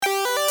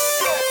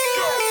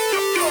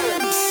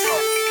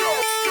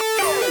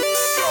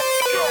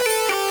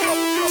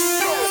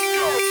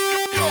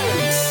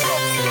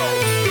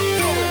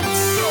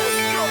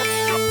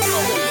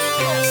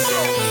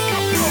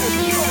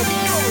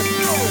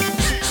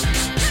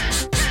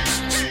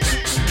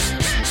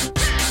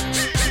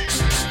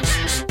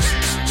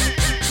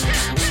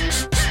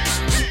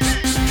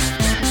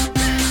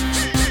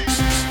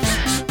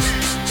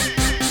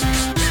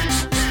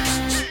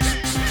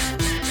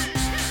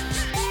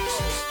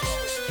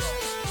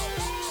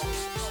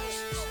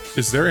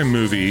Is there a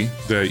movie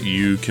that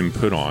you can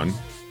put on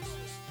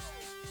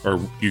or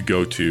you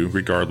go to,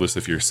 regardless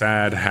if you're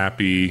sad,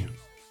 happy,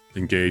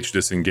 engaged,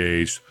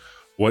 disengaged?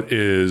 What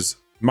is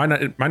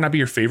it might not be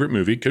your favorite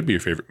movie, could be your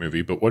favorite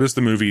movie, but what is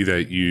the movie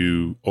that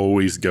you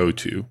always go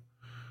to?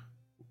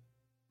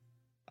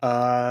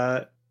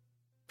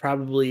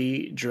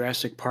 Probably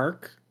Jurassic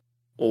Park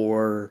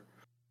or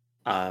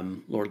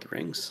Lord of the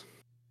Rings.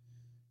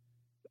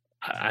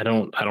 I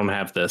don't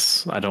have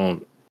this.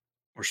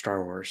 Or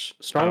Star Wars.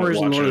 Star Wars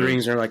and Lord of the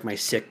Rings are like my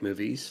sick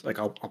movies. Like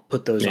I'll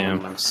put those on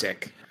when I'm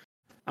sick.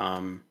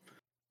 And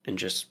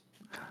just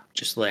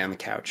lay on the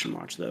couch and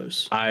watch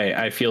those.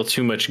 I feel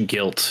too much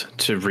guilt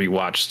to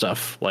rewatch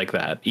stuff like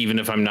that. Even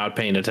if I'm not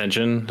paying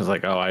attention, it's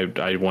like, oh,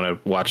 I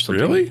want to watch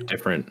something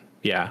different.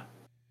 Yeah.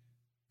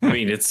 I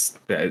mean, it's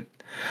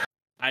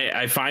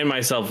I find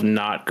myself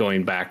not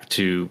going back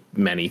to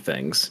many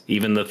things,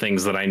 even the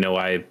things that I know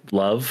I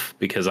love,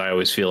 because I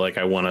always feel like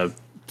I want to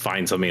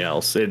find something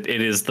else. It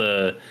is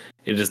the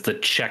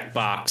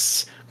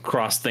checkbox,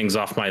 cross things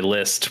off my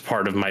list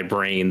part of my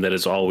brain that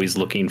is always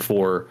looking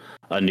for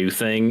a new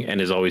thing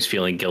and is always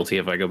feeling guilty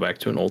if I go back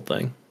to an old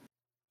thing.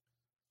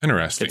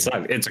 Interesting.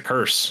 It's a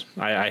curse.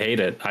 I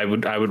hate it. I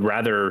would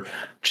rather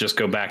just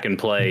go back and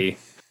play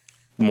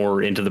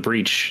more Into the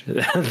Breach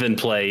than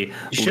play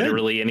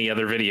literally any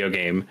other video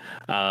game.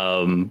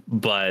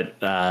 But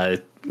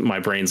my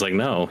brain's like,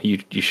 no,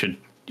 you should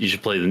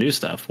play the new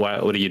stuff.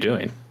 What are you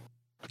doing?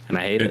 And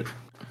I hate it.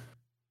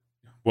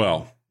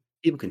 Well,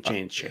 people can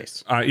change,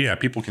 Chase. Yeah,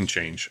 people can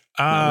change.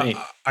 I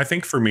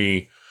think for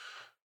me,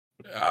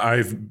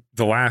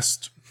 the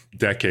last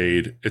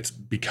decade, it's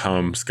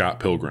become Scott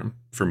Pilgrim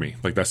for me.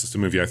 Like, that's just a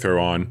movie I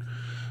throw on.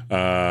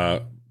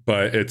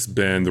 But it's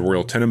been the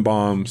Royal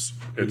Tenenbaums.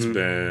 It's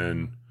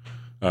been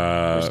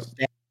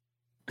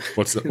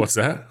what's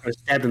that? I was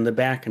stabbed in the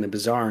back in a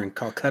bazaar in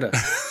Calcutta.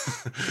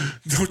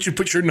 Don't you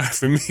put your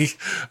knife in me?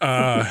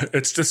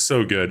 It's just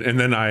so good. And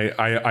then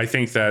I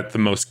think that the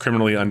most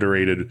criminally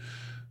underrated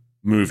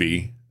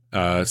movie,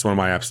 it's one of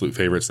my absolute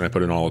favorites, and I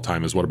put it in all the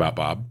time, is What About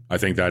Bob? I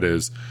think that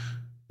is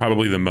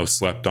probably the most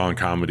slept on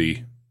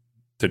comedy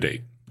to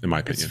date, in my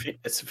opinion.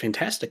 It's a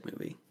fantastic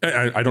movie.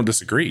 I don't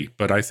disagree,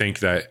 but I think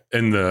that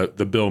in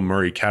the Bill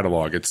Murray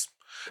catalog, it's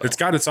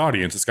got its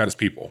audience, it's got its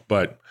people.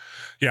 But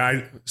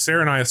yeah,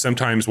 Sarah and I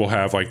sometimes will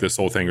have like this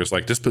whole thing where it's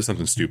like, just put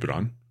something stupid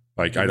on.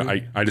 Like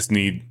I just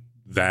need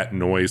that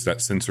noise,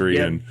 that sensory.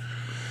 Yep. And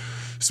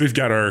so we've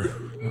got our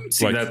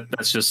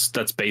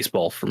that's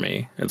baseball for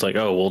me. It's like,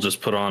 oh, we'll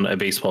just put on a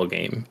baseball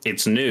game.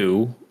 It's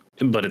new,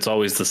 but it's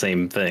always the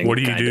same thing. What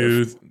do you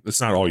do? It's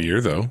not all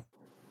year though.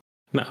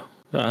 No.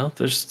 Well,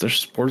 there's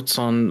sports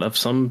of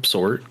some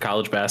sort,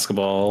 college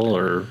basketball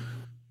or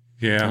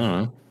I don't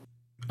know.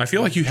 I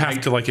feel like you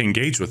have to like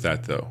engage with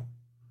that though.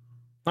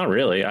 Not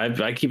really.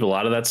 I keep a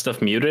lot of that stuff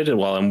muted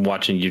while I'm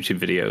watching YouTube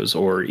videos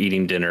or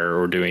eating dinner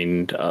or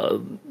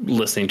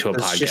listening to a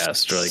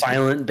podcast. Or like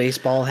silent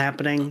baseball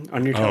happening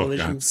on your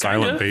television. God,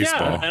 silent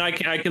baseball. Yeah.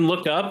 And I can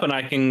look up and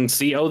I can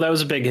see, oh, that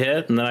was a big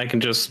hit, and then I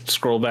can just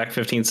scroll back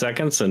 15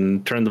 seconds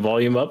and turn the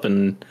volume up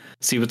and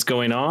see what's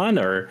going on.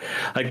 Or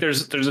like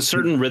there's a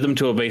certain rhythm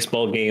to a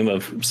baseball game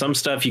of some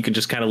stuff you could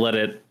just kind of let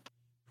it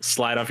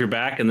slide off your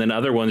back, and then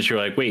other ones you're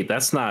like, wait,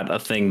 that's not a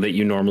thing that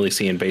you normally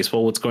see in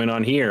baseball. What's going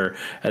on here?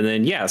 And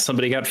then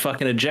somebody got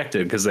fucking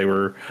ejected because they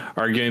were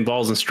arguing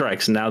balls and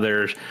strikes, and now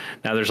there's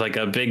like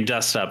a big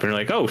dust up, and you're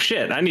like, oh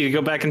shit, I need to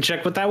go back and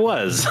check what that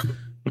was.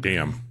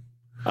 Damn.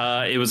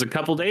 It was a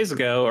couple days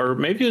ago, or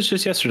maybe it was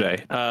just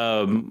yesterday.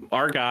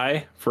 Our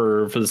guy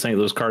for the St.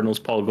 Louis Cardinals,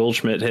 Paul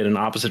Goldschmidt, hit an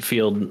opposite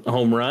field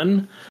home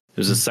run. It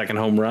was his second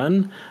home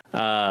run,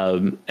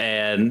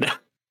 and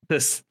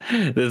this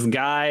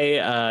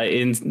guy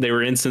they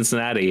were in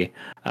Cincinnati.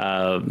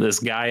 This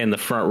guy in the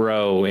front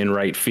row in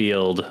right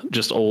field,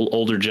 just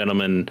older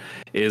gentleman,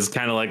 is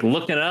kind of like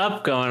looking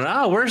up, going,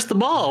 "Oh, where's the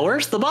ball?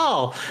 Where's the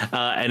ball?"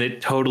 And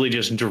it totally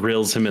just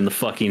drills him in the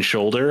fucking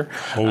shoulder.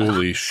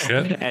 Holy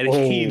shit! And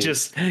he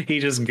just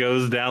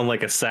goes down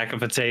like a sack of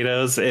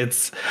potatoos.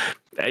 It's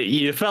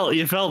you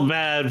felt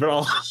bad, but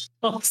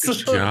also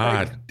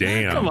God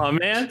damn, come on,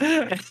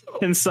 man.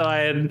 And so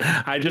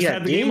I just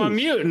had the game on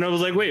mute, and I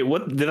was like, wait,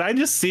 what? Did I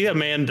just see a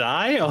man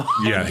die?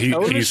 Yeah, he's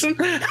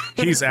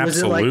absolutely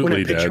was it like when a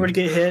pitcher dead. would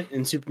get hit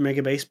in Super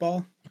Mega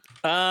Baseball?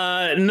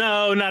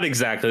 No, not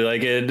exactly.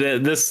 Like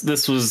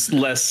this was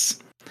less.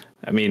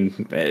 I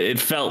mean, it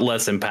felt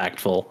less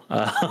impactful,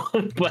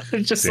 but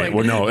it's just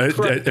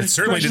it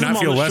certainly did not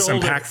feel less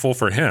impactful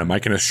for him. I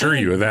can assure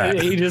you of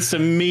that. He just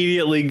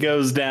immediately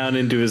goes down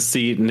into his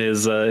seat, and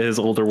his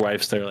older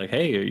wife's there, like,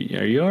 "Hey,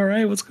 are you all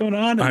right? What's going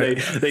on?" And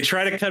they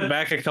try to cut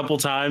back a couple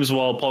times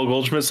while Paul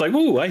Goldschmidt's like,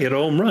 "Ooh, I hit a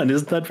home run!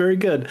 Isn't that very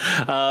good?"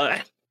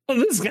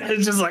 This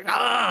guy's just like,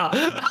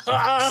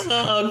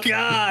 oh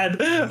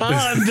God,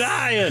 I'm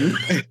dying.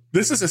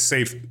 This is a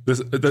safe.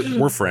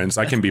 We're friends.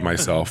 I can be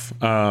myself.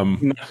 We're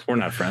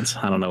not friends.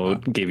 I don't know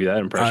what gave you that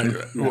impression.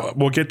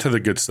 We'll get to the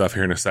good stuff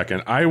here in a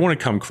second. I want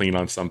to come clean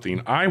on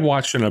something. I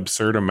watched an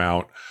absurd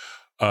amount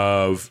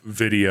of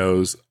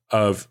videos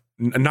of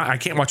I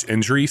can't watch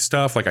injury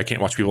stuff. Like I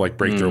can't watch people like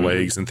break their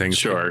legs and things.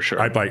 Sure.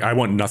 I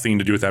want nothing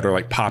to do with that, or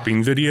like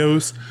popping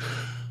videos.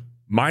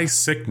 My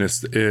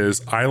sickness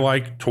is I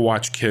like to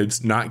watch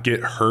kids not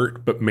get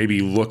hurt, but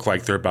maybe look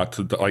like they're about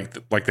to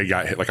like they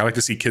got hit. Like I like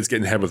to see kids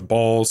getting hit with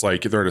balls.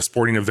 Like if they're at a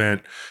sporting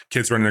event,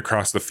 kids running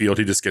across the field,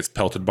 he just gets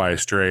pelted by a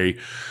stray.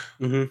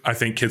 I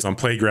think kids on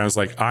playgrounds,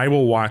 like I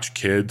will watch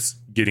kids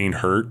getting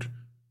hurt,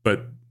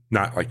 but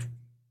not like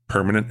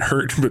permanent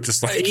hurt, but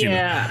just like, you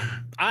know.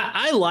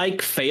 I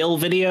like fail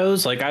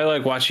videos. Like I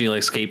like watching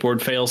like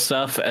skateboard fail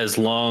stuff as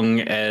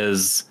long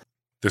as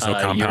there's no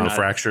compound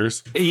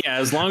fractures. Yeah,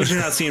 as long as you're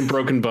not seeing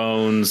broken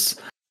bones.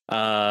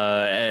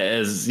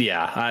 I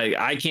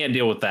can't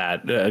deal with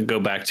that. Go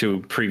back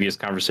to previous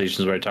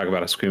conversations where I talk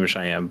about how squeamish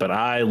I am, but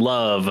I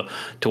love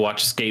to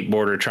watch a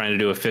skateboarder trying to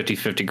do a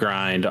 50-50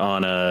 grind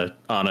on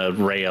a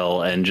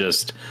rail and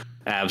just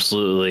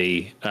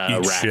absolutely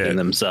wracking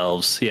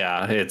themselves.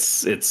 Yeah,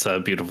 it's a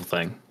beautiful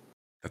thing.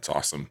 That's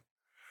awesome.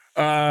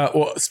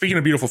 Well, speaking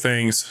of beautiful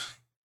things,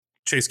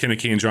 Chase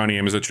Kinnicky and Johnny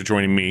Amizich are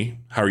joining me.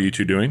 How are you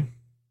two doing?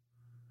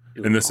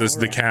 And this is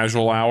the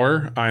Casual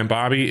Hour. I'm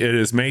Bobby. It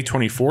is May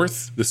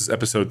 24th. This is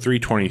episode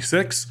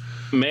 326.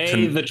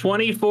 May the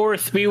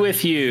 24th be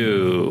with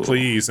you.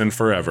 Please and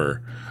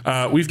forever.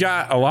 We've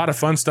got a lot of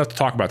fun stuff to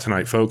talk about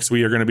tonight, folks.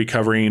 We are going to be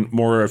covering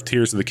more of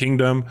Tears of the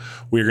Kingdom.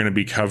 We're going to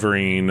be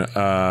covering,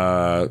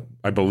 I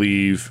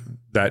believe,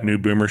 that new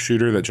boomer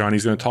shooter that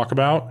Johnny's going to talk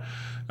about.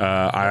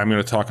 I'm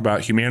going to talk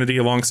about Humanity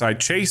alongside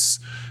Chase.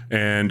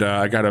 And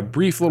I got a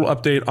brief little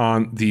update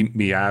on the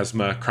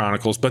Miasma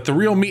Chronicles. But the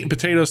real meat and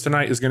potatoes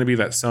tonight is going to be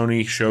that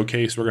Sony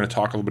showcase. We're going to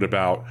talk a little bit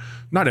about,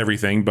 not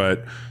everything,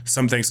 but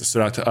some things that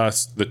stood out to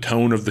us, the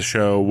tone of the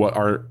show, what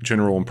our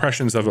general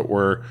impressions of it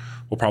were.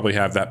 We'll probably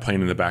have that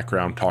playing in the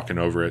background, talking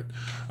over it.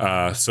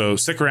 So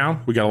stick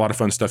around. We got a lot of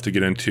fun stuff to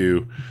get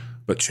into.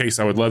 But Chase,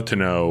 I would love to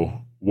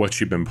know what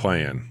you've been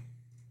playing.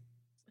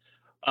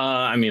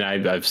 I mean,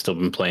 I've still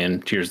been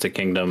playing Tears of the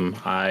Kingdom.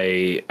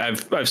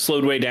 I've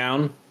slowed way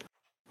down.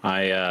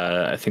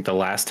 I think the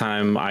last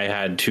time I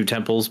had 2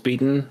 temples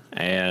beaten,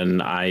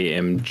 and I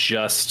am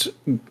just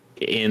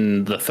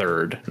in the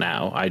 3rd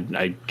now.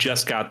 I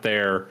just got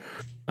there.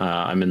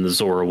 I'm in the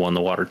Zora one,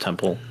 the water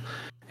temple,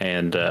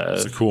 and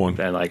it's a cool one.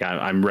 And like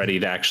I'm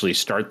ready to actually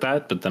start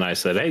that. But then I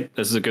said, hey,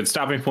 this is a good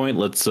stopping point.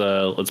 Let's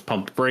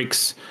pump the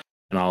brakes.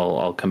 And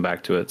I'll come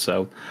back to it.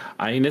 So,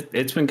 I mean,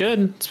 it's been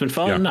good. It's been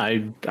fun.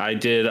 Yeah. I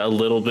did a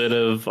little bit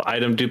of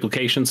item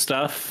duplication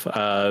stuff,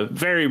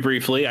 very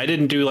briefly. I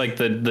didn't do like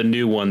the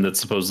new one that's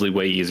supposedly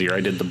way easier. I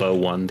did the bow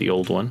one, the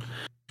old one.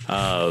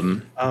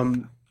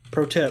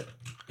 Pro tip.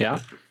 Yeah.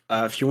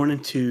 If you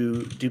wanted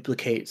to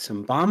duplicate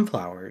some bomb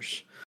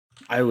flowers,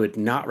 I would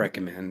not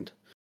recommend.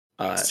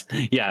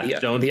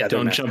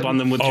 Don't jump on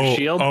them with your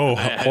shield.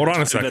 Hold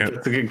on a second.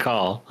 That's a good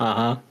call.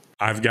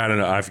 I've got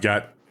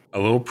a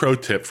little pro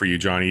tip for you,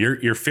 Johnny.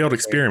 Your failed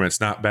experiment's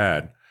not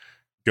bad.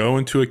 Go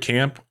into a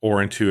camp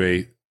or into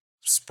a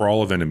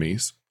sprawl of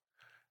enemies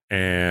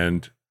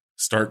and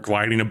start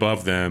gliding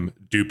above them,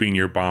 duping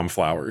your bomb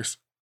flowers,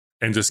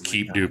 and just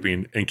keep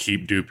duping and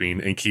keep duping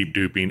and keep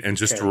duping and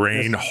just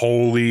rain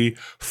holy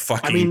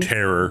fucking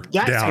terror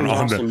down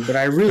on them. But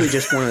I really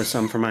just wanted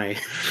some for my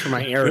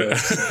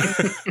arrows.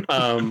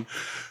 And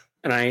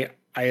I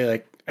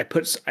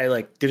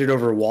did it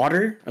over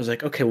water. I was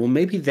like, okay, well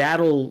maybe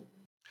that'll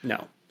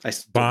no.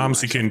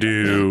 Bombs you can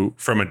do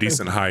from a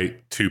decent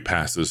height, 2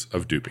 passes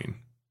of duping.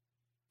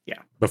 Yeah.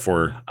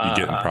 Before you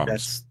get in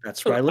problems.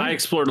 That's what I learned. I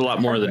explored a lot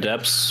more of the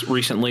depths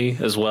recently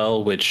as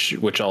well, which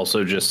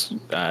also just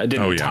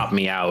didn't top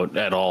me out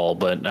at all,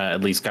 but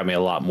at least got me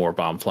a lot more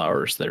bomb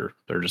flowers. They're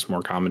just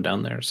more common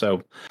down there.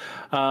 So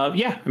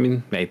I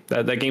mean, hey,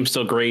 that game's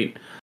still great.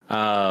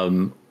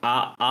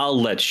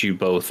 I'll let you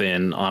both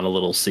in on a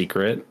little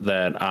secret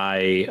that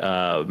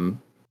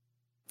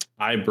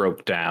I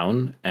broke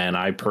down and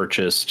I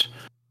purchased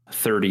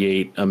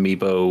 38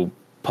 amiibo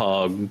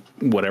pog,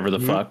 whatever the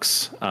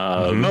fucks.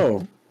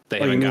 They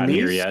haven't gotten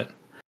here yet.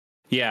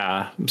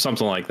 Yeah,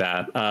 something like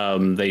that.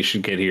 They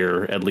should get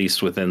here at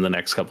least within the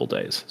next couple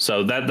days.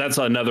 So that's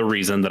another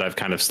reason that I've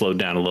kind of slowed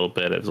down a little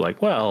bit. It's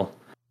like, well,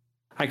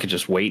 I could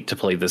just wait to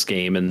play this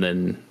game and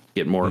then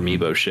get more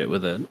amiibo shit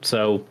with it.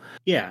 So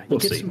yeah, you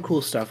get some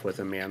cool stuff with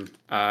them, man.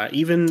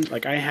 Even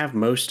like I have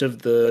most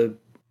of the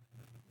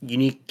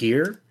unique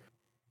gear.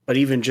 But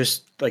even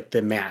just like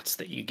the mats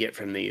that you get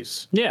from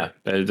these, they're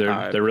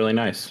really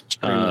nice.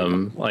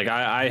 Like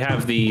I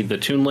have the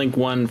Toon Link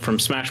one from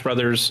Smash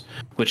Brothers,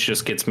 which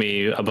just gets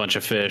me a bunch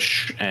of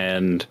fish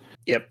and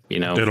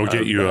it'll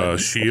get you a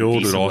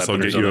shield. It'll also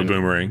get you a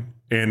boomerang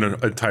and an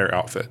entire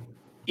outfit.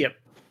 Yep,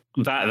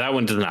 that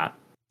one does not.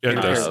 Yeah,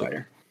 it does.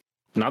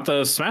 Not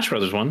the Smash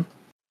Brothers one.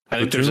 I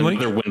think there's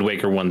another Wind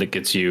Waker one that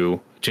gets you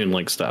Toon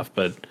Link stuff,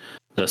 but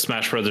the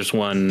Smash Brothers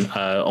one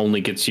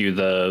only gets you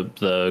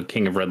the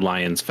King of Red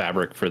Lions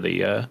fabric for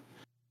the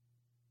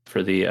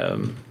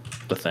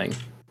thing,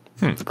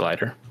 the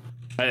glider.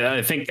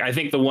 I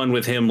think the one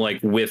with him, like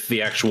with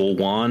the actual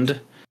wand,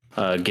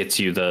 gets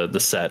you the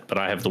set, but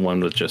I have the one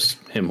with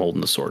just him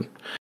holding the sword.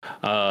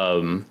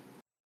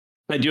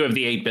 I do have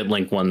the 8-bit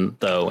Link one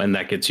though, and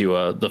that gets you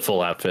the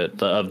full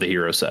outfit of the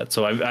hero set.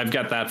 So I've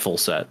got that full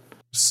set.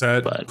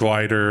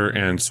 Glider,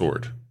 and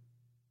sword.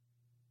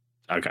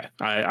 Okay,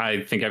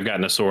 I think I've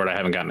gotten a sword. I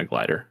haven't gotten a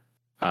glider.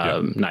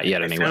 Not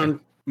yet, anyway. Found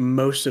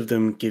most of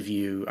them give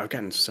you. I've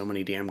gotten so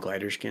many damn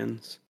glider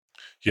skins.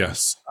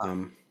 Yes.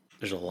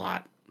 There's a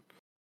lot.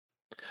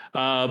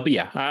 But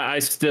yeah, I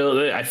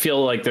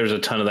feel like there's a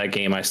ton of that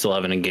game I still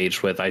haven't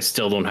engaged with. I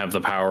still don't have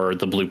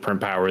the blueprint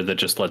power that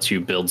just lets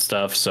you build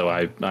stuff. So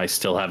I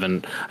still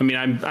haven't. I mean,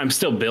 I'm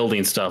still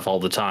building stuff all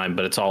the time,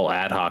 but it's all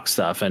ad hoc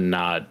stuff and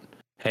not.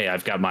 Hey,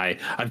 I've got my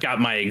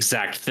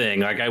exact thing.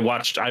 Like I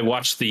watched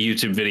the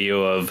YouTube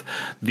video of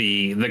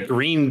the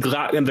green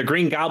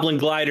goblin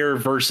glider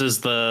versus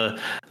the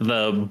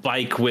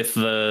bike with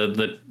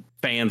the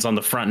fans on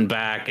the front and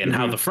back, and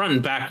how the front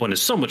and back one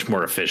is so much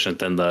more efficient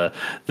than the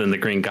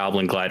Green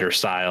Goblin glider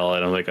style.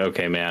 And I'm like,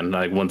 okay, man,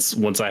 like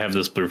once I have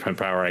this blueprint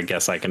power, I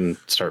guess I can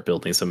start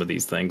building some of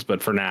these things.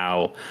 But for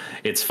now,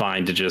 it's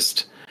fine to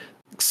just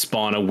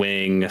spawn a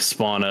wing,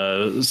 spawn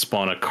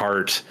a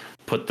cart,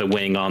 put the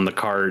wing on the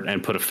cart,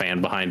 and put a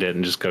fan behind it,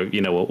 and just go.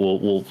 You know,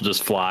 we'll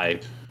just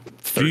fly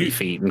 30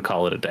 feet and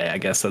call it a day. I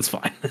guess that's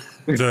fine.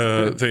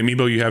 the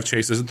amiibo you have,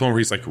 Chase, isn't the one where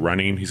he's like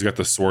running. He's got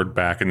the sword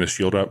back and the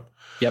shield up.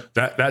 Yep.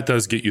 That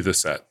does get you the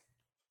set.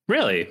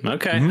 Really?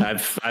 Okay.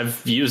 Mm-hmm.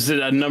 I've used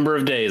it a number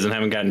of days and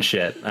haven't gotten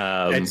shit.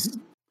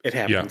 It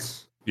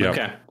happens. Yeah.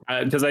 Okay.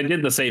 Because I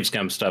did the save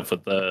scum stuff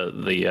with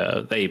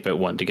the 8-bit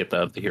one to get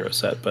the hero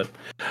set. But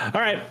all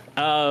right,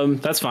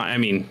 that's fine. I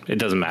mean, it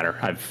doesn't matter.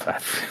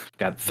 I've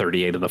got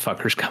 38 of the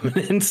fuckers coming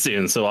in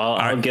soon, so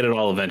I'll get it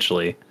all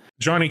eventually.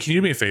 Johnny, can you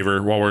do me a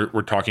favor while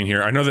we're talking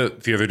here? I know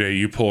that the other day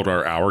you pulled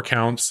our hour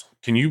counts.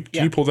 Can you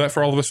pull that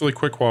for all of us really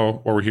quick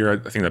while we're here? I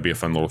think that'd be a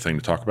fun little thing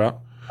to talk about.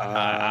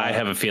 I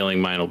have a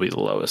feeling mine will be the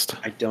lowest.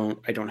 I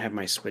don't have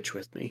my Switch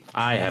with me.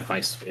 I have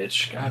my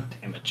Switch. God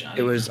damn it, Johnny.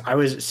 I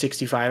was at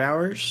 65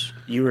 hours.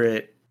 You were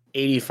at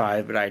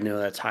 85, but I know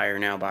that's higher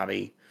now,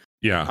 Bobby.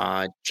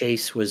 Yeah.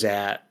 Chase was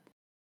at,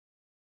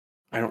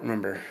 I don't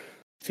remember,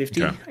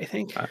 50, I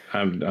think.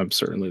 I'm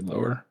certainly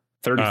lower.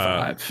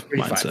 35,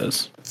 mine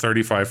says.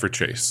 35 for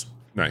Chase.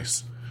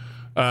 Nice.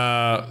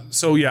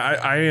 So yeah,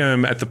 I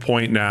am at the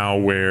point now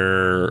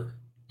where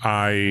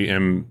I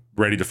am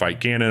ready to fight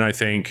Ganon. I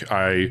think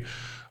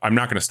I'm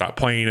not going to stop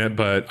playing it,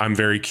 but I'm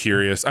very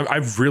curious.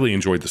 I've really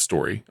enjoyed the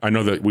story. I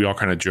know that we all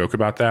kind of joke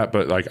about that,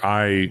 but like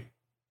I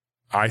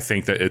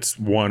think that it's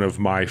one of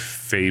my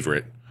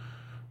favorite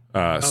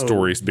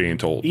stories being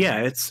told. Yeah,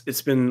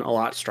 it's been a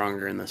lot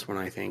stronger in this one,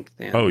 I think,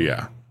 than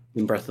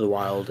in Breath of the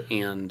Wild,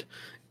 and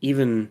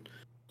even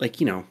like,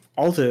 you know,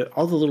 all the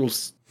little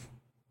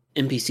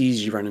NPCs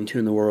you run into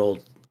in the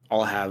world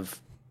all have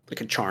like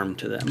a charm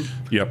to them.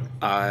 Yep.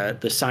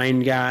 The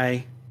sign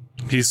guy.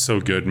 He's so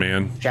good,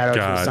 man. Shout out to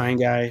the sign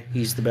guy.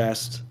 He's the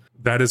best.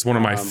 That is one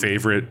of my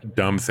favorite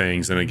dumb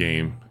things in a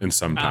game in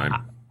some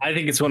time. I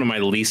think it's one of my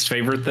least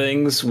favorite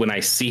things when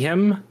I see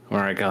him,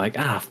 where I go like,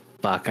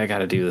 fuck, I got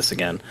to do this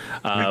again.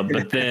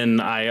 But then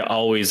I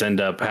always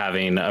end up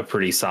having a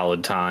pretty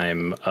solid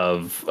time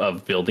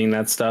of building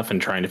that stuff and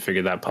trying to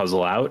figure that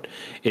puzzle out.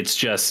 It's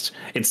just,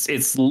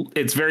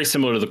 it's very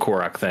similar to the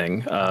Korok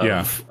thing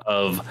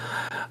of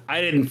I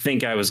didn't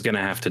think I was going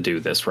to have to do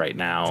this right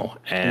now.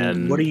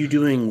 And what are you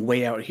doing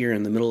way out here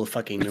in the middle of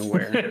fucking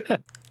nowhere?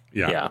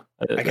 Yeah.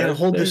 I got to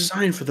hold this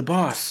sign for the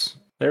boss.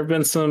 There have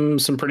been some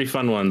pretty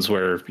fun ones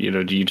where, you know,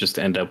 you just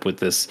end up with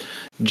this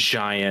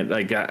giant,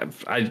 like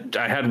I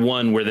had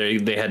one where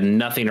they had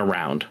nothing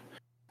around,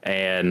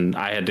 and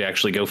I had to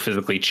actually go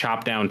physically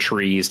chop down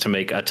trees to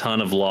make a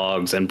ton of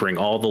logs and bring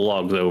all the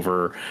logs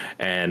over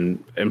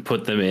and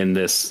put them in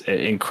this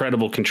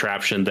incredible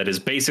contraption that is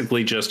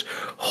basically just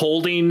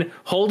holding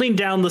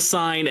down the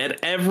sign at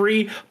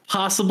every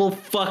possible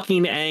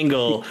fucking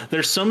angle.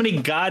 There's so many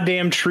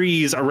goddamn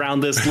trees around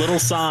this little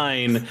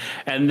sign,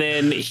 and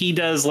then he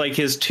does like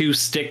his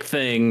 2-stick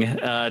thing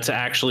to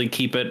actually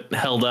keep it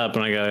held up,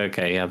 and I go,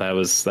 okay, yeah, that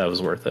was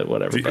worth it.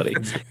 Whatever, buddy.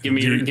 Give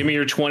me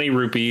your 20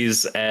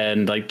 rupees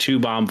and like 2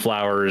 bomb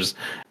flowers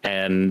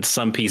and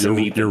some piece of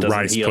meat that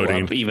doesn't heal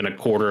up even a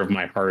quarter of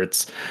my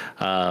hearts.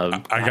 Damn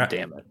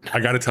it!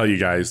 I got to tell you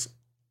guys,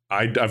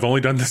 I've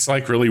only done this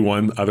like really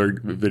one other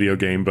video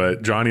game,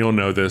 but Johnny will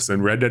know this.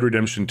 In Red Dead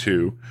Redemption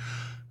 2,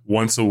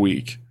 once a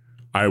week,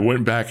 I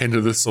went back into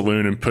the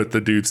saloon and put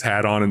the dude's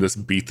hat on and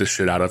just beat the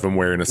shit out of him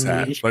wearing his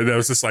hat. Like that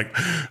was just like,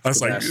 I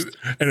was like,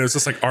 and it was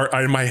just like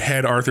in my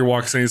head, Arthur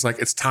walks in, he's like,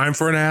 it's time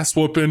for an ass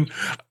whooping.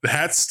 The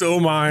hat's still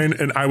mine.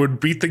 And I would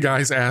beat the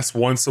guy's ass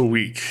once a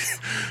week.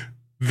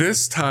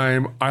 This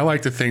time, I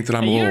like to think that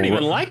I'm a little. You don't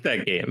even like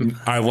that game.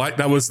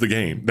 That was the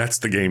game. That's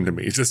the game to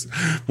me. It's just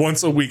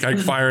once a week I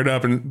fire it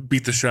up and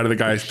beat the shit out of the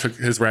guy I took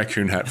his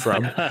raccoon hat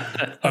from.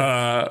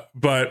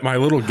 But my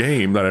little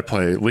game that I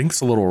play,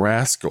 Link's a little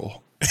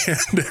rascal.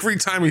 And every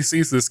time he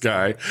sees this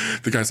guy,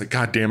 the guy's like,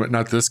 God damn it,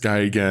 not this guy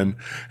again.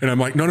 And I'm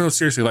like, no,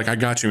 seriously, like, I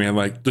got you, man.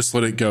 Like, just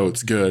let it go.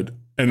 It's good.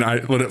 And I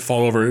let it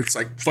fall over. It's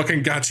like,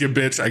 fucking got you,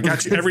 bitch. I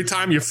got you every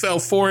time you fell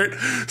for it.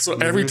 So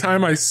every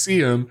time I see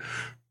him,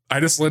 I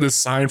just let his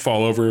sign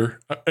fall over,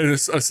 and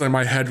it's like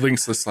my head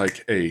links just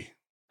like, hey,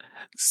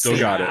 still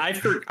got it.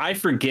 I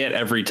forget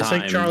every time.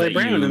 It's like Charlie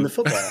Brown in the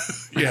football.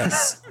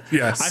 Yes.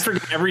 I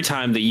forget every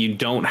time that you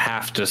don't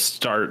have to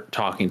start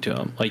talking to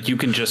him. Like you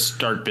can just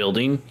start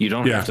building. You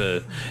don't have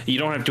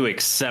to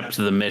accept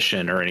the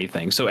mission or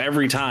anything. So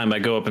every time I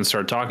go up and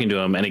start talking to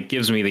him, and it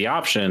gives me the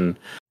option,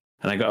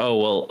 and I go, oh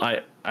well,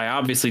 I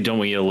obviously don't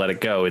want you to let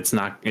it go. It's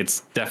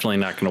definitely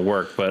not going to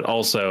work. But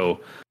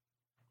also,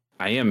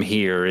 I am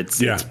here.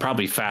 It's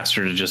probably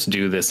faster to just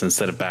do this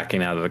instead of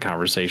backing out of the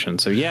conversation.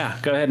 So yeah,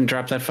 go ahead and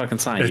drop that fucking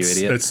sign, you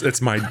idiot.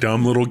 It's my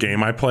dumb little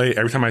game I play.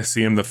 Every time I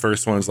see him, the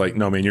first one is like,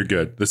 no, man, you're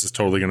good. This is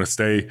totally going to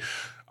stay.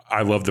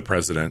 I love the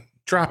president.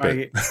 Drop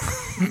it.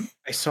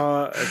 I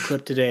saw a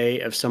clip today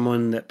of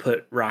someone that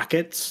put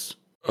rockets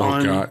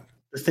on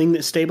the thing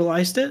that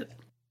stabilized it.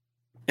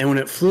 And when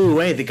it flew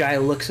away, the guy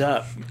looks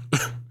up.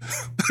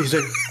 He's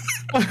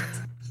like,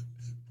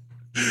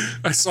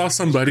 I saw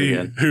somebody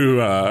who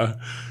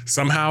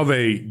somehow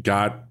they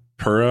got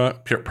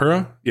Pura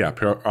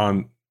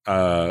on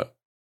a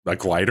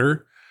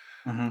glider,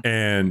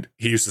 and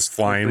he was just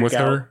flying with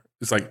her.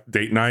 It's like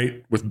date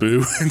night with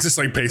Boo, and just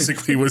like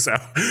basically was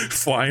out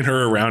flying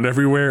her around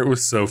everywhere. It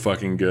was so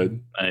fucking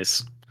good.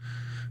 Nice.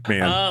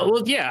 Man.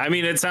 Well, yeah. I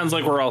mean, it sounds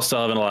like we're all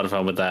still having a lot of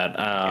fun with that.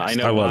 I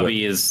know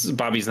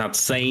Bobby's not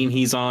saying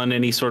he's on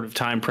any sort of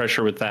time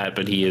pressure with that,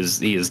 but he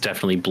is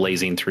definitely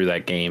blazing through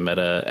that game at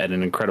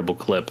an incredible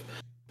clip.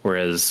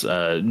 Whereas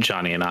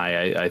Johnny and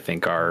I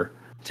think are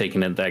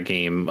taking that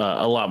game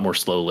a lot more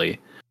slowly.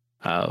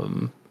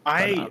 And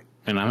I'm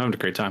having a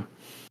great time.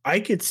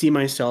 I could see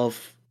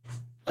myself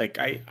like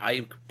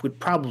I would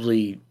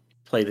probably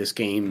play this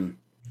game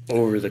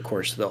over the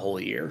course of the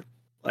whole year.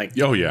 Like,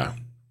 oh yeah.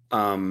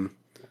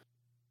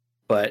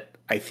 But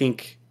I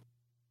think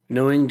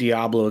knowing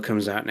Diablo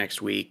comes out next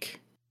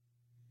week,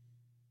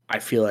 I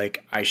feel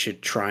like I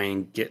should try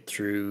and get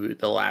through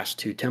the last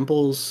 2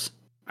 temples.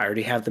 I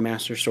already have the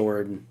Master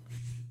Sword.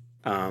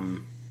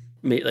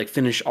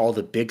 Finish all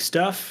the big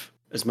stuff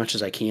as much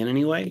as I can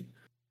anyway.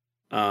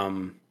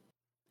 And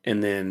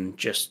then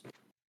just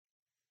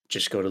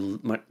go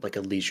to like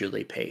a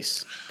leisurely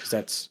pace, because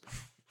that's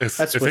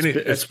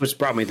what's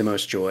brought me the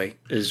most joy.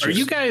 Are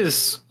you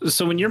guys?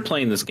 So when you're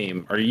playing this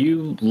game, are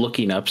you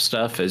looking up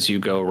stuff as you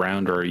go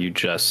around, or are you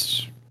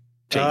just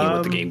taking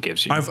what the game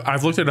gives you?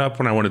 I've looked it up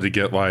when I wanted to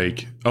get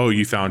like, oh,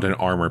 you found an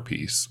armor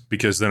piece,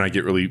 because then I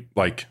get really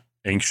like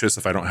anxious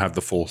if I don't have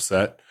the full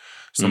set.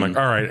 So I'm like,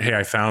 all right, hey,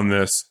 I found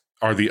this.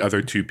 Are the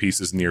other 2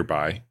 pieces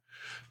nearby?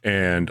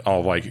 And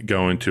I'll like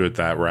go into it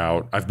that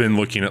route. I've been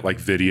looking at like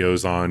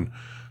videos on,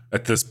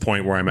 at this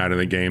point where I'm at in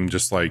the game,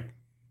 just like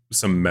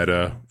some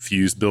meta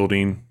fuse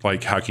building,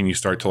 like how can you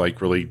start to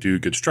like really do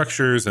good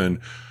structures. And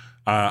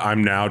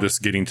I'm now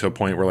just getting to a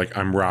point where like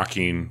I'm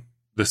rocking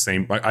the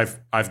same, like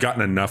I've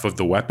gotten enough of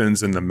the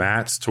weapons and the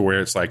mats to where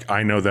it's like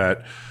I know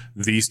that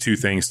these 2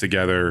 things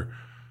together,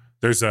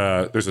 there's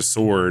a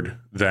sword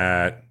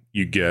that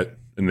you get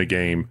in the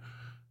game.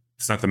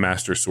 It's not the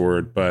Master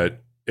Sword,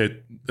 but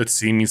it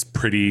seems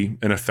pretty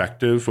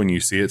ineffective when you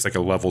see it. It's like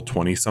a level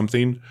 20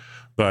 something.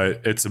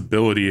 But its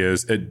ability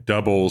is it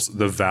doubles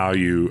the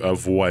value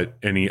of what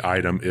any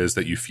item is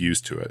that you fuse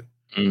to it.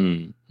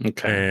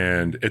 Okay.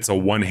 And it's a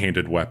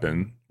one-handed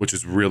weapon, which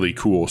is really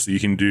cool. So you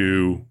can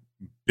do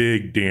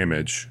big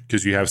damage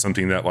because you have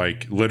something that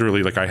like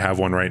literally, like I have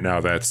one right now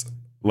that's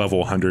level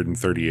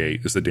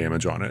 138 is the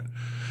damage on it.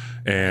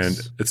 And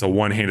it's a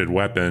one-handed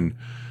weapon,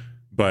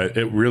 but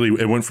it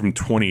went from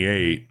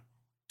 28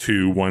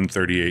 to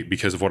 138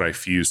 because of what I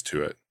fused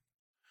to it.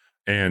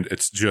 And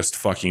it's just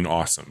fucking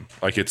awesome.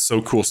 Like, it's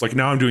so cool. So like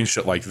now I'm doing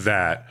shit like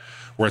that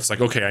where it's like,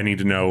 okay, I need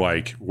to know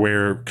like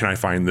where can I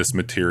find this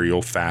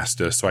material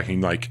fastest so I can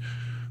like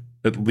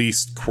at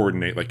least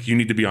coordinate. Like you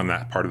need to be on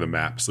that part of the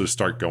map. So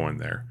start going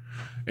there.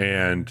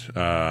 And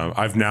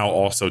I've now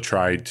also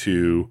tried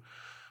to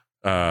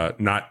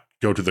not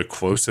go to the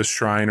closest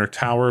shrine or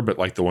tower, but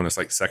like the one that's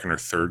like second or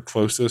third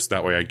closest.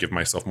 That way I give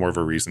myself more of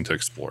a reason to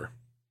explore.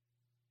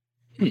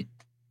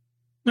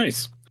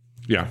 Nice.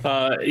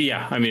 Yeah.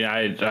 Yeah. I mean,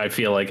 I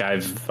feel like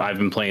I've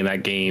been playing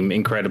that game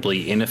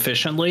incredibly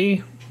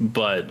inefficiently,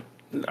 but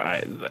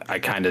I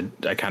kind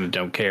of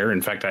don't care.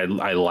 In fact, I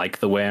like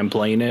the way I'm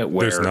playing it.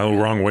 Where there's no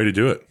wrong way to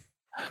do it.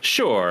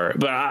 Sure,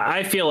 but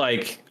I feel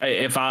like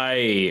if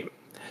I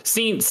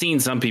seen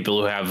some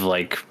people who have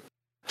like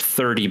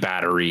 30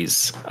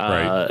 batteries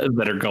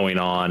that are going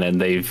on,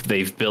 and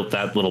they've built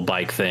that little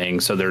bike thing,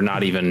 so they're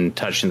not even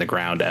touching the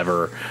ground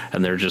ever,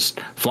 and they're just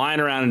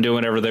flying around and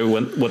doing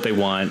what they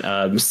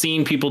want.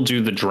 Seeing people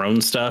do the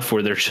drone stuff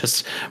where they're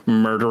just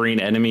murdering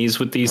enemies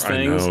with these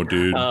things, I know,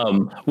 dude.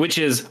 Which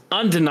is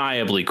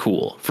undeniably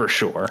cool for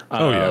sure.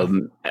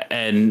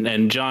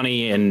 And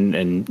Johnny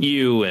and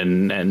you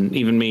and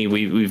even me,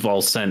 we've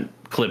all sent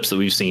clips that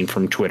we've seen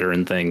from Twitter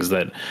and things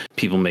that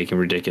people making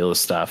ridiculous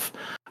stuff.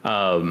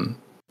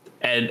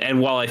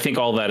 And while I think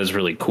all that is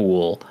really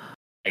cool,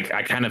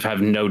 I kind of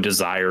have no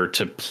desire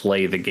to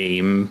play the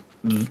game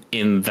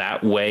in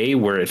that way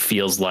where it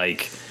feels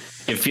like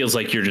it feels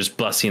like you're just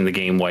busting the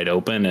game wide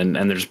open.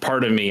 And there's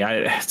part of me,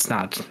 it's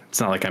not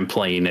like I'm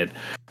playing it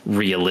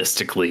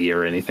realistically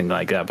or anything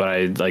like that, but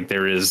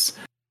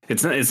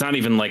it's not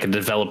even like a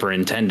developer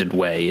intended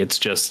way. It's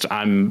just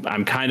I'm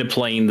kind of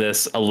playing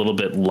this a little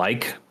bit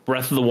like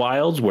Breath of the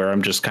Wild, where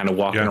I'm just kind of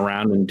walking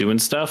around and doing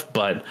stuff,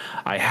 but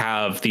I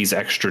have these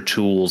extra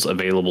tools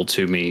available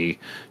to me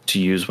to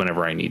use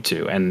whenever I need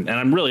to. And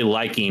I'm really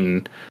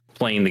liking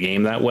playing the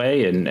game that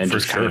way and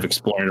just kind of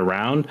exploring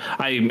around.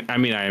 I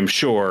mean, I am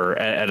sure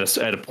at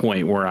a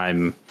point where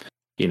I'm,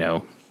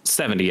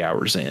 70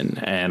 hours in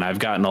and I've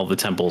gotten all the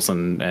temples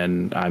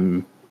and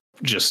I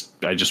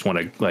just want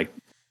to like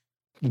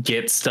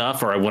get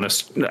stuff, or I want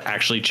to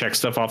actually check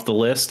stuff off the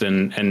list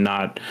and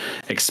not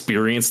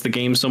experience the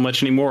game so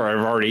much anymore.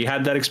 I've already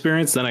had that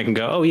experience. Then I can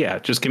go, oh yeah,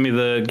 just give me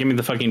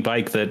the fucking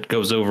bike that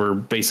goes over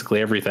basically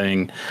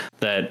everything,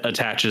 that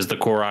attaches the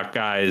Korok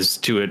guys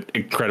to it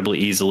incredibly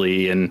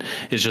easily and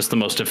is just the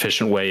most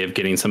efficient way of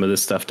getting some of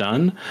this stuff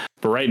done.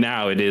 But right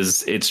now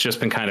it's just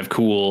been kind of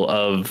cool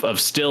of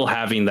still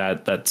having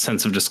that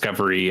sense of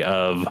discovery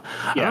of,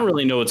 I don't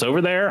really know what's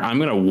over there. I'm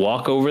going to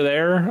walk over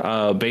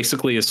there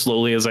basically as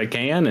slowly as I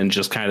can and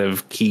just kind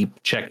of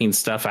keep checking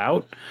stuff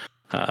out.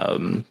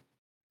 And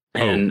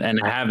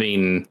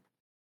having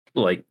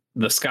like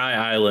the Sky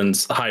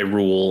Islands,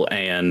 Hyrule,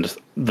 and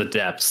the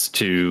depths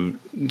to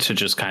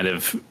just kind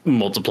of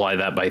multiply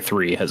that by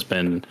 3 has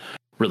been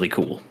really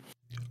cool.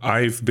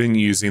 I've been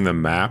using the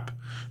map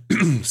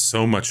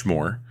so much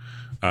more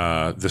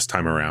this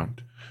time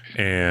around,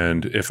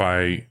 and if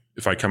I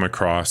come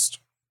across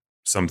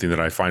something that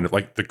I find,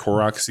 like the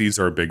Korok seeds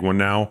are a big one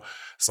now,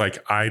 it's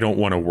like I don't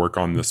want to work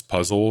on this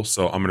puzzle,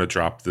 so I'm going to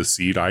drop the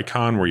seed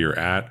icon where you're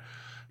at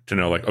to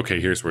know, like, okay,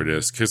 here's where it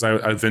is, because I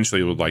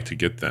eventually would like to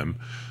get them.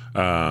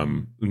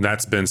 And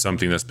that's been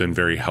something that's been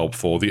very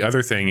helpful. The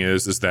other thing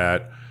is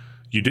that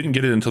you didn't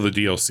get it until the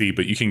DLC,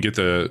 but you can get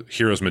the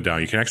Heroes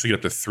Medallion. You can actually get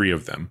up to 3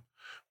 of them,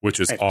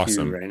 which is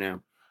awesome right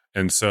now.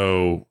 And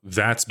so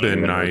that's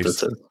been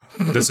nice.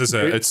 This is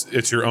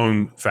it's your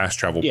own fast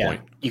travel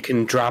point. You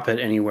can drop it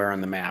anywhere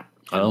on the map.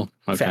 Oh,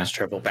 okay. Fast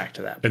travel back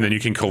to that point. And then you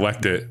can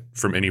collect it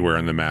from anywhere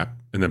on the map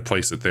and then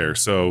place it there.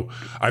 So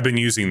I've been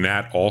using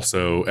that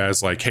also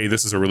as like, hey,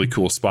 this is a really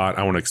cool spot.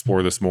 I want to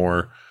explore this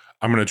more.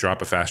 I'm going to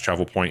drop a fast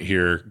travel point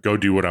here, go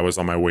do what I was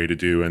on my way to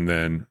do. And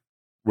then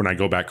when I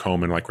go back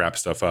home and like wrap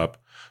stuff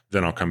up,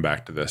 then I'll come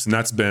back to this. And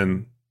that's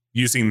been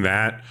using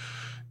that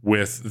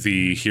with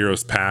the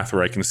Hero's Path,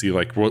 where I can see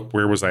like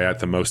where was I at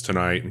the most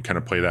tonight and kind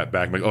of play that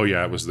back. I'm like, oh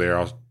yeah, it was there.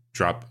 I'll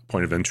drop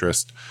point of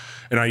interest.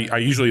 And I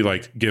usually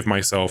like give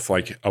myself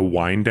like a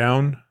wind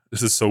down.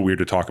 This is so weird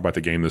to talk about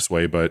the game this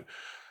way, but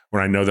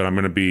when I know that I'm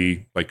going to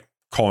be like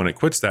calling it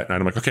quits that night,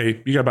 I'm like,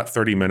 okay, you got about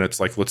 30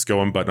 minutes. Like, let's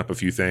go and button up a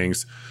few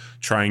things,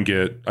 try and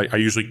I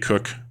usually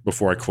cook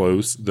before I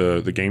close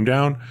the game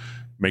down,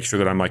 make sure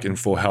that I'm like in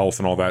full health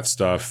and all that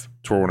stuff,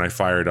 to where when I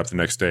fire it up the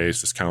next day,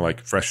 it's just kind of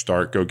like fresh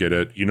start, go get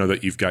it. You know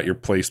that you've got your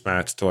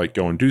placemats to like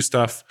go and do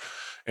stuff.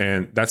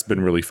 And that's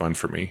been really fun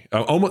for me.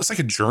 Almost like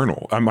a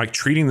journal. I'm like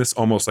treating this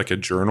almost like a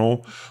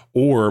journal,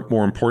 or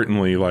more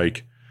importantly,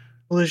 like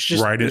it's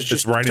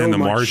writing in the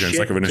margins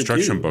like of an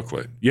instruction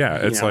booklet. Yeah.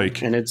 It's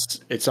like, and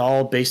it's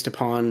all based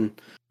upon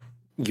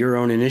your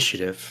own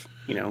initiative,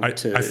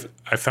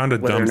 I found a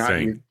dumb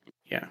thing.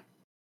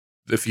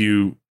 If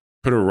you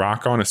put a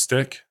rock on a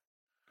stick,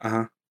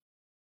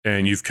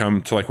 and you've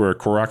come to like where a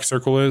Korok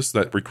circle is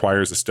that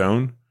requires a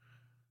stone,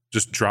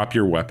 just drop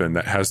your weapon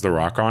that has the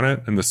rock on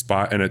it in the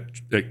spot, and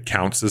it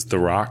counts as the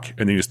rock,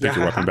 and then you just pick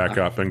your weapon back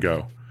up and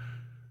go.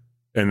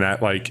 And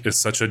that like is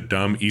such a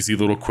dumb, easy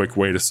little quick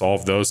way to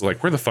solve those.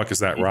 Like, where the fuck is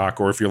that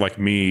rock? Or if you're like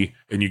me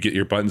and you get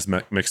your buttons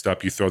mixed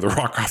up, you throw the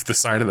rock off the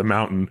side of the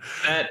mountain.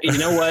 You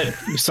know what?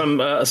 Some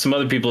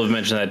other people have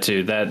mentioned that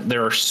too, that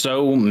there are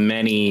so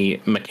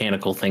many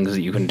mechanical things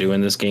that you can do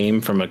in this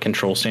game from a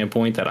control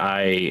standpoint that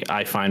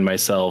I find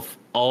myself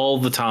all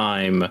the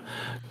time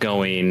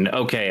going,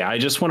 okay, I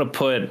just want to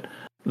put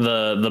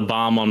the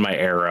bomb on my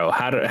arrow.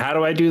 How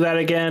do I do that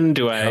again?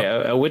 Do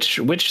I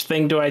which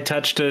thing do I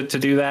touch to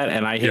do that?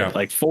 And I hit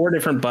like 4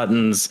 different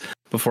buttons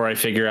before I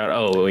figure out,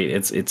 oh wait,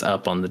 it's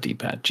up on the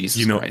D-pad.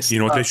 Jesus Christ. You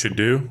know what they should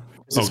do?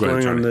 It's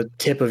going on the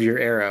tip of your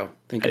arrow.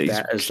 Think of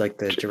that as like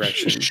the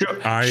direction. Sure,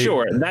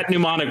 that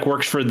mnemonic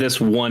works for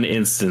this one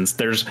instance.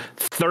 There's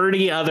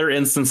 30 other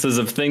instances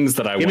of things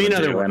that I want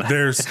to do. One.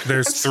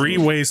 There's 3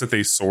 ways that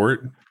they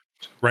sort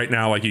right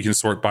now. Like, you can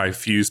sort by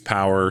fuse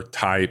power,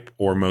 type,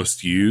 or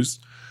most used.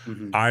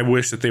 Mm-hmm. I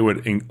wish that they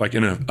would, like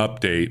in an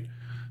update,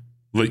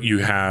 let you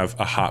have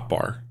a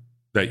hotbar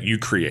that you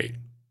create.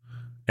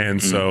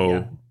 And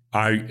so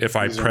if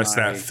I press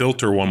that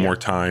filter one more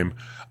time,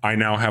 I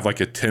now have like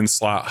a 10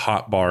 slot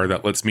hotbar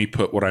that lets me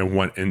put what I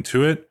want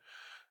into it.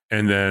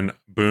 And then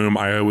boom,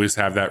 I always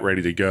have that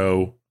ready to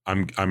go.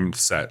 I'm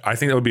set. I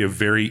think that would be a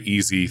very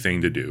easy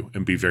thing to do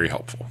and be very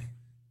helpful.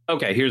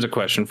 Okay, here's a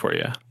question for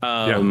you.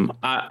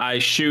 I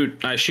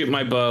shoot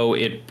my bow,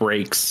 it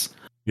breaks.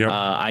 Yep.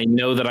 I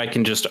know that I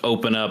can just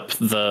open up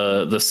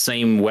the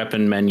same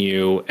weapon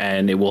menu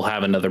and it will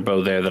have another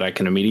bow there that I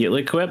can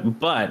immediately equip.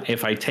 But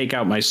if I take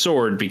out my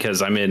sword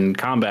because I'm in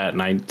combat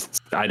and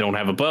I don't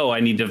have a bow, I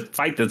need to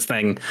fight this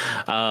thing.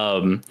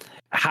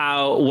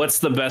 What's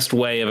the best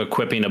way of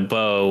equipping a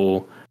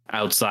bow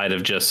outside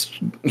of just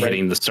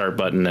hitting the start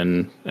button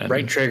and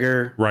right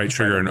trigger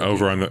and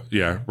over on the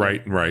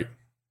right and right.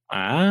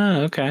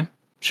 Okay,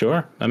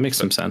 sure, that makes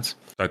some sense.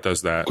 That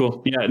does that.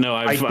 Cool. Yeah, no,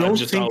 I've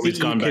just always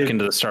gone back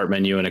into the start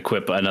menu and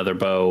equip another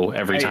bow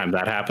every time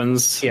that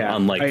happens. Yeah,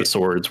 unlike the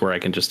swords where I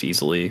can just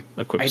easily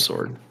equip a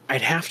sword.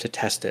 I'd have to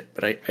test it,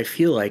 but I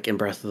feel like in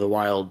Breath of the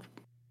Wild,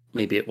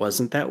 maybe it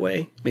wasn't that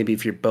way. Maybe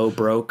if your bow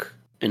broke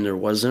and there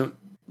wasn't,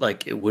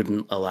 like, it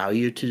wouldn't allow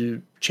you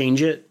to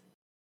change it.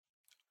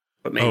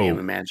 But maybe I'm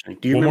imagining.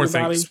 Do you remember,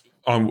 Bobby?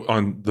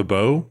 On the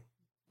bow?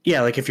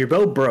 Yeah, like if your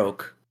bow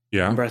broke,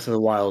 in Breath of the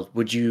Wild,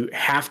 would you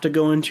have to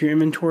go into your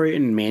inventory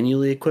and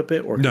manually equip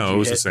it, or no? It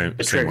was the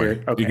same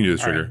way. Okay. You can do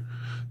the trigger.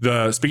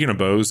 Right. Speaking of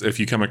bows, if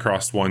you come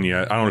across one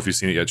yet, I don't know if you've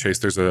seen it yet, Chase.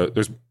 There's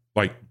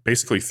like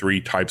basically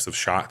 3 types of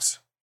shots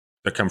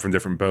that come from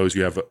different bows.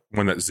 You have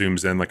one that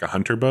zooms in like a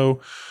hunter bow.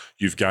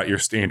 You've got your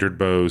standard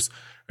bows,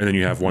 and then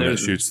you have one that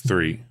shoots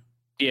 3.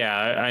 Yeah,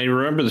 I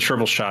remember the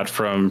triple shot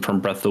from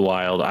Breath of the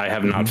Wild. I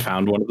have not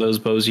found one of those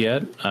bows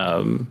yet.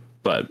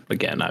 But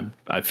again,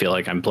 I feel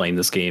like I'm playing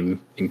this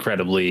game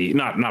incredibly,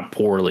 not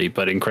poorly,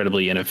 but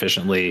incredibly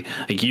inefficiently.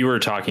 Like you were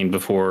talking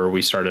before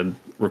we started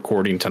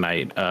recording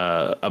tonight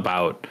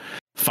about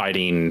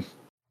fighting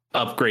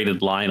upgraded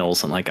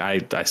Lynels, and like I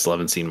still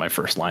haven't seen my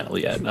first Lynel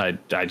yet.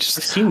 I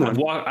just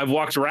I've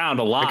walked around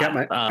a lot.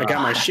 I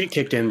got my shit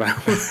kicked in by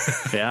one.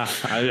 Yeah,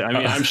 I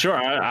mean,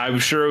 I'm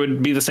sure it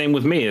would be the same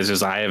with me. It's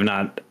just I have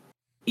not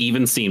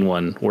even seen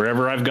one.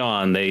 Wherever I've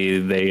gone, they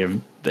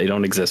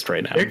don't exist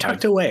right now. They're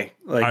tucked away.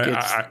 Like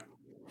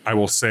I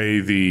will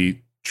say the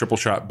triple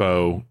shot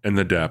bow in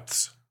the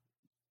depths.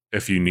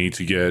 If you need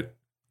to get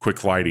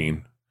quick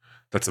lighting,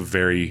 that's a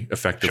very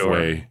effective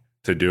way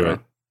to do it,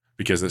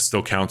 because it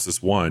still counts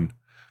as 1,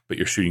 but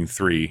you're shooting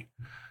 3.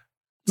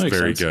 It's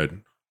very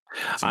good.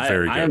 I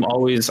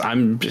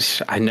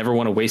never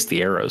want to waste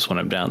the arrows when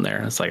I'm down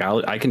there. It's like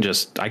I can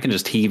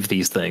just heave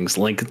these things.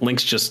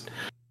 Link's just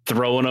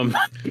throwing them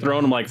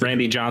like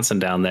Randy Johnson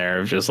down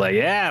there, just like,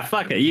 yeah,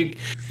 fuck it.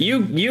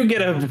 You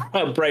get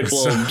a bright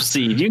bulb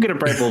seed. You get a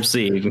bright bulb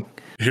seed.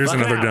 Here's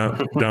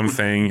another dumb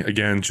thing.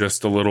 Again,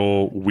 just a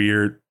little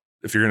weird.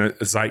 If you're in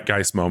a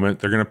zeitgeist moment,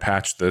 they're going to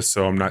patch this,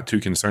 so I'm not too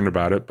concerned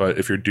about it. But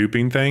if you're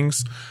duping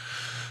things,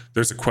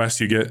 there's a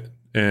quest you get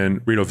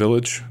in Rito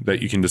Village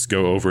that you can just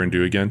go over and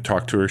do again.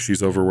 Talk to her.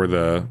 She's over where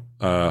the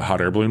hot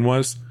air balloon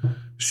was.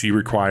 She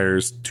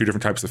requires 2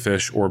 different types of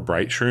fish or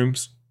bright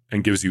shrooms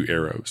and gives you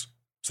arrows.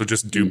 So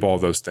just dupe all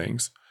those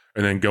things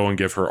and then go and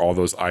give her all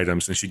those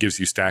items, and she gives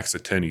you stacks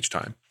of 10 each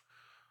time.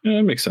 Yeah,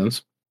 that makes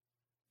sense.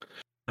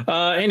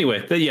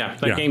 Anyway,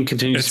 that game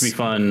continues to be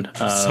fun.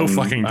 So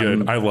fucking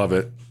good. I love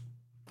it.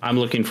 I'm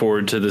looking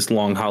forward to this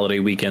long holiday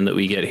weekend that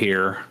we get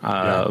here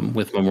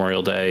with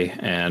Memorial Day,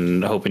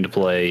 and hoping to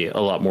play a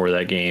lot more of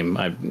that game.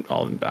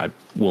 I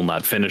will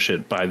not finish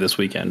it by this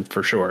weekend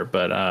for sure,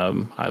 but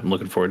I'm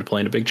looking forward to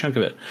playing a big chunk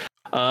of it.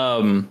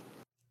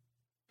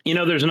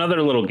 There's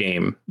another little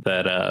game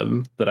that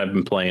I've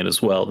been playing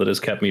as well that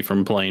has kept me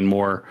from playing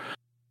more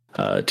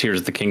Tears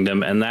of the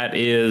Kingdom, and that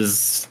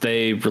is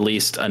they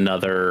released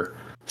another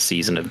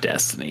season of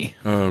Destiny.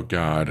 Oh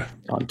God!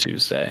 On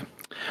Tuesday,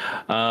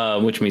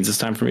 which means it's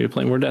time for me to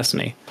play more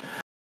Destiny.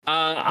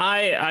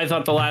 I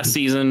thought the last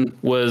season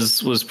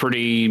was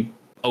pretty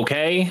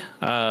okay.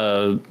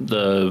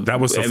 That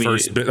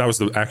was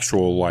the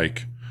actual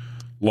like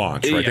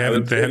launch, right? Yeah,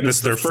 this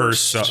is their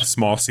first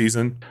small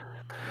season.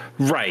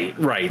 Right.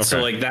 Okay. So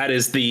like that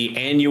is the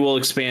annual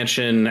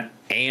expansion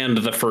and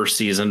the first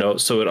season.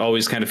 So it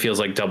always kind of feels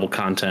like double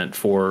content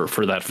for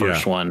that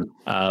first one.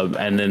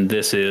 And then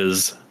this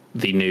is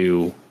the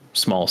new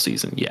small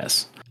season.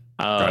 Yes.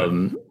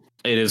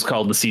 It is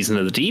called the Season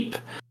of the Deep.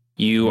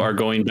 You are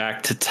going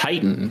back to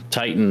Titan,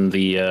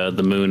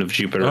 the moon of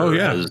Jupiter. Oh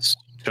yeah.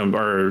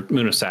 Or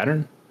moon of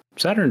Saturn,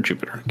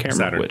 Jupiter. Can't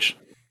remember which.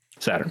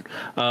 Saturn.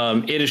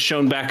 It is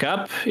shown back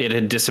up. It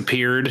had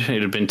disappeared.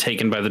 It had been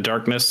taken by the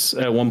darkness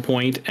at one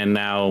point, and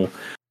now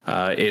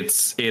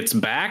it's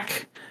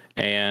back.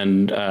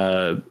 And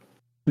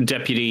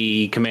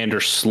Deputy Commander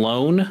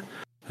Sloan,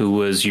 who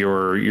was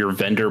your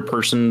vendor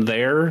person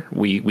there,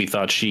 we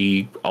thought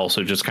she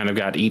also just kind of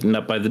got eaten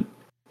up by the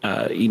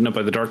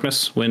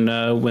darkness when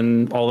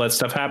all that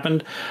stuff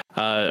happened.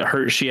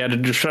 She had a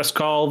distress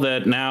call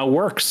that now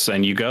works,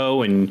 and you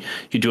go and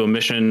you do a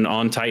mission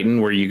on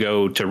Titan where you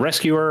go to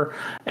rescue her,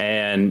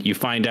 and you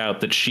find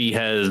out that she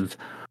has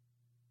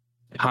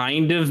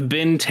kind of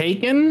been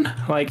taken,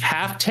 like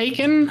half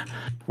taken,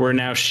 where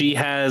now she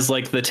has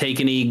like the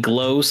Taken-y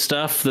glow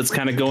stuff that's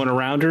kind of going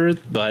around her,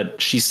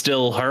 but she's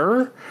still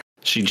her.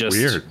 She just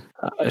weird.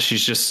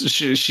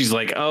 She's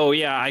like, oh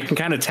yeah, I can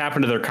kind of tap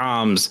into their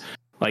comms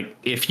like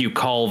if you could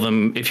call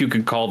them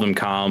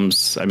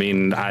comms. I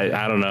mean,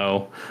 I don't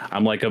know.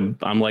 I'm like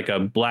a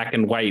black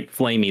and white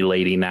flamey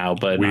lady now,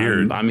 but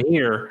weird. I'm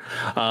here.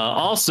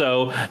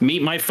 Also,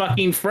 meet my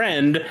fucking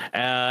friend,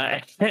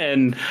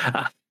 and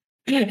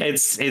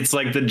it's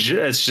like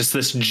it's just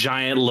this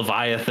giant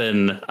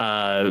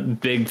Leviathan,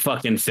 big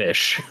fucking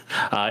fish.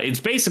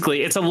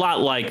 It's a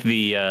lot like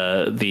the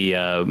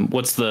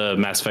what's the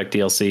Mass Effect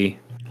DLC?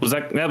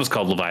 That was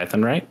called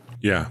Leviathan, right?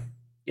 Yeah.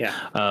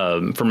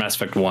 For Mass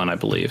Effect 1, I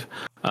believe.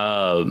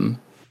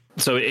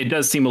 So it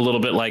does seem a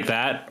little bit like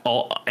that,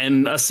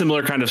 and a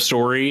similar kind of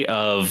story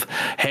of,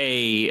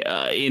 hey,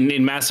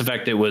 in Mass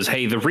Effect it was,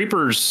 hey, the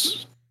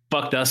Reapers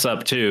fucked us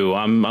up too.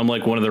 I'm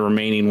like one of the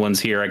remaining ones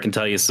here. I can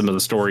tell you some of the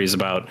stories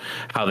about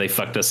how they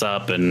fucked us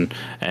up and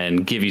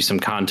give you some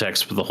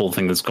context for the whole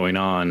thing that's going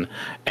on.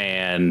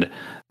 And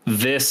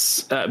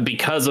this,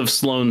 because of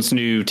Sloane's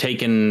new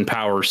Taken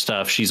power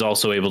stuff, she's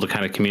also able to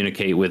kind of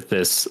communicate with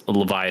this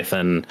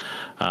Leviathan.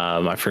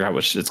 I forgot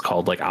what it's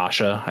called, like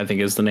Asha, I think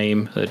is the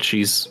name that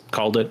she's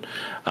called it.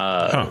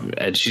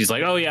 And she's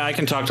like, oh yeah, I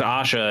can talk to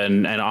Asha,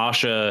 and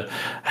Asha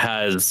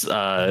has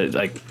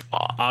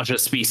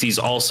Asha's species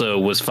also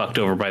was fucked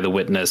over by the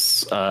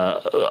Witness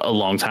a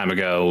long time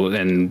ago,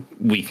 and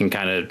we can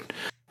kind of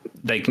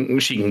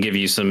she can give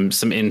you some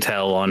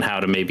intel on how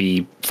to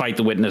maybe fight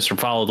the Witness or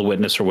follow the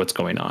Witness or what's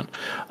going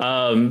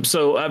on.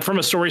 So from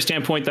a story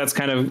standpoint, that's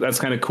kind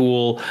of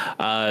cool.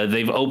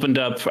 They've opened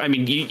up. I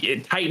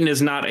mean, Titan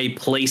is not a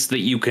place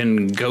that you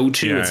can go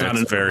to. It's not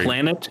a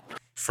planet.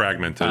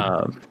 Fragmented.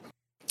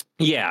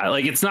 Yeah,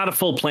 like it's not a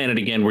full planet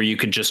again where you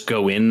could just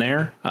go in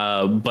there,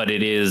 but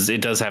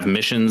it does have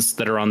missions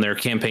that are on there,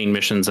 campaign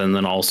missions, and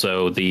then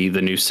also the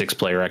new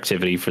 6-player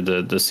activity for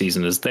the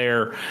season is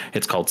there.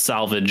 It's called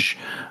Salvage.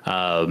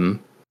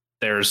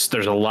 There's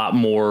a lot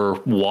more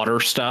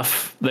water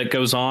stuff that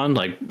goes on.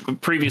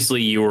 Like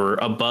previously you were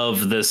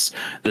above this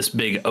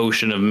big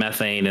ocean of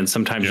methane, and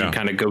sometimes you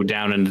kind of go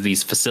down into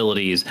these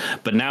facilities,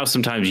 but now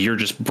sometimes you're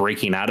just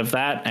breaking out of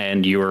that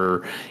and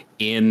you're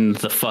in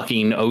the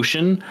fucking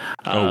ocean.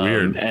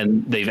 Weird.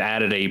 And they've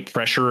added a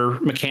pressure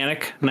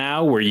mechanic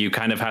now where you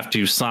kind of have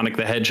to Sonic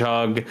the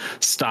Hedgehog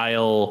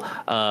style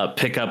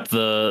pick up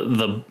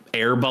the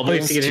air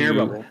bubbles. To get an air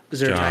bubble. Is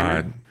there a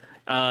timer?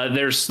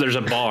 There's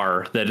a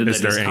bar that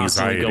is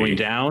constantly going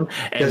down,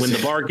 and when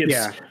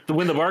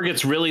the bar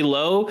gets really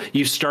low,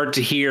 you start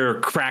to hear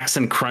cracks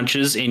and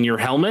crunches in your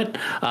helmet,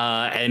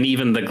 and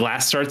even the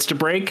glass starts to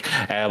break.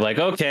 Like,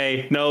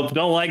 okay, nope,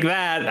 don't like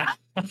that.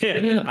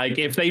 Like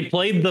if they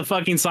played the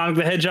fucking Sonic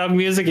the Hedgehog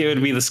music, it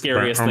would be the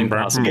scariest thing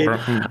possible.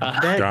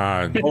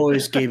 That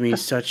always gave me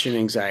such an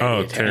anxiety.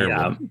 Oh,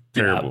 terrible.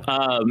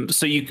 Terrible.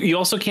 So you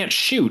also can't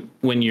shoot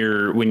when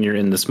you're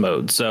in this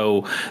mode.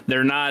 So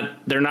they're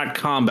not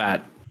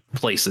combat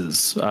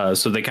places.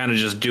 So they kind of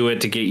just do it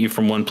to get you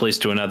from one place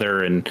to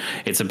another, and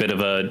it's a bit of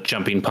a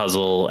jumping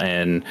puzzle,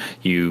 and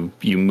you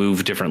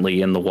move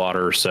differently in the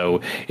water.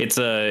 So it's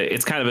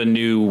kind of a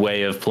new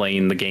way of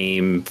playing the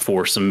game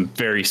for some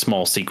very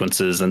small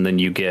sequences, and then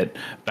you get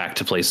back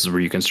to places where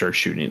you can start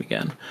shooting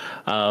again.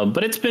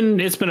 But it's been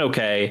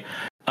okay.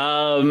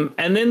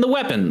 And then the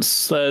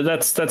weapons,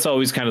 that's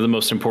always kind of the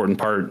most important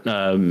part,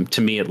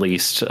 to me at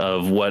least,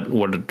 of what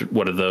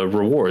are the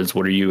rewards?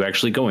 What are you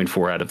actually going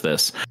for out of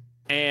this?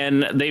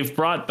 And they've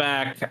brought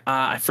back,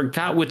 I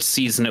forgot which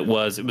season it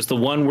was. It was the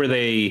one where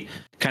they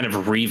kind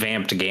of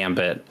revamped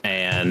Gambit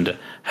and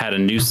had a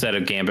new set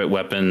of Gambit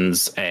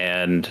weapons.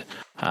 And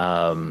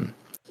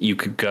you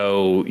could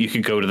go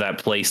to that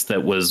place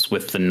that was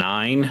with the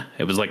 9.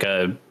 It was like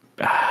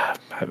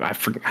I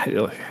forgot.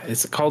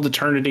 Is it called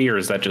Eternity, or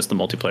is that just the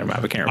multiplayer map?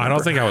 I can't remember. I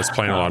don't think I was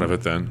playing a lot of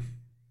it then.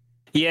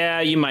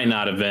 Yeah, you might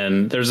not have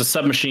been. There's a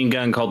submachine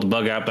gun called the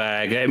Bug Out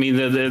Bag. I mean,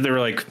 they were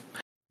like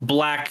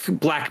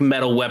black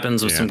metal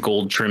weapons with some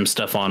gold trim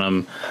stuff on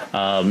them.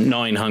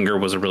 Gnawing Hunger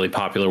was a really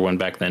popular one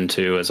back then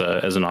too, as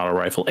an auto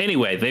rifle.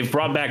 Anyway, they've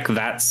brought back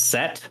that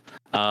set,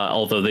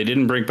 although they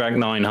didn't bring back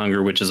Gnawing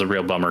Hunger, which is a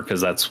real bummer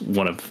because that's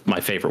one of my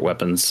favorite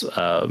weapons,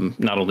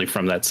 not only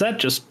from that set,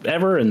 just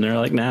ever. And they're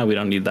like, nah, we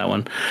don't need that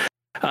one.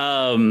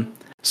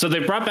 So they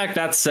brought back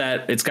that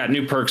set. It's got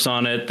new perks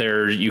on it.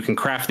 You can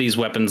craft these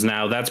weapons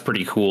now. That's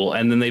pretty cool.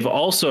 And then they've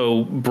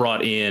also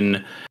brought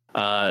in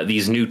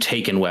these new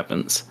Taken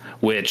weapons,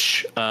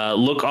 which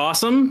look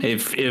awesome.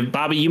 If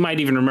Bobby, you might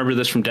even remember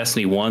this from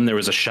Destiny 1. There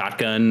was a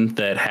shotgun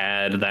that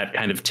had that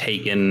kind of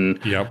Taken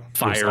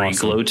fiery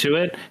glow to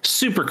it.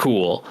 Super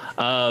cool.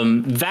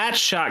 That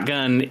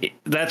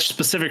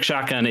specific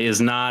shotgun is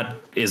not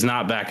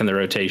back in the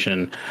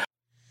rotation.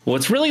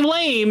 What's really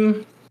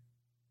lame.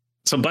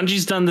 So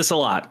Bungie's done this a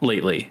lot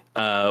lately,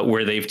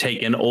 where they've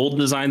taken old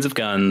designs of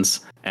guns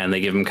and they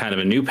give them kind of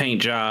a new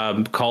paint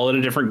job, call it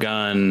a different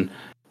gun,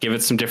 give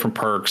it some different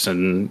perks,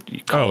 and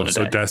you call it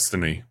a day.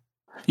 Destiny.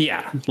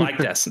 Yeah, like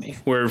Destiny.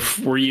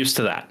 We're used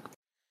to that.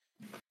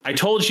 I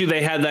told you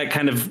they had that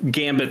kind of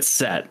Gambit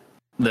set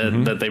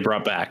that they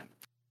brought back.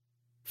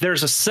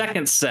 There's a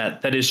second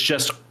set that is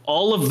just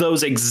all of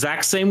those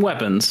exact same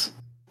weapons,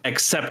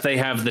 except they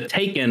have the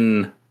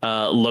Taken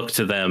look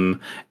to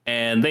them,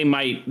 and they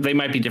might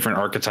be different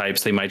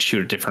archetypes. They might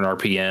shoot at different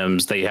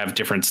RPMs. They have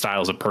different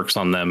styles of perks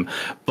on them.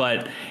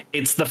 But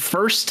it's the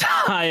first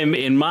time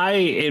in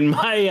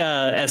my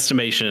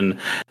estimation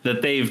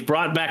that they've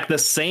brought back the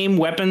same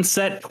weapon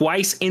set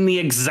twice in the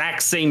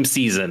exact same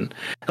season.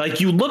 Like,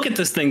 you look at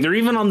this thing, they're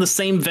even on the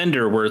same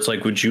vendor, where it's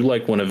like, would you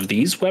like one of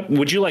these weapons?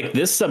 Would you like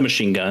this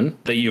submachine gun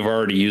that you've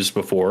already used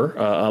before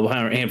a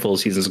handful of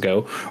seasons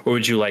ago, or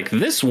would you like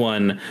this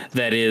one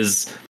that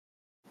is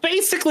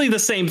basically the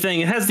same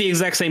thing? It has the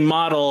exact same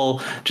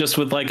model, just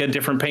with like a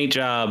different paint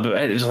job.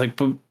 It's like,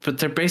 but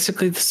they're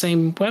basically the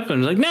same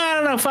weapon. Like,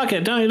 no, fuck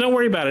it, don't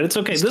worry about it. It's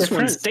okay. This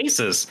one's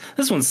stasis.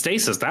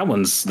 That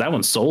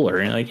one's solar.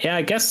 And you're like, yeah,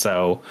 I guess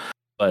so.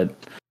 But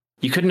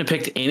you couldn't have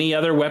picked any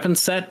other weapon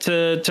set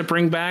to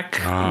bring back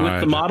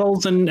with the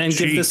models and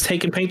give this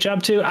take and paint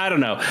job to. I don't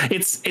know.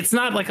 It's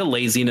not like a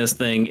laziness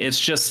thing. It's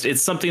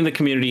something the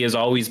community has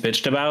always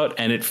bitched about,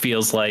 and it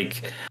feels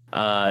like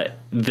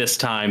this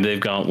time they've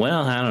gone,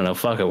 well, I don't know,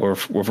 fuck it.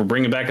 If we're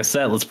bringing back a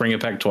set, let's bring it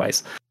back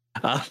twice.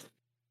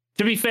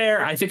 To be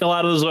fair, I think a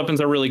lot of those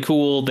weapons are really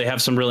cool. They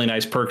have some really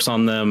nice perks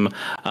on them.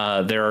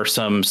 There are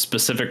some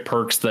specific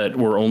perks that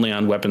were only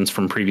on weapons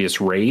from previous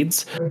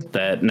raids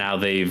that now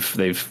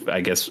they've I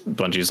guess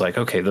Bungie's like,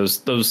 okay, those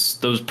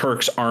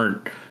perks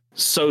aren't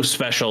so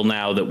special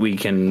now that we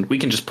can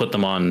just put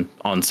them on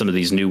some of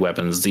these new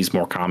weapons, these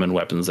more common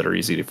weapons that are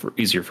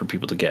easier for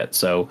people to get.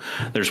 So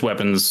there's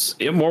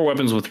more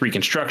weapons with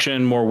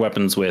reconstruction, more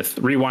weapons with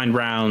rewind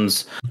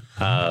rounds,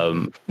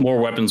 more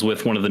weapons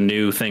with one of the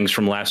new things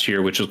from last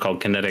year, which was called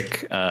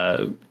kinetic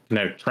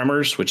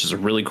tremors, which is a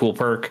really cool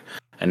perk.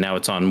 And now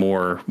it's on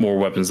more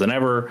weapons than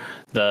ever.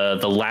 The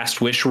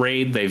Last Wish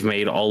raid, they've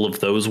made all of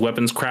those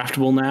weapons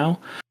craftable now.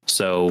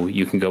 So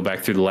you can go back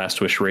through the Last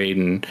Wish raid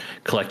and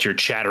collect your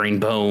Chattering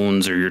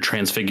Bones or your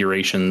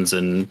Transfigurations,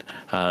 and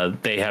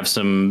they have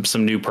some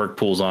new perk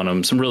pools on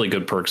them, some really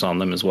good perks on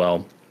them as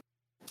well.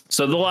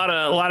 So a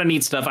lot of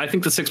neat stuff. I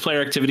think the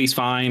 6-player activity is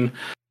fine.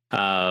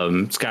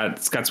 It's got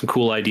some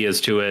cool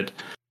ideas to it.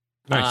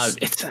 Nice.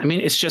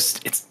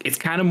 It's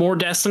kind of more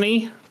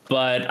Destiny,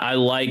 but I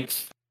like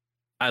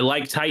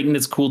Titan.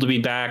 It's cool to be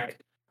back.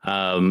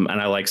 And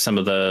I like some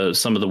of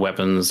the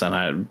weapons,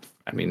 and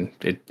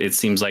it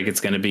seems like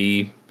it's going to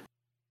be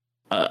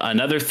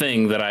another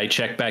thing that I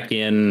check back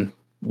in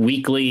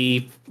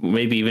weekly,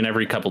 maybe even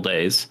every couple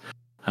days,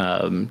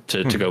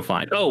 to go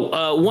find.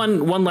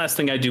 One last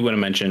thing I do want to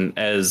mention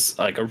as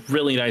like a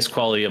really nice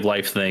quality of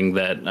life thing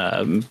that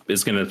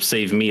is going to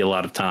save me a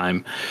lot of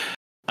time.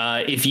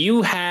 If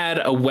you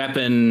had a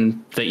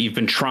weapon that you've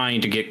been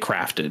trying to get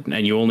crafted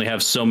and you only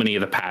have so many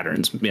of the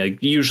patterns,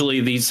 like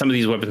usually some of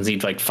these weapons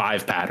need like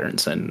 5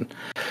 patterns, and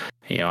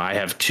I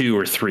have 2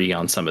 or 3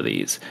 on some of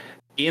these.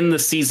 In the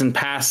season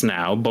pass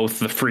now, both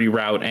the free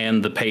route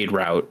and the paid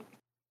route,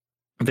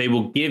 they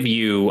will give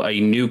you a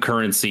new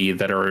currency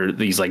that are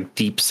these like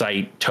deep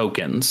sight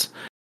tokens.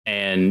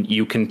 And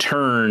you can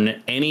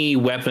turn any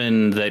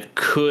weapon that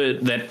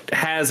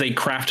has a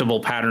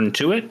craftable pattern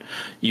to it.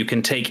 You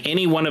can take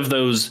any one of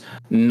those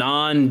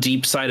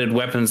non-deep sighted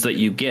weapons that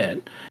you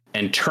get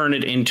and turn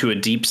it into a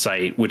deep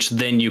sight, which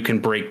then you can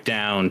break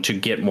down to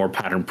get more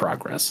pattern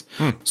progress.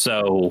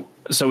 So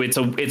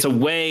it's a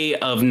way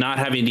of not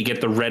having to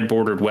get the red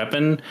bordered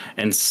weapon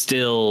and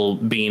still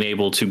being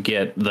able to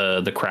get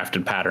the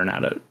crafted pattern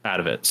out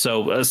of it.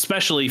 So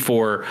especially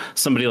for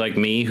somebody like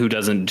me who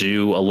doesn't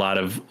do a lot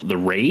of the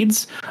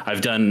raids,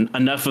 I've done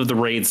enough of the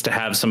raids to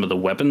have some of the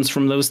weapons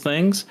from those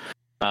things.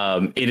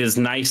 It is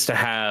nice to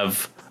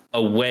have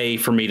a way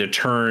for me to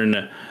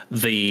turn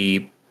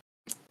the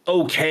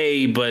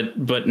okay,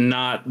 but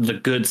not the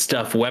good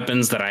stuff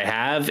weapons that I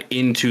have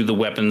into the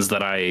weapons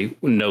that I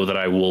know that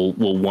I will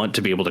want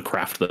to be able to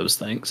craft those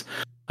things.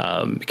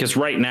 Because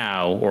right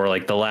now, or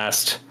like the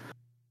last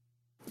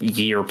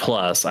year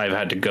plus, I've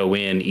had to go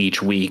in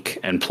each week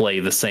and play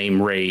the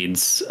same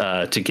raids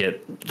to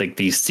get like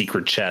these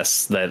secret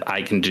chests that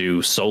I can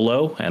do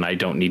solo, and I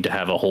don't need to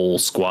have a whole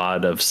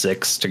squad of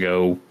 6 to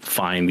go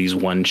find these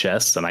one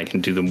chests, and I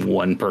can do them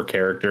 1 per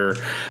character,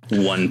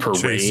 1 per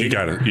raid. You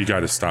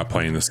gotta stop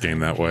playing this game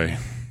that way.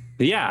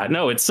 Yeah,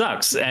 no, it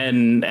sucks,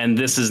 and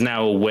this is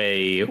now a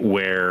way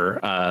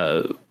where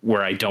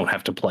I don't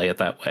have to play it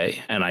that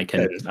way, and I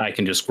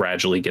can just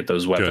gradually get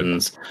those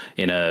weapons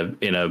in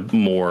a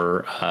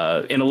more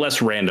in a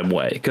less random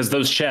way, because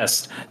those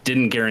chests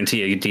didn't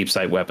guarantee a deep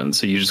sight weapon,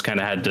 so you just kind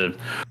of had to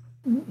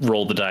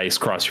roll the dice,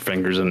 cross your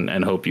fingers,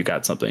 and hope you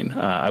got something.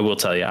 I will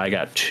tell you, I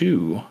got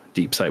 2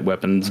 deep sight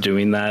weapons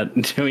doing that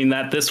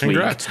this week.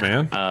 Congrats,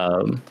 man!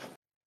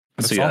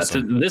 So yeah,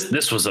 awesome.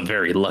 This was a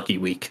very lucky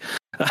week.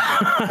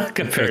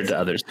 Compared to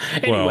others.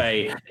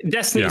 Anyway,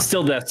 Destiny is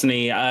still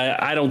Destiny.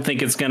 I don't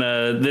think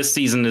this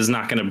season is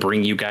not gonna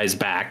bring you guys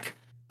back.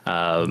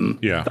 I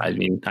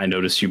mean, I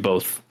noticed you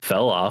both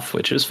fell off,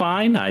 which is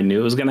fine. I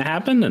knew it was gonna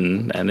happen,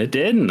 and it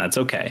did, and that's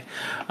okay.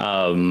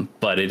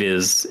 But it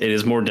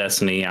is more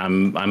Destiny.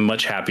 I'm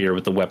much happier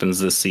with the weapons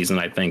this season,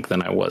 I think,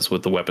 than I was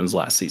with the weapons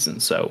last season.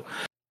 So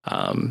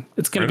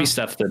it's gonna be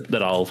stuff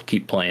that I'll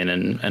keep playing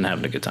and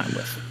having a good time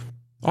with.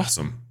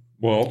 Awesome.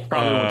 Well,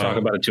 probably won't talk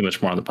about it too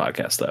much more on the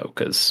podcast though,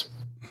 because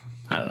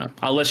I don't know.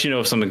 I'll let you know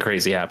if something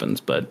crazy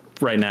happens, but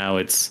right now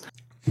it's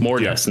more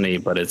Destiny,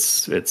 but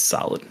it's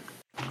solid.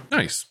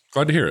 Nice.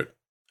 Glad to hear it.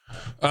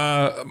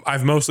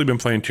 I've mostly been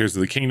playing Tears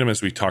of the Kingdom,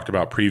 as we talked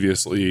about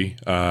previously.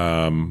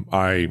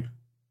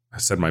 I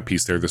said my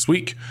piece there this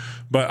week,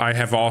 but I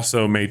have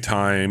also made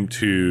time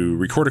to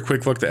record a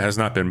quick look that has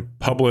not been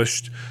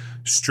published,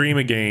 stream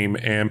a game,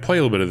 and play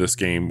a little bit of this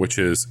game, which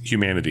is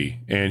Humanity.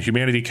 And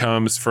Humanity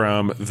comes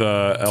from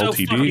the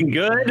LTD. So fucking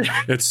good.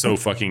 It's so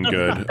fucking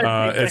good.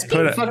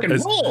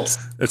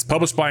 It's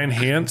published by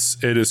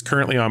Enhance. It is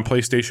currently on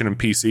PlayStation and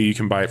PC. You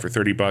can buy it for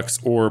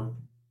 $30 or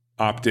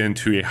opt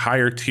into a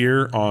higher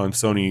tier on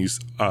Sony's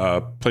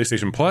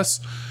PlayStation Plus.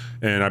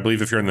 And I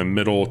believe if you're in the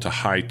middle to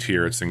high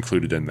tier, it's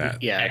included in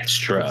that. Yeah,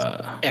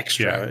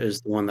 extra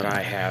is the one that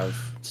I have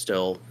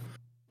still,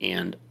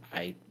 and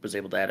I was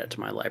able to add it to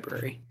my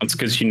library. That's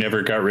because you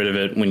never got rid of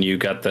it when you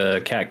got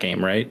the cat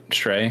game, right,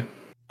 Stray?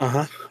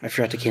 I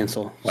forgot to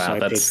cancel. Wow,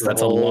 so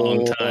that's a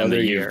long time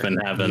that you've been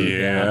having.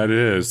 Yeah, it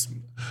is.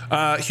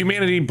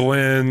 Humanity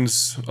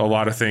blends a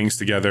lot of things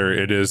together.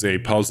 It is a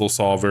puzzle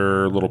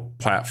solver, little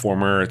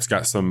platformer. It's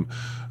got some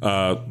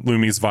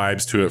Lumi's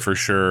vibes to it for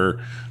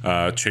sure.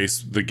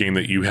 Chase, the game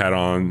that you had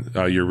on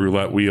your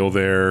roulette wheel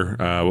there,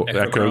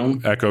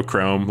 Echo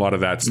Chrome, a lot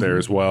of that's there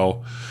as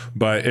well.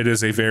 But it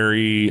is a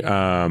very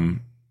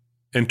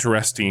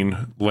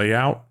interesting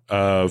layout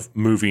of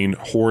moving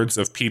hordes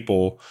of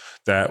people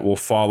that will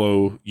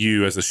follow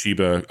you as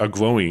a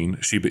glowing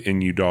Shiba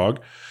Inu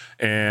dog.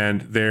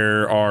 And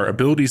there are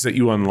abilities that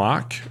you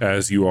unlock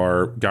as you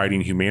are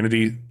guiding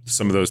humanity.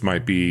 Some of those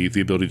might be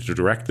the ability to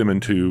direct them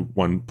into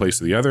one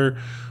place or the other.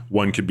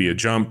 One could be a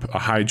jump, a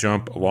high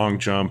jump, a long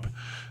jump.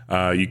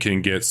 You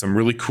can get some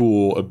really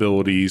cool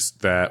abilities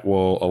that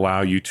will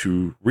allow you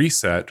to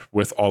reset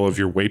with all of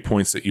your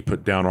waypoints that you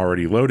put down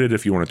already loaded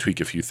if you want to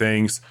tweak a few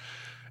things.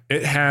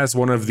 It has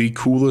one of the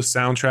coolest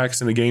soundtracks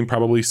in the game,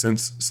 probably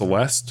since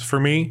Celeste for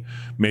me.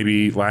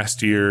 Maybe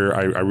last year,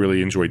 I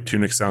really enjoyed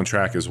Tunic's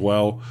soundtrack as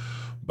well.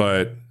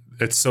 But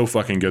it's so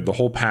fucking good. The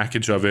whole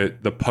package of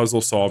it, the puzzle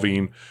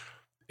solving,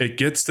 it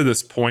gets to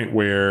this point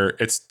where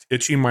it's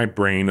itching my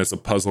brain as a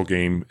puzzle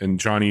game. And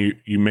Johnny,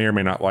 you may or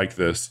may not like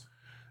this.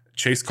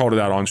 Chase called it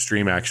out on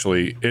stream,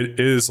 actually. It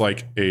is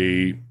like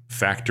a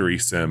factory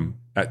sim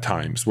at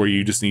times where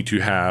you just need to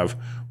have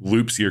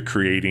loops you're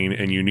creating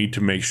and you need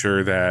to make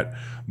sure that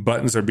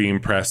buttons are being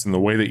pressed, and the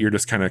way that you're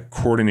just kind of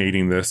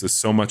coordinating this is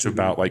so much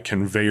about like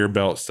conveyor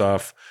belt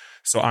stuff.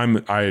 So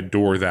I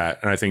adore that,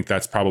 and I think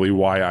that's probably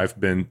why I've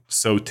been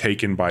so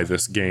taken by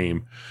this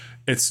game.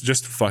 It's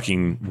just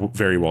fucking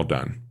very well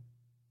done.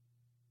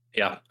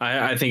 Yeah,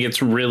 I think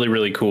it's really,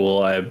 really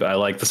cool. I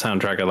like the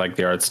soundtrack. I like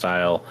the art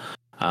style.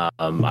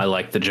 I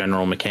like the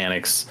general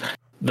mechanics.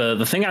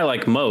 The thing I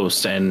like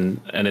most, and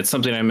it's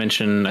something I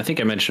mentioned, I think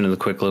I mentioned in the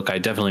quick look, I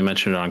definitely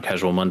mentioned it on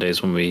Casual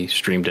Mondays when we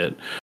streamed it.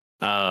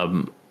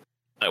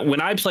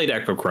 When I played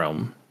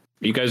Echochrome,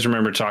 you guys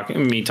remember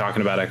talking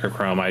about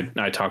Echochrome.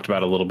 I talked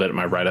about it a little bit in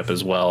my write-up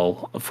as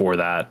well for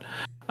that.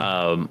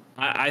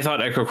 I thought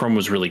Echochrome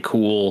was really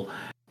cool,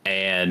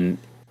 and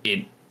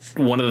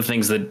one of the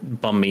things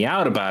that bummed me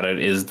out about it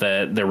is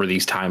that there were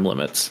these time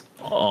limits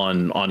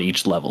on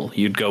each level.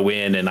 You'd go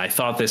in, and I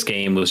thought this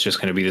game was just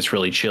going to be this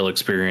really chill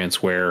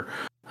experience where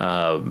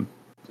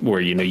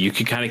you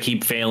could kind of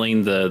keep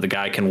failing. The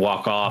guy can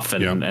walk off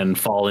and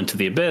fall into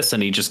the abyss,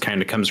 and he just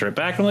kind of comes right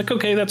back. I'm like,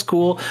 okay, that's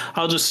cool.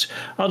 I'll just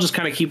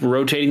kind of keep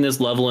rotating this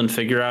level and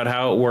figure out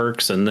how it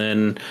works, and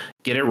then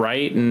get it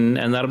right,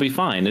 and that'll be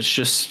fine. It's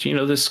just,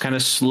 this kind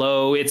of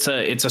slow. It's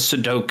a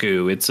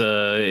Sudoku. It's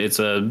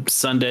a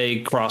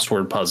Sunday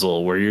crossword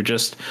puzzle where you're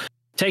just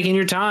taking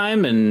your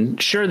time,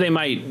 and sure, they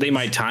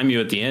might time you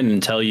at the end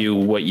and tell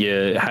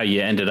you how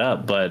you ended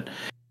up, but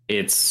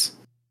it's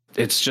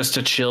just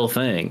a chill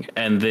thing.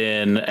 And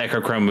then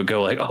Echochrome would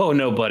go like, oh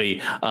no,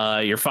 buddy,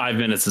 your 5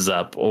 minutes is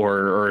up.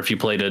 Or if you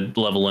played a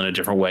level in a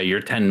different way, your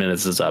 10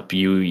 minutes is up.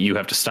 You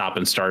have to stop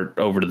and start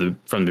over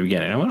from the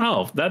beginning. I went,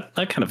 oh, that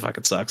kind of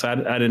fucking sucks. I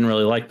didn't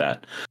really like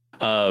that.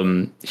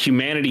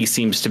 Humanity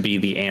seems to be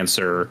the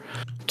answer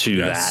to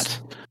that,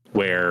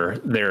 where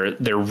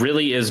there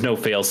really is no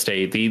fail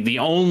state. The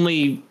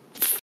only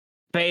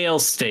fail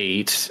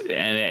state,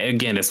 and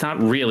again, it's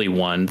not really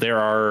one. There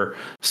are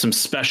some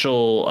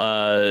special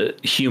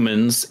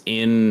humans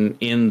in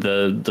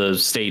the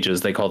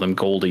stages. They call them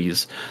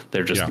Goldies.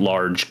 They're just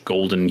large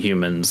golden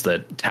humans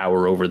that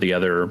tower over the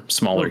other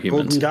smaller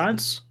humans. Golden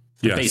gods?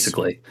 Yes.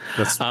 Basically.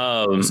 That's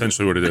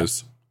essentially what it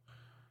is.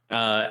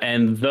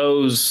 And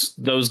those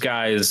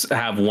guys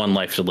have one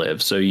life to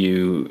live. So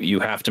you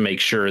have to make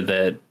sure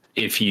that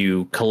if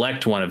you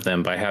collect one of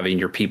them by having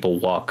your people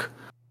walk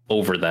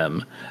over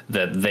them,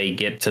 that they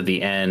get to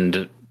the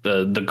end,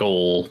 the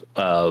goal,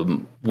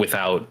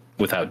 without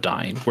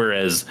dying.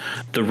 Whereas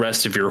the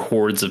rest of your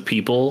hordes of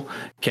people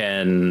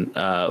can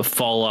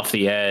fall off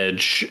the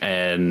edge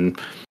and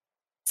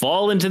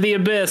fall into the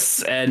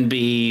abyss and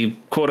be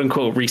quote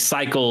unquote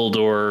recycled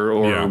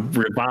or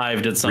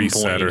revived at some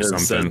point, or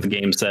something. as the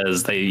game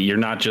says. You're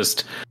not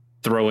just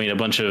throwing a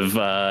bunch of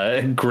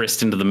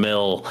grist into the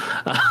mill.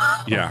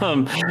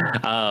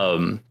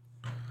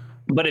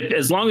 But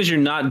as long as you're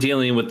not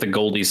dealing with the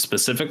goldies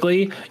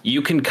specifically,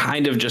 you can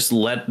kind of just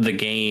let the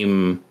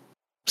game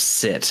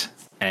sit,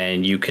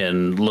 and you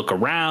can look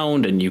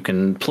around and you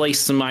can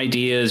place some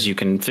ideas. You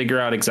can figure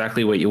out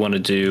exactly what you want to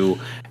do,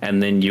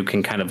 and then you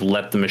can kind of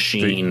let the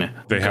machine.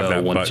 They have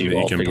that button that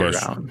you can push.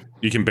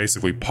 You can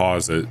basically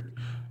pause it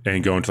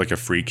and go into like a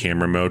free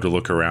camera mode to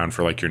look around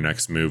for like your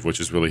next move, which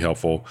is really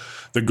helpful.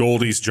 The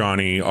goldies,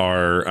 Johnny,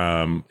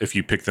 are if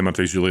you pick them up,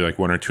 there's usually like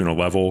 1 or 2 in a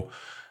level.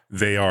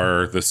 They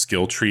are the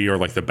skill tree or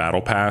like the battle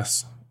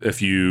pass.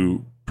 If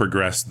you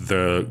progress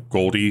the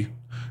goldie,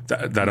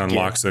 that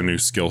unlocks a new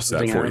skill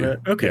set for you.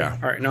 Okay. Yeah.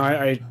 All right.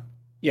 No,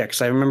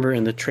 because I remember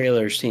in the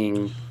trailer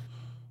seeing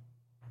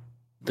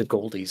the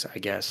goldies, I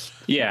guess.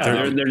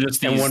 Yeah, they're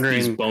just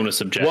these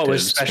bonus objectives. What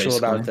was special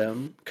about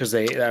them? Because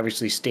they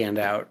obviously stand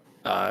out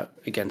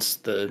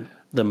against the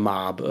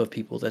mob of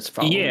people that's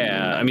following.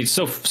 Yeah, I mean,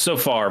 so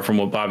far from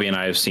what Bobby and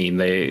I have seen,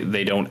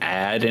 they don't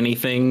add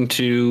anything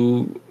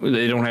to.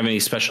 They don't have any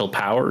special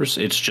powers.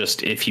 It's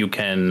just if you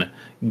can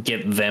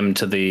get them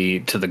to the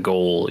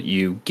goal,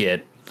 you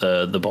get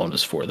the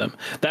bonus for them.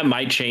 That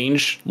might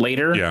change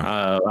later.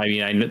 Yeah. I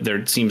mean,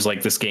 there seems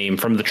like this game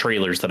from the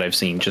trailers that I've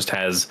seen just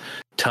has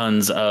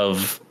tons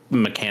of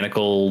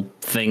mechanical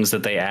things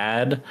that they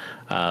add.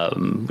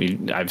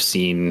 I've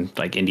seen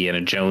like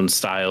Indiana Jones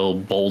style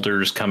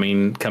boulders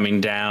coming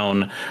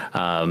down.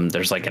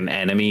 There's like an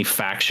enemy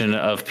faction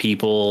of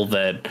people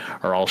that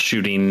are all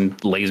shooting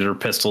laser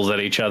pistols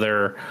at each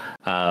other.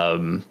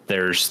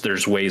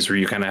 There's ways where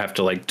you kind of have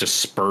to like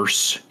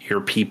disperse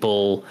your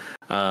people,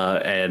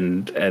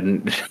 and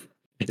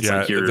it's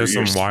like you're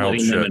some wild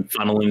shit them and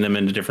funneling them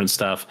into different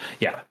stuff.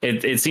 Yeah,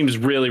 it seems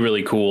really,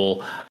 really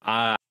cool.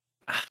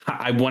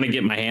 I want to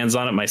get my hands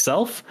on it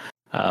myself.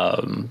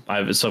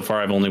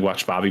 I've only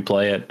watched Bobby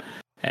play it,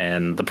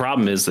 and the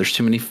problem is there's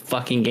too many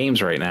fucking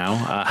games right now.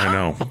 I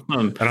know,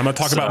 and I'm gonna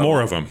talk about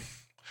more of them.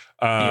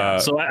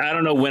 So I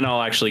don't know when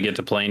I'll actually get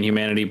to playing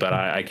Humanity, but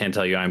I can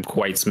tell you I'm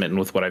quite smitten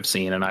with what I've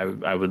seen, and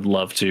I would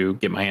love to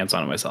get my hands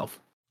on it myself.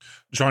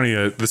 Johnny,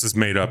 this is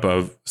made up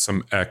of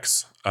some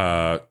ex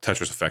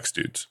Tetris Effects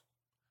dudes,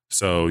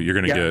 so you're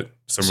gonna get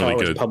some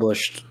really good.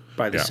 Published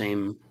by the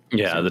same.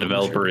 Yeah, the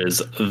developer is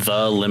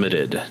The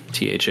Limited,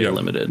 THA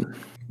Limited.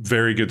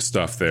 Very good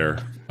stuff there.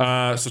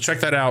 So check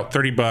that out.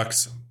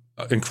 $30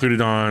 included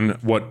on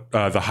what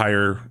the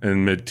higher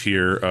and mid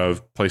tier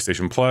of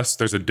PlayStation Plus.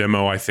 There's a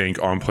demo, I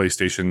think, on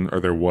PlayStation, or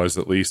there was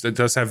at least. It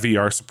does have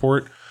VR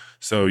support,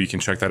 so you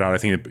can check that out. I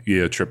think it'd be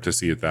a trip to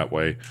see it that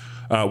way.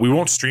 We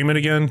won't stream it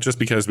again just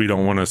because we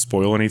don't want to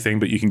spoil anything,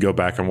 but you can go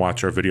back and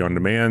watch our video on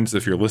demand.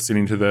 If you're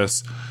listening to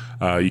this,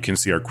 you can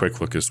see our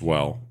quick look as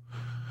well.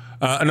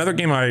 Another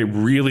game I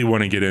really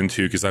want to get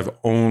into, because I've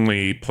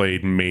only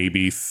played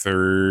maybe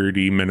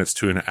 30 minutes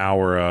to an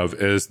hour of,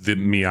 is the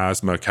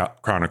Miasma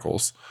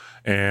Chronicles.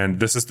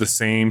 And this is the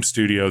same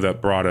studio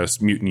that brought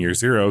us Mutant Year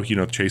Zero,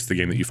 Chase, the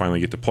game that you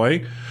finally get to play.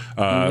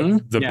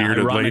 The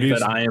Bearded Ladies.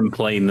 That I am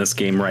playing this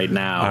game right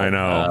now. I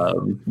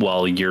know.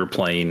 While you're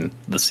playing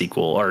the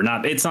sequel, or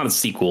not, it's not a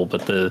sequel,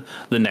 but the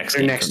next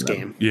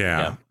game.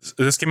 Yeah.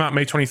 This came out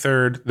May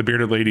 23rd. The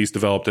Bearded Ladies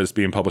developed it. It's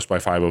being published by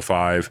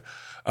 505.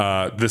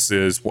 This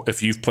is,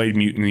 if you've played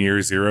Mutant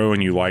Year Zero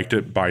and you liked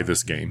it, buy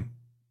this game.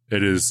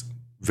 It is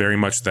very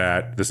much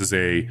that. This is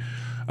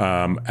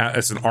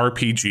it's an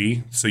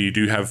RPG, so you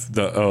do have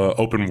the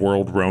open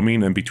world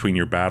roaming in between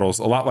your battles,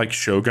 a lot like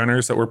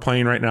Showgunners that we're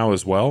playing right now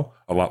as well,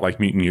 a lot like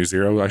Mutant Year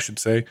Zero, I should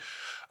say.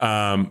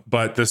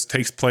 But this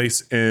takes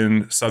place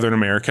in Southern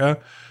America,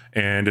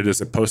 and it is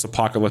a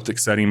post-apocalyptic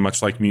setting,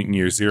 much like Mutant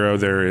Year Zero.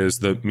 There is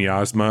the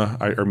Miasma.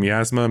 I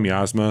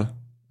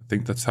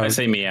think that's how I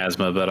say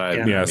miasma, but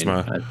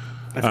miasma.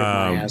 I think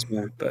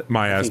miasma, but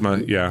miasma,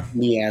 yeah.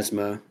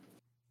 Miasma.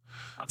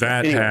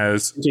 That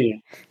has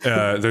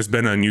there's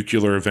been a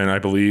nuclear event, I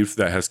believe,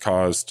 that has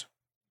caused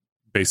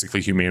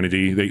basically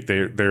humanity.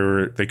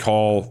 They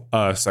call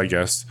us, I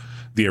guess,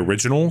 the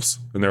originals,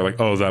 and they're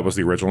like, oh, that was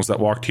the originals that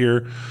walked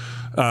here.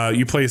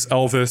 You play as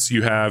Elvis.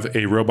 You have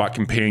a robot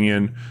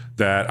companion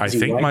that I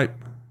think might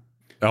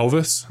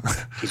Elvis.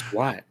 He's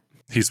white.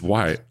 He's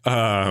white.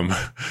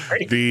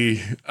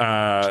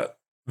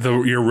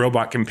 Your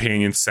robot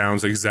companion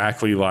sounds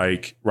exactly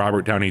like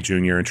Robert Downey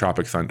Jr. in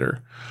Tropic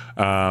Thunder,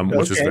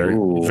 which is very,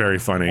 very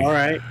funny. All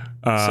right.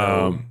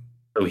 So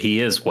he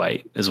is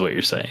white, is what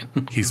you're saying.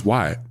 He's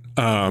white.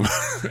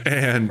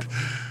 And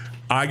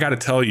I got to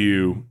tell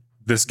you,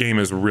 this game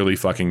is really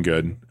fucking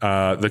good.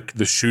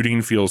 The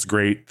shooting feels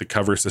great. The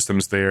cover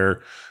system's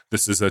there.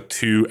 This is a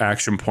 2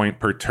 action point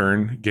per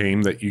turn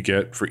game that you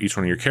get for each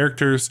one of your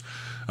characters.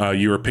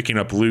 You are picking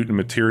up loot and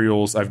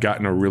materials. I've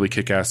gotten a really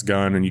kick-ass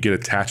gun, and you get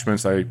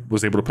attachments. I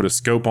was able to put a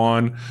scope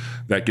on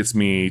that gets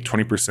me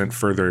 20%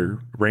 further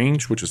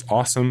range, which is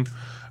awesome.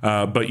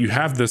 But you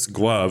have this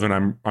glove,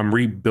 and I'm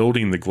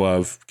rebuilding the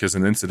glove because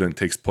an incident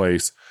takes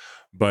place.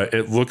 but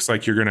it looks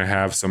like you're going to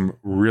have some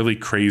really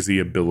crazy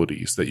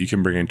abilities that you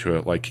can bring into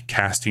it, like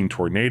casting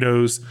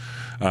tornadoes.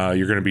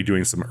 You're going to be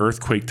doing some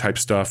earthquake type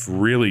stuff,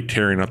 really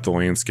tearing up the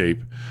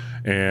landscape.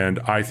 And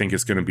I think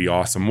it's going to be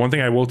awesome. One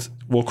thing I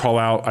will call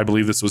out, I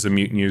believe this was in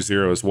Mutant Year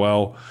Zero as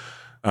well.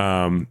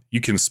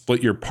 You can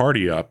split your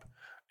party up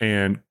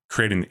and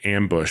create an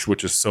ambush,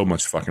 which is so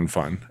much fucking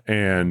fun.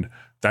 And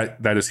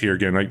that is here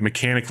again. Like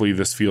mechanically,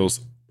 this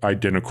feels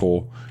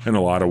identical in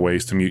a lot of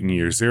ways to Mutant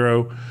Year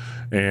Zero.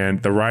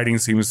 And the writing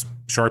seems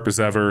sharp as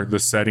ever. The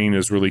setting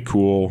is really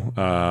cool.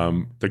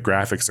 The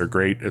graphics are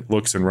great. It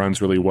looks and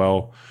runs really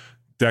well.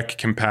 Deck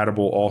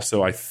compatible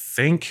also. I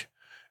think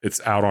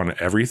it's out on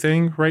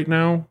everything right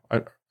now.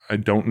 I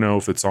don't know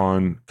if it's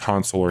on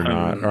console or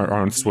not, or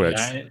on Switch.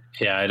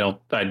 I don't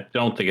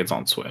think it's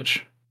on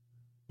Switch.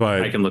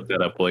 But I can look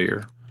that up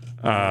later.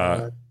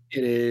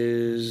 It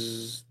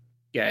is.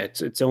 Yeah,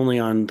 it's only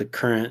on the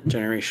current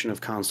generation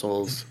of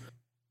consoles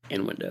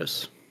and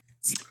Windows.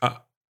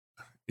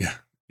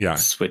 Yeah.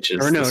 Switch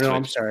is. Or no,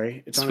 I'm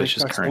sorry. It's Switch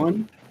on is Xbox current.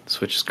 One.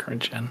 Switch is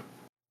current gen.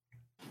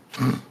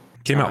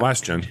 Came out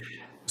last gen.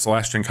 It's the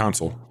last gen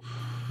console.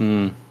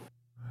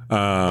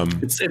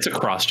 It's a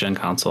cross gen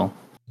console.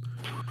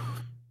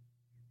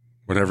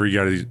 Whatever you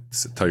got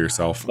to tell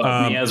yourself.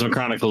 Miasma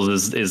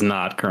Chronicles is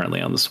not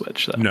currently on the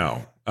Switch, though.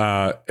 No,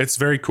 it's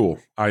very cool.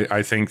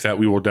 I think that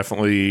we will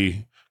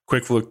definitely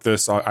quick look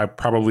this. I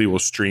probably will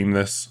stream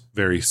this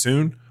very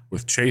soon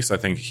with Chase. I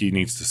think he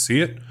needs to see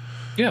it.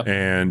 Yeah,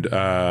 and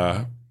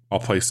I'll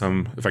play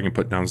some if I can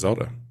put down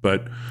Zelda.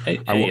 But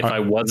if I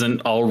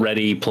wasn't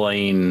already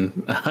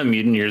playing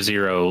Mutant Year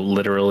Zero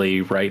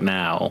literally right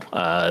now,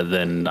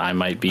 then I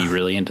might be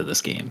really into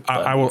this game.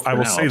 I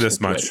will say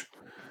this much.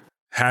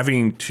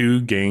 Having two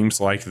games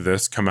like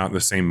this come out in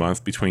the same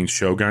month between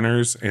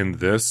Showgunners and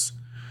this,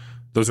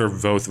 those are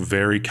both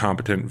very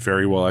competent,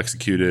 very well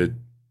executed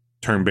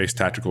turn-based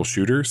tactical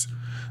shooters.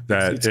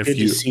 That it's good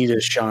to see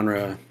this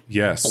genre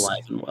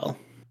alive and well.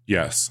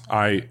 Yes.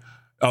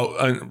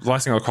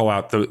 Last thing I'll call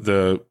out,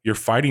 you're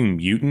fighting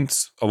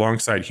mutants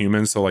alongside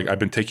humans. So like I've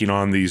been taking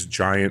on these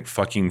giant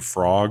fucking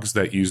frogs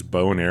that use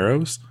bow and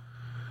arrows.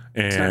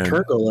 And it's not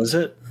Turgle, is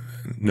it?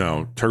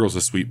 No, Turgle's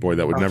a sweet boy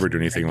that would never do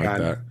anything like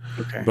that.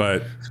 Okay.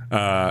 But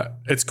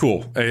it's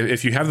cool.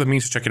 If you have the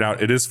means to check it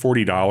out, it is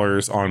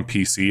 $40 on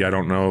PC. I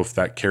don't know if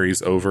that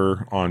carries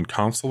over on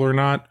console or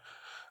not.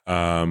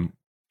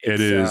 It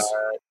is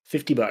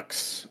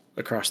 $50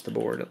 across the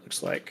board, it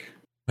looks like.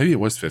 Maybe it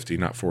was 50,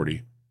 not 40. You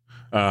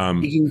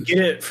can get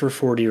it for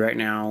 40 right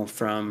now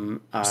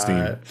from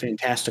Steam.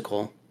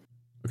 Fantastical.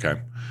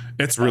 Okay.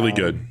 It's really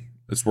good.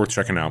 It's worth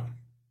checking out.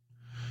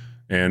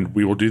 And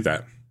we will do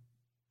that.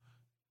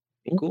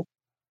 Cool.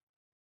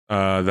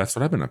 That's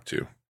what I've been up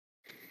to.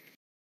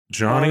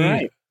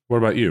 Johnny, What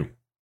about you?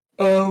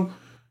 Oh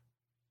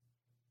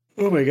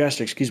my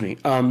gosh, excuse me.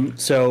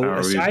 So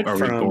are we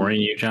boring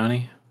you,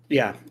 Johnny?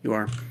 Yeah, you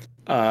are.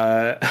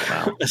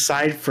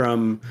 Aside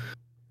from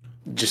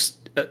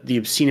just the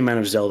obscene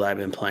amount of Zelda I've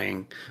been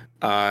playing,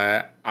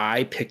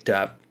 I picked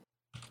up,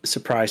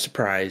 surprise,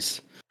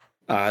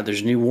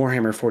 there's a new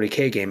Warhammer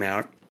 40K game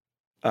out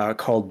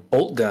called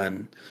Bolt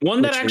Gun.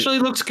 One that actually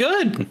looks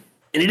good.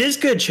 And it is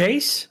good,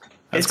 Chase.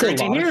 That's great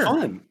to hear.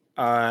 Fun.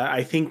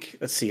 I think,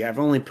 let's see, I've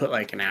only put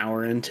like an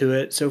hour into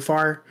it so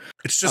far.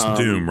 It's just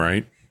Doom,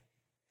 right?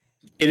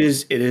 It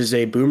is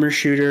a boomer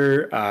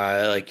shooter,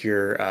 like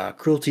your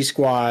Cruelty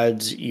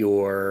Squads,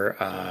 your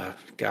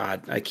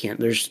God, I can't.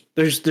 There's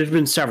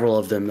been several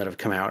of them that have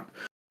come out,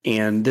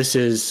 and this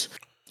is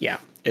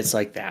it's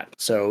like that.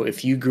 So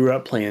if you grew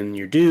up playing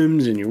your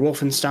Dooms and your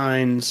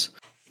Wolfensteins,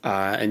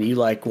 and you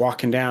like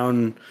walking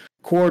down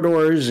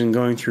corridors and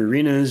going through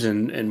arenas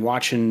and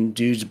watching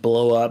dudes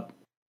blow up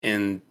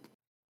and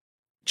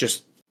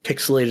just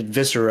pixelated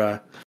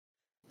viscera,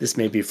 this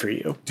may be for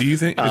you. Do you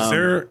think is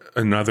there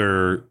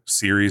another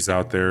series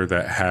out there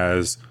that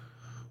has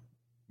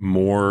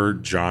more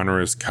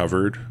genres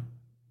covered?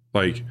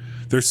 Like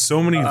there's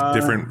so many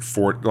different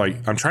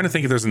I'm trying to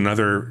think if there's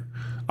another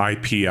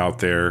IP out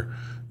there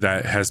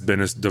that has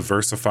been as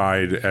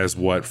diversified as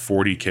what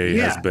 40K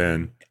has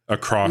been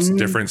across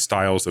different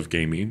styles of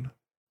gaming.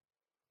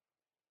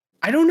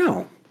 I don't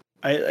know.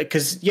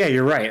 Because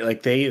you're right.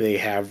 Like they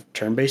have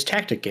turn-based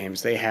tactic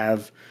games. They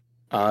have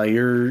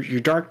your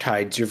Dark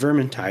Tides, your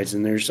Vermintides,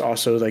 and there's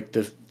also like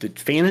the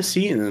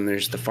fantasy, and then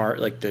there's there's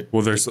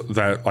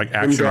that like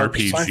action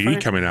RPG sci-fi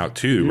coming out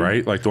too,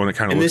 right? Like the one that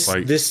kind of looks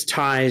like this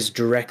ties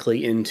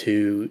directly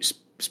into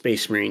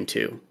Space Marine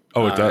 2.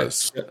 Oh, it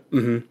does.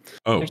 Mm-hmm.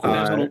 Oh,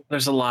 cool.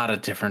 There's a lot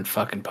of different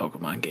fucking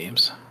Pokemon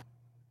games.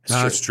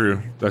 That's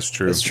true. That's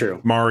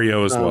true.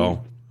 Mario as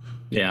well.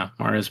 Yeah,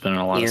 Mario's been in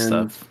a lot of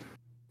stuff.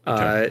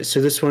 Okay.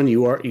 So this one,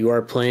 you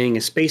are playing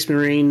a Space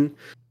Marine.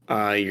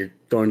 You're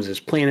going to this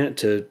planet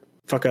to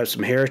fuck up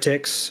some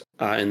heretics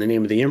in the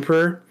name of the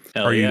Emperor.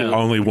 Are you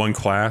only one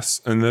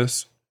class in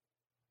this?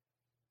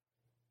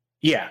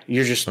 Yeah,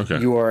 you're just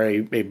you are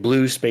a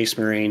blue Space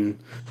Marine,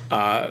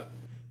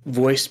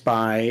 voiced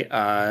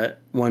by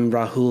one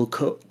Rahul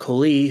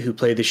Kohli, who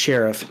played the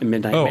sheriff in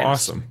Midnight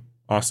Mass.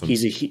 Awesome.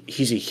 He's a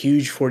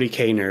huge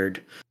 40K nerd.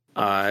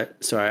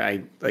 So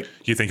I like.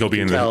 Do you think he'll be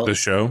in the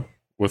show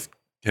with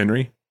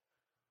Henry?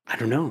 I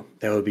don't know.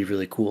 That would be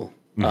really cool.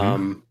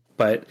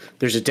 But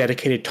there's a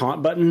dedicated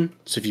taunt button.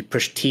 So if you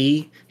push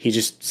T, he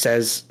just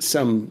says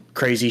some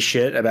crazy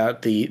shit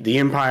about the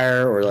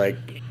Empire or like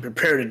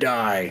prepare to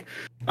die.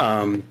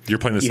 You're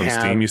playing this on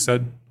Steam, you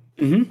said?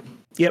 Mm-hmm.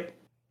 Yep.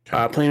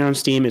 Okay. Playing on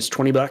Steam is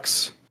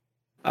 $20.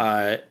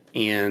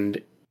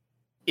 And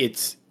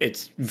it's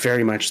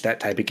very much that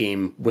type of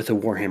game with a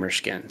Warhammer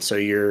skin. So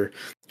you're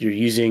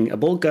using a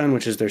bolt gun,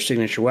 which is their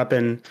signature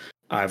weapon.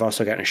 I've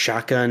also gotten a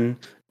shotgun,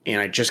 and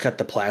I just got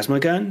the plasma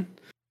gun.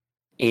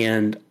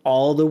 And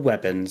all the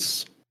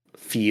weapons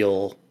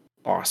feel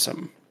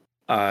awesome.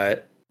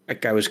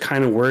 Like I was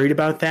kind of worried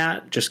about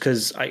that just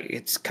because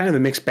it's kind of a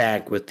mixed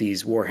bag with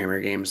these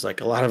Warhammer games.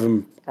 Like a lot of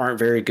them aren't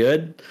very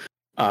good.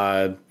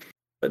 But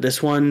this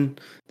is one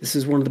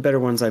of the better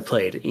ones I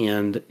played.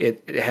 And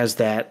it has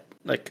that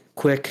like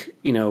quick,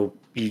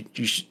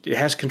 it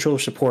has controller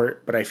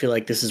support, but I feel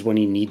like this is when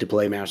you need to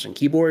play mouse and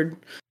keyboard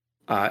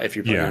if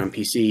you're playing on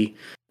PC.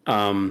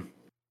 But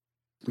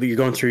you're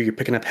going through, you're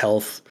picking up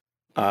health.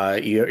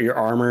 Your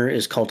armor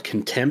is called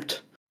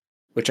Contempt,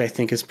 which I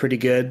think is pretty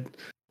good.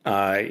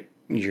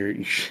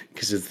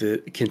 Because of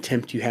the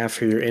contempt you have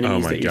for your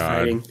enemies that you're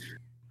fighting.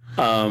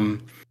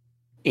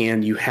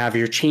 And you have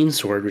your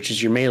chainsword, which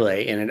is your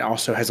melee, and it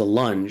also has a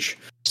lunge,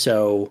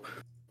 so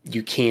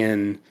you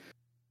can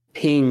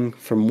ping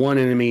from one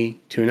enemy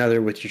to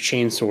another with your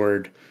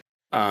chainsword.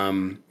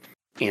 And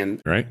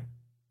right,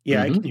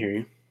 I can hear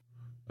you.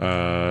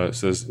 It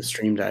says the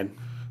stream died.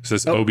 It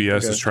says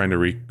OBS is trying to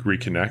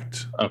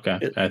reconnect. Okay,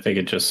 I think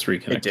it just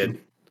reconnected. It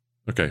did.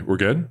 Okay, we're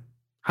good.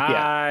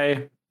 Hi. Yeah.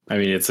 I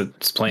mean, it's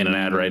playing an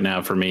ad right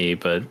now for me,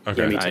 but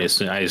okay.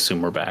 I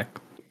assume we're back.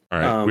 All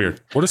right,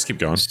 weird. We'll just keep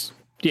going.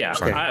 Yeah,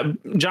 okay.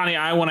 Johnny,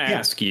 I want to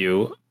ask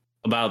you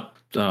about.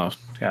 Oh,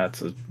 yeah,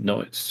 it's a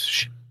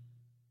noise.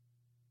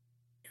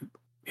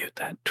 Mute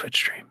that Twitch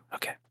stream.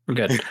 Okay, we're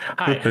good.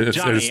 Hi,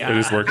 Johnny. It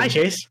is working. Hi,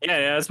 Chase.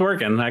 Yeah, it's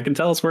working. I can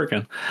tell it's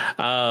working.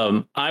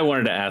 I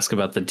wanted to ask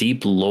about the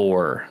deep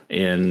lore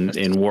in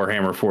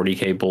Warhammer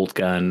 40K Bolt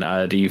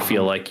Gun. Do you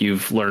feel like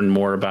you've learned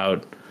more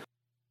about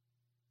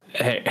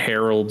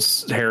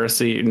Harold's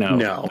heresy?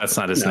 No, that's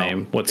not his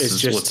name. What's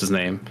his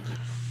name?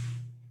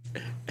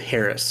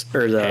 Harris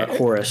or the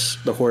Horus.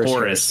 The Horus.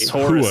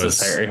 Horus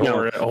is Harry.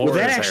 Well,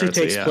 that actually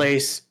takes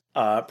place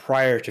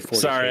prior to 40K.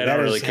 Sorry, I don't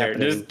really care.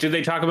 Do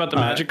they talk about the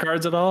magic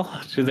cards at all?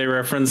 Do they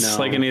reference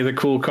like any of the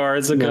cool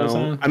cards that goes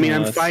on? I mean,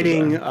 I'm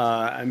fighting.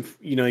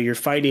 You're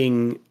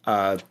fighting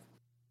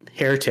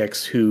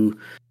heretics who.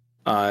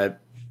 That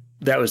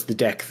was the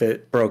deck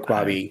that broke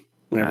Bobby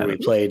whenever we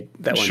played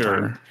that one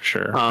time.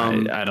 Sure.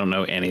 I don't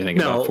know anything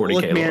about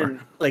 40K lore.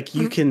 Like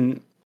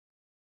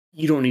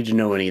you don't need to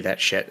know any of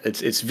that shit.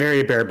 It's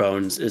very bare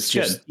bones. It's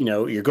just,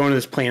 you're going to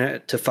this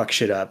planet to fuck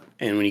shit up.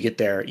 And when you get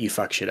there, you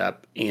fuck shit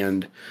up.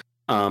 And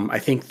I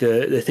think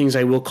the things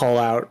I will call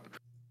out,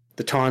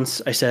 the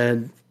taunts I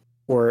said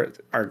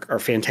are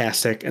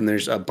fantastic. And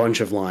there's a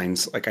bunch of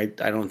lines. Like I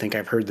don't think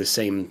I've heard the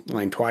same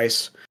line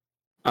twice.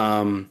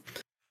 The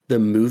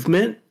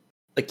movement,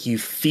 like you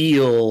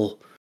feel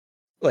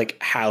like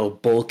how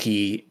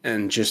bulky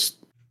and just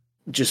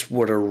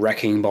what a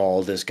wrecking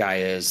ball this guy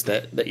is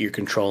that you're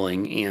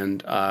controlling.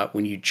 And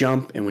when you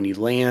jump and when you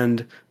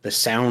land, the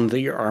sound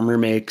that your armor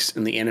makes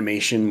and the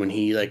animation when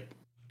he like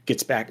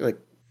gets back, like,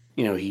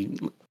 he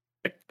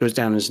goes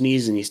down on his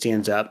knees and he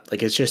stands up.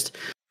 Like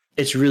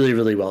it's really,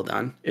 really well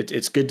done.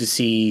 It's good to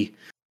see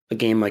a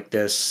game like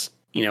this,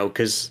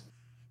 because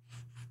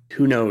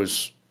who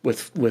knows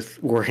with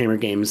Warhammer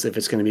games if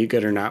it's going to be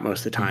good or not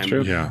most of the time.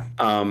 True. Yeah.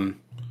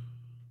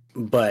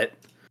 But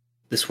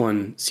this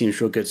one seems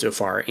real good so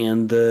far,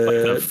 and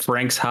the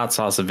Frank's hot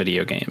sauce of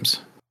video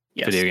games,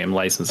 video game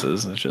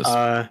licenses. It's just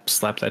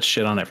slap that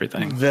shit on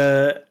everything.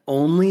 The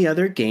only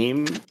other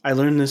game I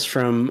learned this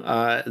from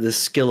the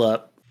Skill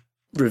Up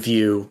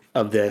review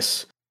of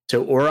this.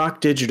 So Auroch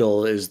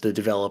Digital is the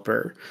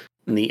developer,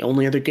 and the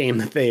only other game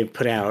that they've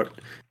put out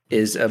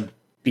is a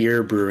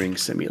beer brewing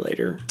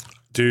simulator.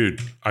 Dude,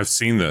 I've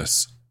seen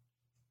this.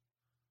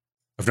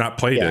 I've not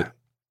played it,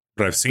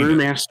 but I've seen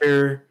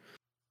Brewmaster.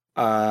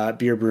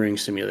 Beer brewing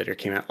simulator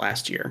came out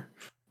last year.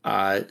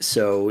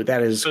 So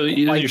that is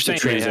you're saying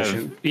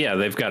transition.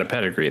 They've got a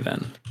pedigree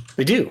then.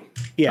 They do.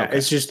 Yeah, okay.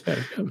 It's just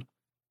I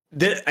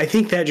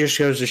think that just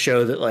goes to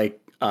show that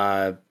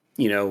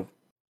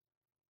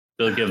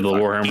they'll give the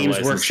Warhammer Games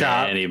license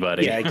Workshop to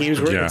anybody. Yeah, Games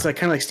Workshop. It's like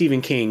kind of like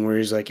Stephen King, where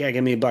he's like, "Yeah,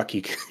 give me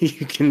 $1.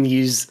 You can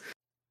use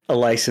a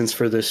license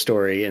for this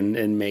story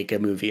and make a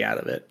movie out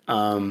of it."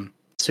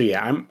 So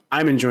yeah,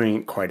 I'm enjoying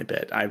it quite a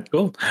bit.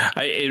 Cool.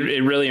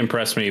 It really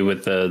impressed me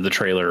with the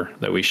trailer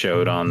that we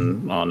showed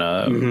on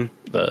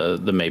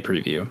the May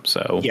preview.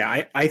 So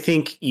yeah, I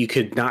think you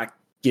could not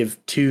give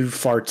two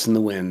farts in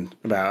the wind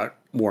about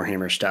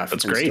Warhammer stuff.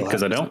 That's great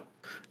because I don't.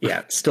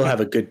 Yeah, still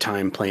have a good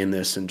time playing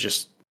this and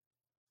just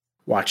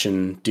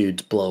watching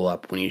dudes blow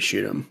up when you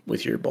shoot them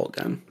with your bolt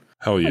gun.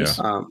 Hell yeah.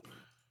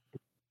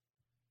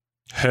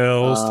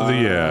 Hells to the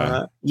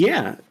yeah.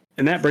 Yeah,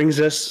 and that brings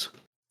us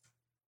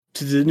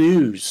to the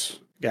news,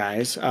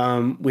 guys.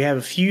 We have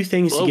a few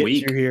things to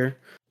get through here.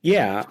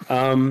 Yeah.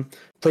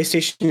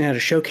 PlayStation had a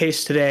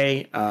showcase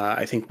today.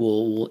 I think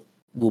we'll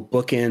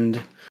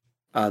bookend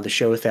the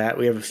show with that.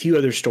 We have a few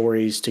other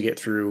stories to get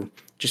through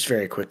just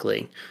very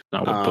quickly.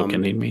 Not what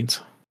bookending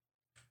means.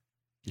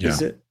 Yeah.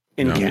 Is it?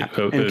 In cap.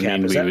 It would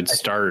mean we would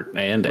start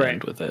and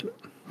end with it.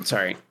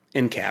 Sorry.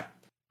 In cap.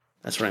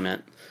 That's what I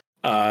meant.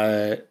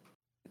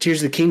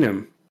 Tears of the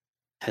Kingdom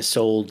has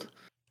sold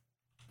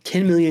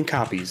 10 million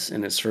copies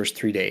in its first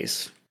 3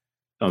 days.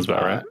 Sounds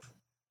about right.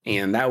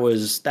 And that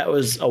was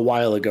a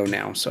while ago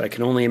now, so I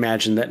can only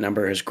imagine that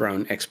number has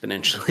grown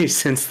exponentially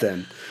since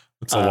then.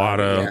 It's a lot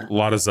of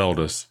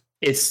Zeldas.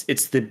 It's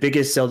the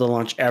biggest Zelda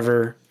launch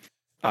ever.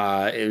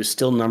 It was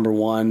still number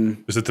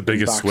one. Is it the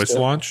biggest Switch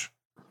launch?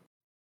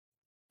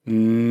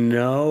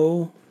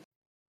 No.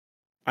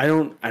 I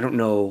don't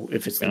know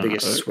if it's the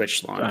biggest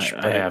Switch launch.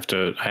 I have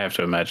to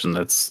imagine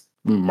that's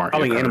Mario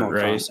Kart, Animal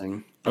right?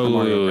 Crossing.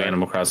 Oh,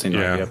 Animal Crossing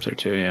might be up there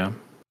too, yeah.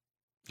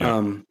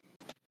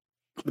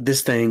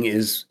 This thing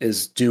is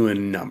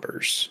doing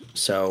numbers.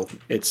 So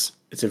it's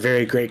a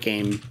very great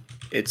game.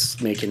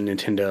 It's making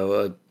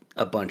Nintendo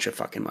a bunch of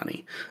fucking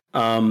money.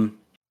 And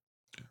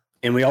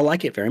we all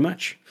like it very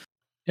much.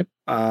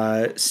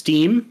 Yep.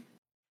 Steam,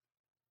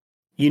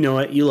 you know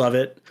it, you love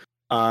it.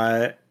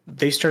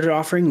 They started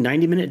offering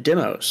 90-minute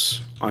demos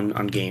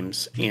on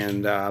games.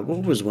 And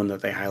what was one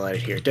that they highlighted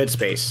here? Dead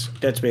Space.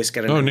 Dead Space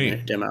got a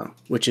 90-minute demo,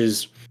 which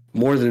is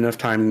more than enough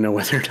time to know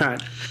whether or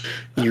not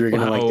you were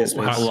going to like this.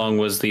 How long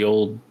was the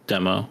old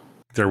demo?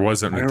 There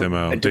wasn't a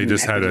demo. They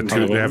just had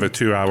they have a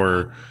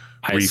 2-hour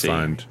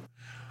refund.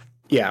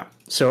 Yeah.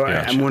 So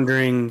I'm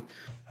wondering,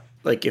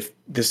 like, if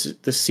this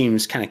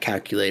seems kind of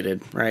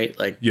calculated, right?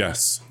 Like,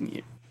 yes.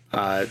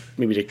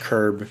 Maybe to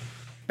curb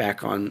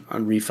back on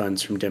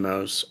refunds from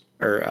demos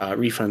or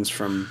refunds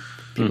from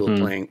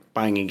people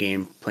buying a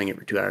game, playing it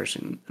for 2 hours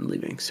and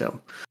leaving. So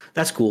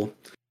that's cool.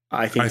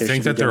 I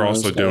think that they're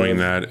also doing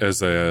that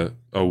as a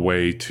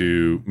way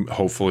to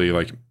hopefully,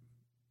 like,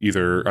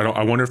 either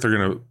I wonder if they're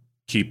going to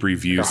keep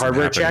reviews. A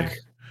hardware check.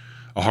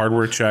 A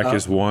hardware check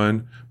is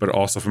one, but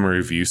also from a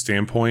review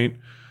standpoint,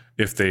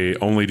 if they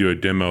only do a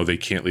demo, they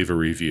can't leave a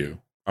review.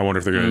 I wonder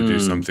if they're going to do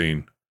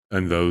something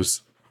in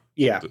those.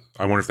 Yeah.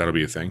 I wonder if that'll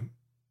be a thing.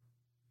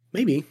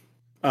 Maybe.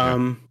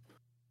 Mortal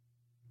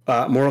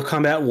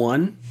Kombat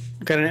 1.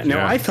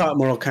 I thought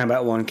Mortal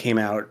Kombat 1 came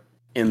out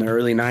in the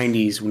early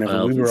 90s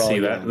whenever we were all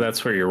young.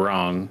 That's where you're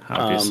wrong,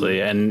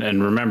 obviously. And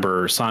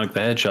remember, Sonic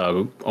the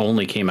Hedgehog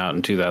only came out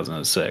in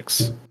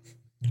 2006.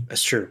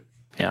 That's true.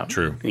 Yeah.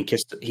 True. And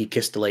he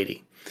kissed a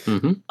lady.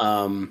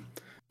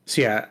 So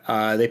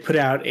yeah, they put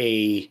out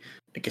a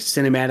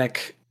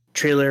cinematic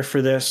trailer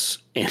for this,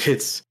 and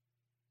it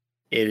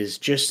is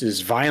just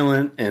as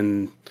violent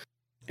and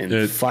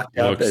fucked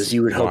up as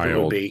you would hope it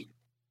would be.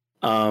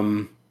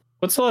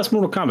 What's the last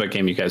Mortal Kombat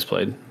game you guys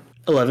played?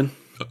 11.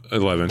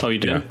 Oh, you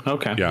did? Yeah.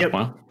 Okay. Yeah. Yep.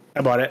 Wow.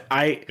 I bought it.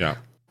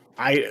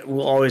 I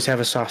will always have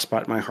a soft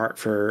spot in my heart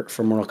for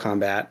Mortal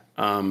Kombat.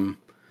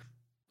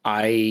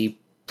 I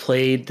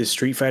played the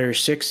Street Fighter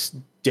 6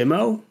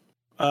 demo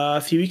a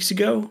few weeks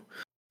ago.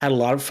 Had a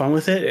lot of fun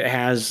with it. It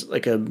has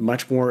like a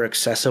much more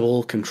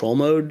accessible control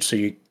mode, so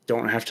you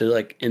don't have to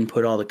like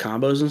input all the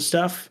combos and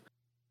stuff.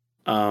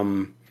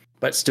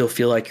 But still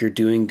feel like you're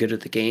doing good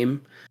at the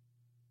game.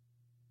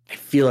 I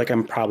feel like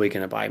I'm probably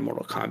going to buy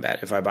Mortal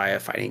Kombat if I buy a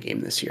fighting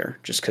game this year,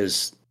 just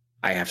because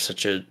I have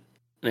such an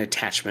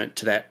attachment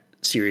to that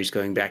series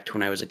going back to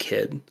when I was a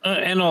kid.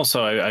 And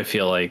also, I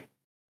feel like,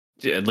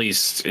 at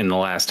least in the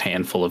last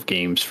handful of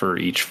games for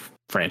each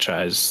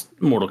franchise,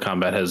 Mortal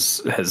Kombat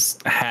has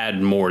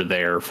had more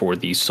there for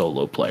the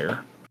solo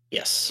player.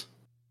 Yes.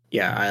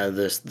 Yeah,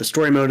 the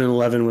story mode in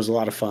 11 was a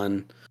lot of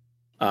fun.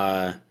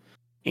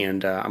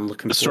 And I'm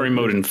looking. The story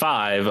mode in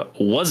 5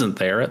 wasn't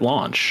there at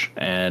launch,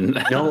 and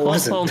no, it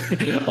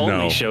wasn't.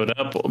 only showed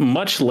up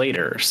much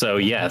later. So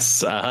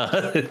yes,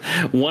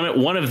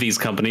 one of these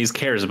companies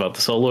cares about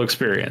the solo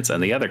experience,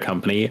 and the other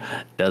company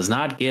does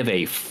not give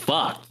a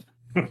fuck.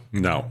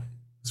 No,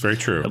 it's very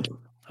true.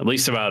 At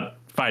least about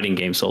fighting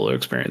game solo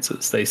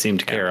experiences. They seem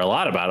to care a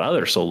lot about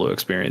other solo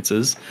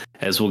experiences,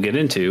 as we'll get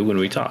into when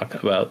we talk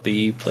about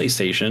the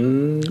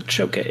PlayStation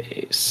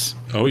Showcase.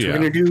 Oh, which yeah. we're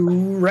going to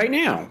do right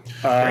now.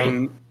 Let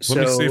me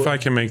see if I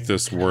can make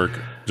this work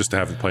just to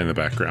have it play in the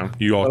background.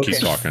 You all keep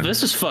talking.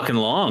 This is fucking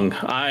long.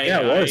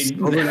 It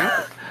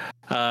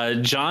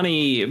was.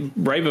 Johnny,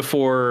 right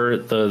before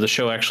the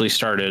show actually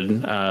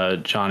started,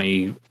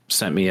 Johnny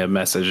sent me a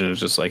message and it was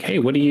just like, hey,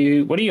 what are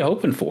you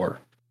hoping for?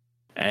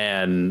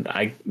 And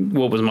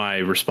what was my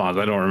response?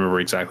 I don't remember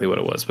exactly what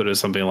it was, but it was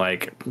something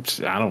like,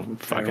 I don't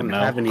fucking know.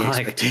 Have any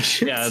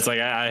expectations. Yeah, it's like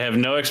I have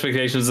no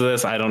expectations of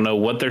this. I don't know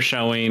what they're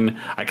showing.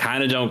 I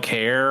kind of don't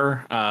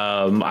care.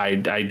 I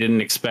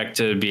didn't expect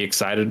to be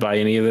excited by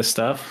any of this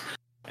stuff,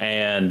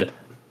 and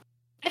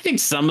I think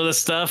some of the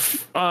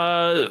stuff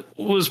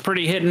was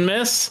pretty hit and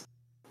miss.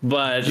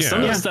 But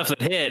some of the stuff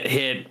that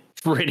hit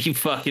pretty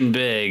fucking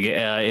big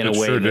in a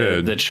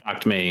way that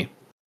shocked me.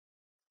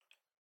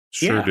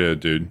 Sure did,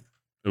 dude.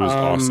 It was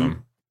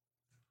awesome.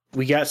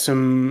 We got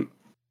some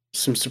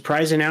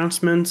surprise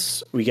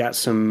announcements. We got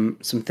some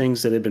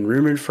things that had been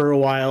rumored for a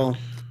while.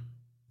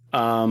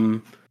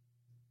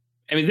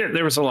 I mean,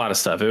 there was a lot of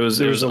stuff. It was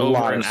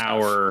over an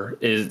hour.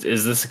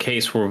 Is this a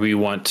case where we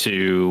want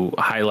to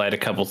highlight a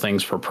couple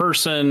things per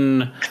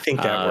person? I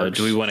think that works.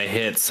 Do we want to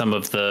hit some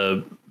of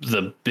the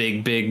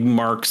big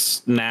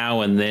marks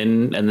now and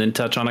then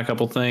touch on a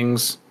couple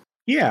things?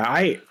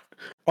 Yeah,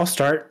 I'll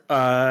start.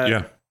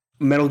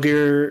 Metal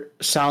Gear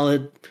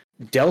Solid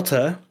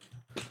Delta,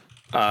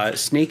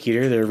 Snake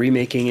Eater. They're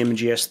remaking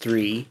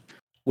MGS3,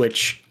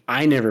 which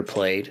I never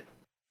played,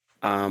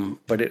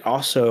 but it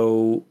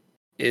also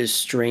is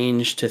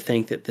strange to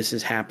think that this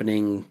is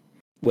happening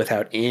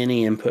without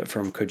any input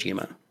from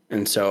Kojima.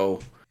 And so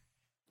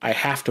I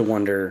have to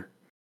wonder,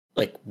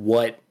 like,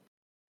 what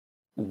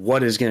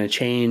is going to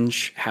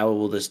change? How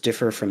will this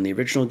differ from the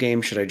original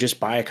game? Should I just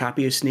buy a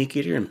copy of Snake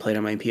Eater and play it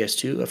on my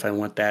PS2 if I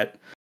want that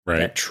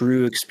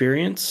true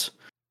experience?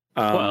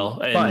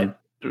 I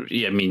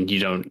mean, you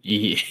don't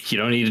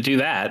need to do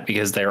that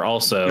because they're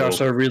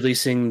also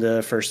releasing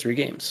the first 3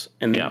 games,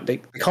 and they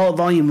call it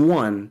Volume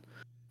 1.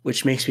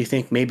 Which makes me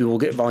think maybe we'll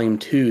get Volume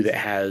 2 that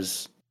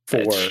has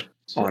 4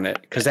 on it,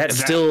 because that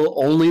still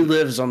only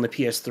lives on the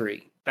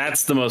PS3.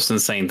 That's the most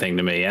insane thing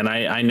to me. And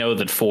I know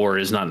that 4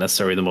 is not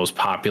necessarily the most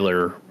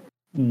popular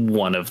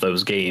one of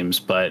those games,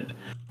 but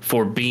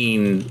for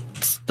being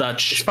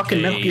such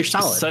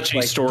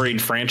a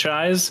storied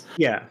franchise,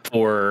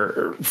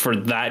 for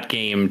that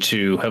game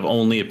to have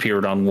only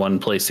appeared on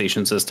one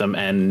PlayStation system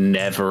and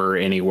never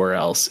anywhere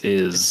else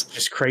is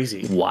just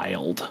crazy,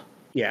 wild.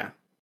 Yeah.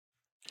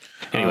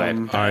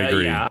 Anyway, I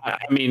agree. I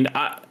mean,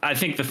 I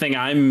think the thing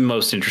I'm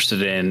most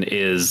interested in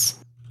is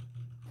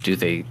do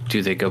they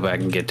go back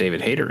and get David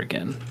Hayter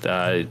again?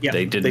 They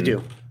didn't. They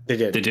do. They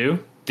did. They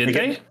do? Did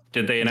they?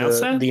 Did they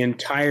announce that? The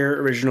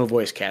entire original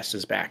voice cast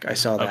is back. I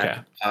saw that. Okay.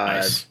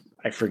 Nice.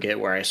 I forget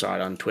where I saw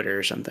it on Twitter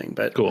or something,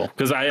 but cool.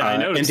 Because I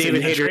noticed and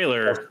David Hayter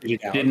trailer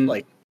didn't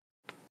like.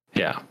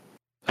 Yeah.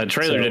 A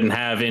trailer didn't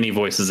have any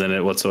voices in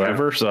it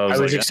whatsoever, so I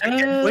was like,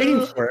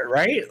 waiting for it,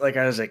 right? Like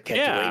I was like, kept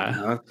waiting,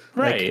 huh?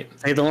 Right.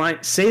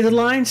 Like, say the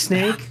line,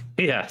 Snake.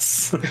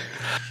 Yes.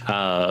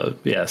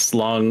 Yes.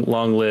 Long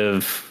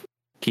live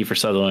Kiefer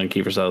Sutherland.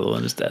 Kiefer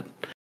Sutherland is dead.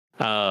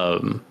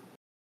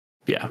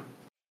 Yeah.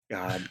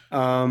 God.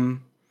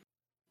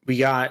 We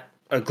got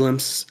a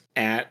glimpse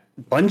at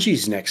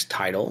Bungie's next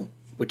title,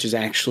 which is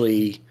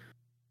actually,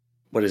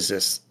 what is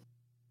this?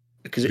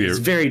 Because it's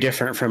very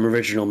different from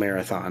original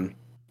Marathon.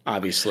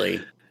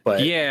 Obviously, but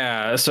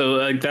so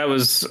like that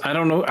was, I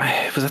don't know,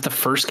 was that the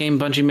first game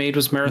Bungie made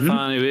was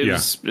Marathon? Mm-hmm. It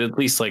was at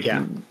least like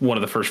one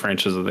of the first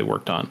franchises that they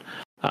worked on,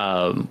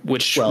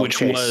 which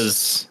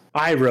was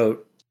I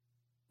wrote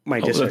my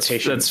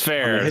dissertation. That's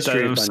fair.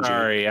 I'm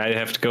sorry, I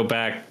have to go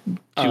back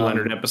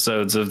 200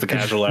 episodes of the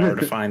Casual Hour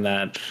to find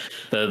that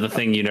the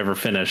thing you never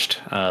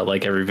finished,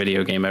 like every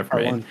video game ever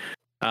made.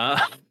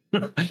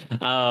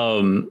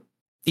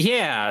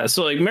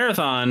 So like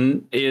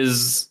Marathon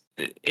is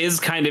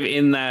kind of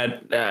in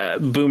that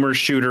boomer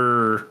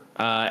shooter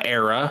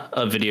era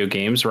of video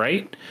games,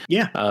 right?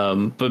 Yeah.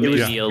 But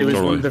maybe it was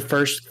one of the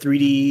first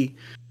 3D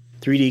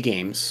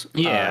games.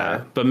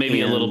 Yeah, but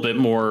maybe a little bit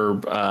more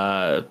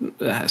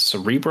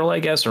cerebral, I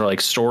guess, or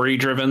like story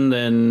driven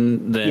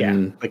than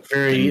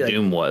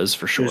Doom was,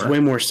 for sure. It was way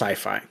more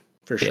sci-fi,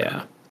 for sure.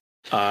 Yeah.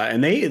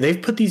 And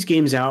they've put these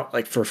games out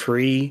like for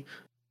free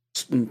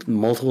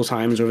multiple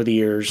times over the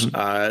years.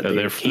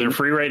 They're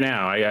free right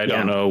now. I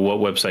don't know what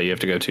website you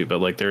have to go to,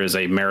 but like there is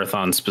a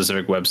Marathon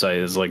specific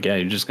website. It's like,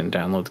 you're just gonna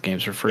download the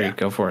games for free.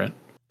 Go for it.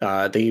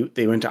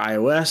 They went to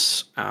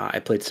iOS. I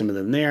played some of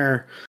them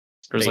there.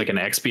 There's like an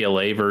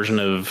XBLA version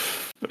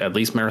of at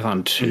least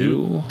Marathon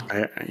 2.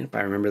 If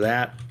I remember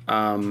that.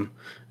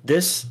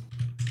 This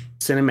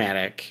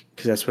cinematic,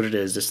 because that's what it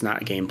is. It's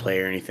not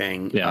gameplay or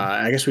anything.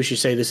 I guess we should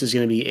say this is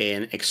going to be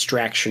an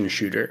extraction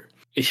shooter.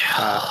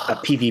 A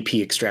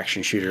PvP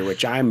extraction shooter,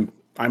 which I'm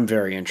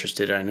very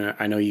interested in.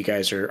 I know you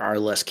guys are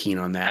less keen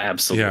on that.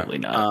 Absolutely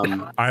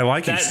not. I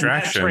like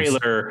extractions. That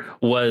trailer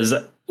was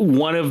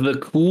one of the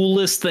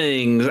coolest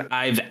things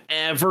I've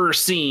ever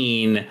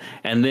seen.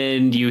 And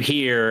then you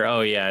hear,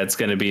 it's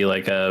going to be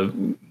like a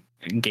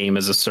game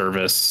as a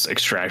service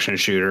extraction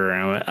shooter.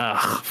 And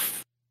I went,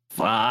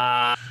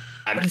 fuck.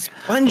 It's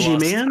Bungie,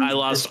 man. I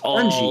lost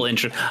all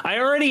interest. I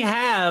already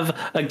have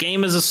a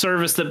game as a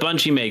service that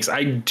Bungie makes.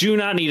 I do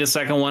not need a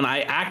second one.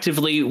 I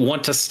actively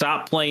want to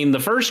stop playing the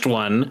first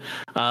one,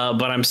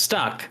 but I'm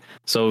stuck.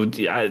 So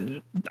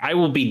I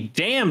will be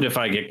damned if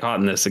I get caught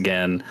in this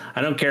again.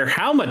 I don't care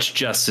how much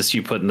justice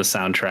you put in the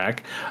soundtrack.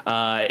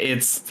 I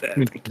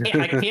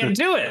can't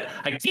do it.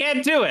 I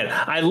can't do it.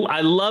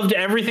 I loved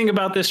everything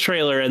about this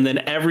trailer, and then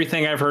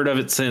everything I've heard of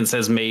it since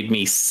has made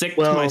me sick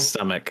to my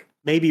stomach.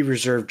 Maybe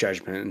reserve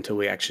judgment until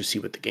we actually see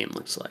what the game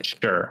looks like.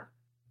 Sure.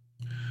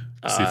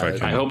 See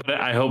if I hope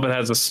it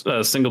has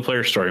a single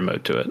player story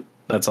mode to it.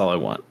 That's all I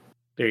want.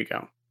 There you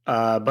go.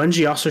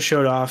 Bungie also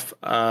showed off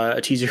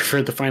a teaser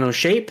for the final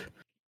shape.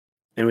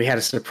 and we had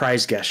a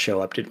surprise guest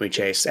show up, didn't we,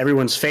 Chase?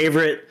 Everyone's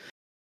favorite,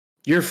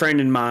 your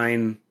friend and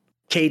mine,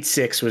 Cayde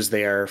 6 was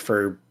there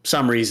for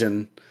some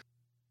reason.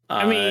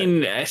 I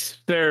mean,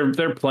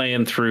 they're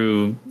playing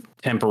through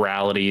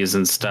temporalities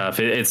and stuff.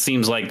 It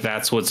seems like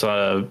that's what's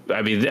I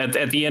mean,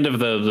 at the end of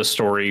the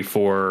story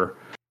for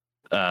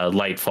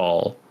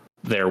Lightfall,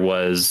 there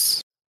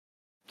was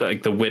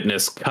like the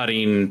witness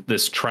cutting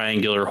this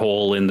triangular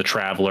hole in the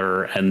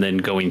Traveler and then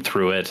going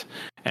through it,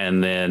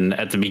 and then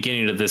at the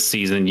beginning of this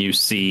season you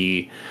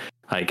see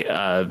like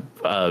a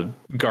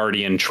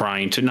guardian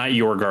trying to, not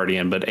your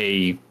guardian, but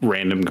a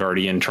random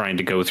guardian trying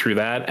to go through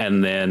that,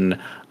 and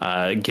then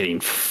getting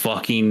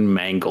fucking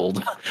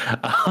mangled.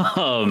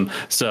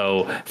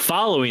 So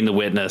following the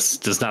witness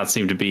does not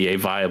seem to be a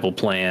viable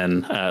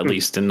plan, at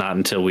least not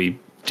until we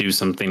do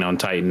something on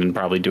Titan and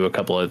probably do a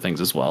couple other things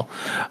as well.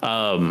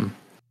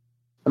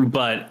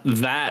 But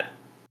that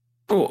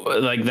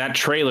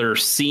trailer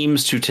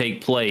seems to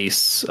take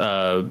place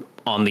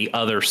on the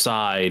other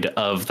side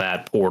of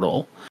that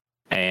portal.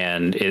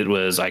 And it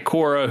was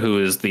Ikora,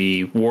 who is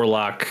the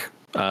warlock,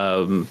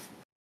 head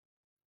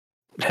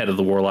of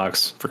the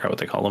warlocks, forgot what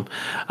they call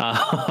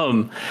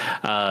them.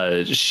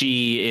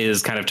 She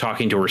is kind of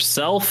talking to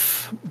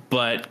herself,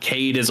 but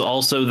Cayde is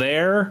also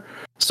there.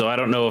 So I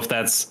don't know if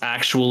that's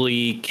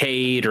actually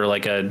Cayde or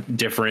like a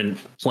different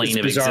plane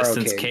of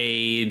existence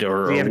Cayde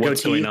or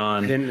what's going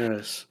on. I didn't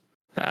notice.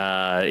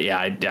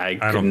 I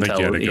couldn't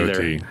tell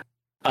either.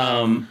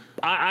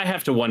 I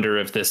have to wonder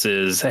if this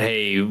is,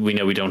 hey, we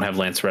know we don't have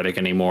Lance Reddick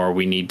anymore.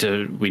 We need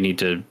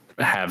to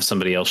have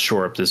somebody else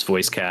shore up this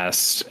voice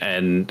cast,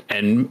 and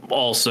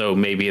also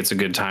maybe it's a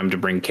good time to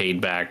bring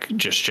Cayde back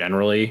just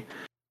generally.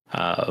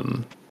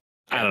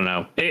 I don't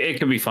know. It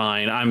could be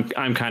fine.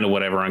 I'm kind of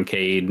whatever on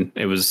Cayde.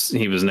 He was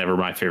never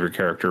my favorite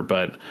character,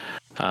 but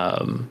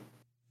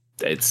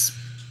it's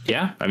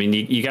I mean,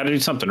 you got to do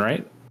something,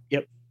 right?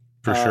 Yep,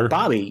 for sure.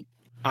 Bobby,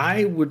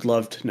 I would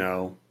love to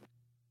know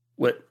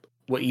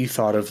what you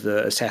thought of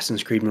the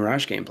Assassin's Creed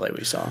Mirage gameplay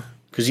we saw,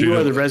 because you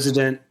are the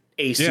resident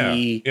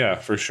AC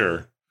for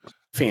sure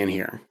fan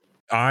here.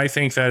 I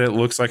think that it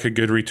looks like a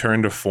good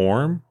return to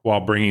form while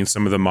bringing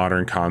some of the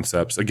modern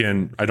concepts.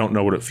 Again, I don't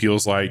know what it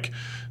feels like.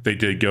 They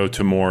did go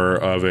to more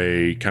of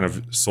a kind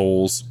of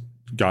Souls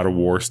God of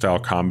War style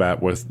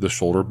combat with the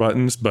shoulder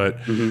buttons, but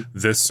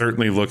this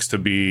certainly looks to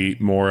be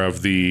more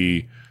of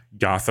the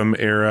Gotham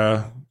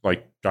era,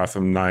 like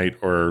Gotham Knight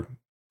or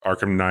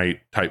Arkham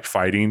Knight type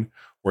fighting,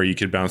 where you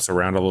could bounce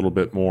around a little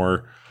bit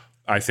more.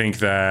 I think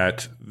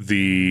that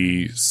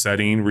the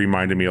setting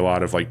reminded me a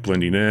lot of like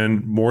blending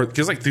in more,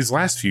 because like these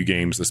last few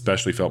games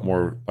especially felt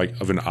more like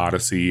of an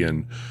Odyssey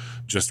and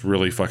just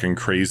really fucking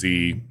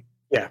crazy,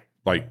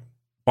 like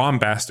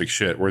bombastic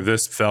shit, where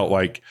this felt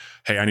like,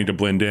 hey, I need to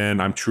blend in.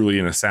 I'm truly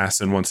an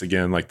assassin once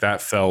again. Like that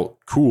felt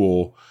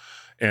cool.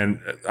 And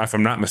if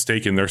I'm not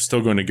mistaken, they're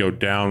still going to go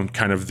down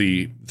kind of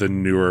the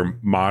newer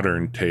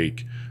modern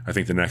take. I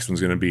think the next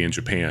one's going to be in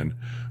Japan.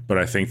 But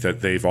I think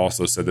that they've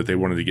also said that they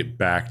wanted to get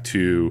back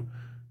to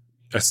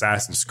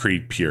Assassin's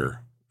Creed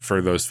pure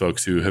for those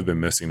folks who have been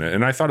missing it.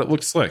 And I thought it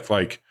looked slick.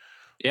 Like,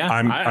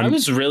 I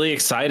was really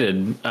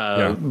excited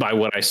by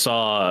what I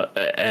saw.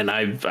 And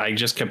I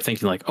just kept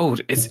thinking like, oh,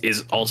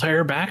 is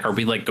Altair back? Are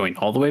we like going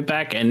all the way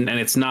back? And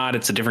it's not.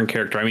 It's a different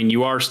character. I mean,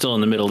 you are still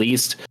in the Middle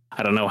East.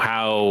 I don't know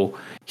how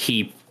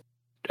he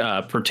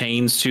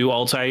pertains to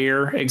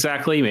Altair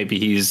exactly. Maybe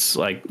he's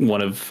like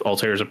one of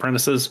Altair's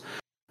apprentices.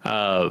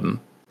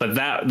 But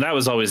that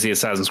was always the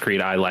Assassin's Creed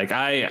I like.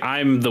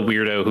 I'm the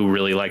weirdo who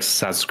really likes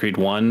Assassin's Creed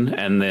 1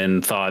 and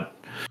then thought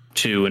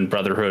 2 and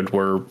Brotherhood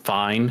were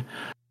fine.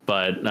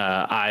 But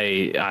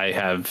I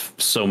have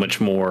so much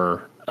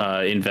more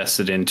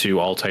invested into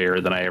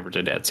Altair than I ever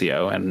did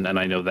Ezio. And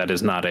I know that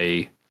is not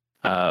a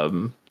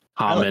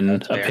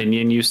common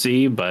opinion you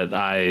see, but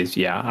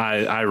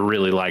I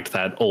really liked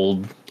that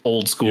old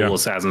school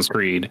Assassin's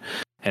Creed.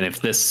 And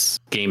if this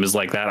game is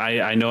like that,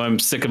 I know I'm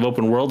sick of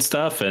open world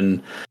stuff,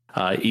 and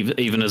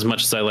even as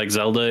much as I like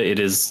Zelda, it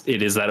is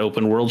that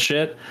open world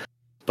shit.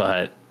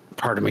 But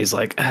part of me is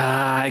like,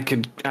 I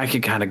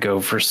could kind of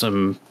go for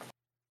some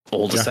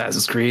old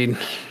Assassin's Creed.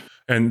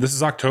 And this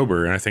is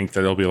October, and I think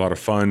that it'll be a lot of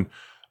fun.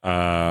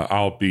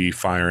 I'll be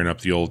firing up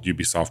the old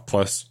Ubisoft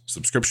Plus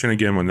subscription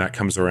again when that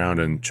comes around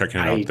and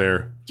checking it out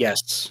there.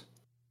 Yes.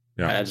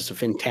 Yeah. That is a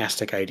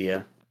fantastic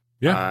idea.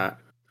 Yeah.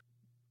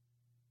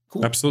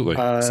 Cool. Absolutely.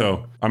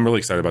 So I'm really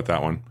excited about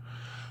that one.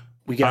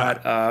 We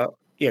got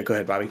go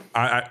ahead, Bobby.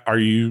 Are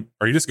you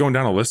just going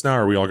down a list now?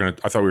 Or are we all gonna?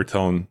 I thought we were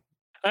telling.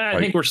 I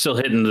think we're still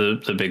hitting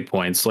the big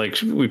points. Like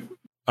we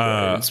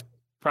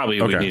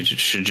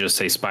should just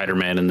say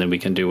Spider-Man, and then we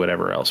can do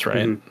whatever else,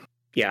 right? Mm-hmm.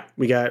 Yeah,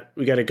 we got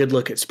a good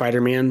look at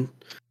Spider-Man,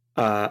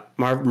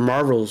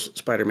 Marvel's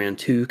Spider-Man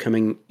 2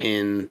 coming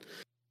in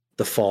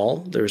the fall.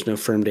 There was no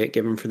firm date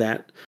given for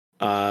that,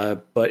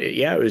 but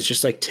it was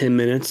just like 10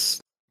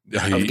 minutes. They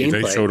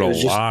showed a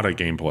lot of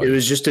gameplay. It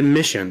was just a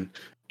mission,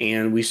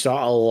 and we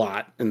saw a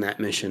lot in that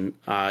mission.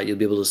 You'll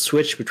be able to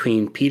switch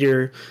between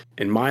Peter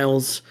and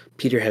Miles.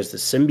 Peter has the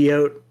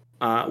symbiote,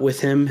 with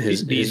him.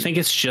 Do you think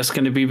it's just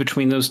going to be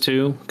between those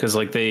two? Because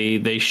like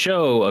they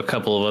show a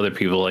couple of other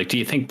people. Like, do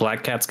you think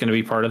Black Cat's going to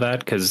be part of that?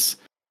 Because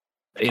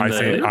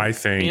I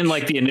think in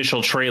like the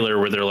initial trailer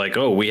where they're like,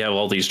 oh, we have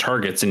all these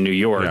targets in New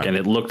York, and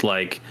it looked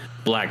like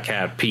Black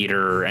Cat,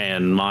 Peter,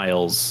 and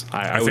Miles.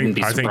 I wouldn't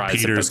be surprised. I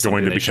think Peter's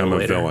going to become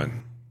a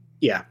villain.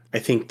 Yeah, I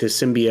think the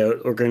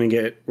symbiote. We're gonna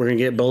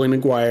get Bully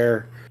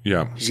Maguire.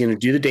 Yeah, he's gonna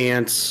do the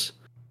dance.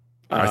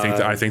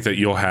 I think that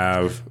you'll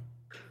have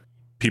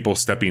people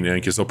stepping in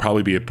because there'll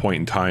probably be a point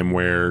in time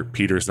where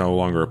Peter's no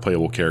longer a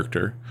playable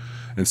character,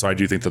 and so I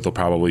do think that they'll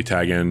probably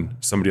tag in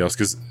somebody else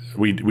because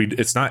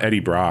it's not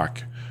Eddie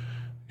Brock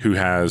who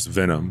has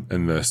Venom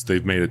in this.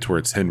 They've made it to where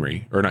it's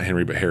Henry, or not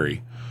Henry, but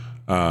Harry.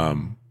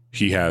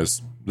 He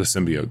has the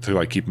symbiote to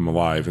like keep him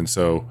alive, and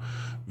so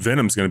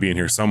Venom's going to be in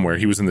here somewhere.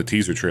 He was in the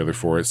teaser trailer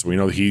for it, so we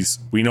know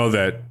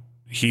that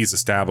he's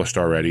established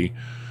already.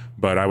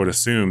 But I would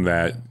assume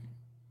that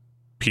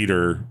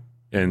Peter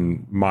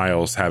and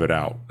Miles have it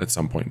out at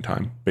some point in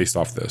time, based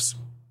off this.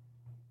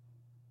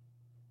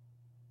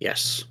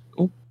 Yes.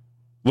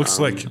 Looks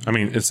like, I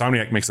mean,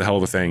 Insomniac makes a hell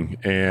of a thing,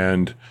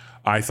 and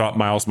I thought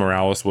Miles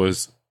Morales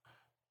was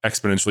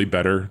exponentially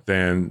better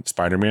than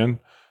Spider-Man.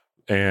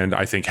 And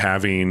I think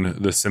having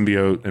the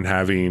symbiote and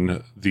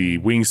having the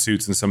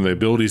wingsuits and some of the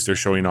abilities they're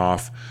showing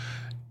off,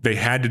 they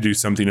had to do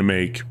something to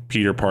make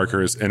Peter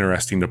Parker as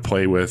interesting to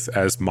play with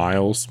as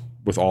Miles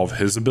with all of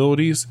his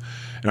abilities.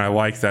 And I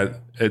like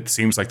that it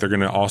seems like they're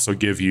going to also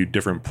give you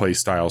different play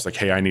styles. Like,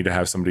 hey, I need to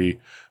have somebody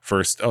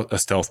first a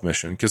stealth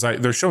mission because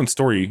they're showing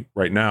story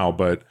right now.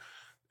 But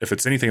if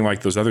it's anything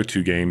like those other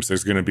two games,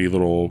 there's going to be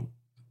little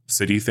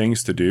city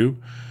things to do.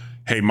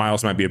 Hey,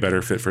 Miles might be a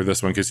better fit for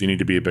this one because you need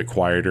to be a bit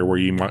quieter, where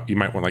you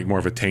might want like more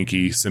of a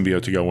tanky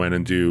symbiote to go in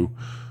and do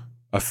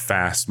a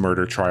fast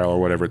murder trial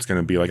or whatever it's going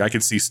to be. Like, I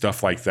could see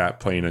stuff like that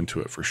playing into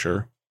it for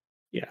sure.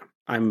 Yeah,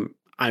 I'm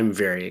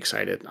very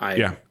excited.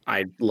 I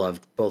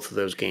loved both of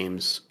those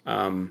games.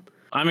 I'm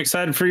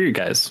excited for you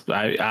guys.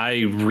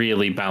 I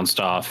really bounced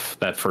off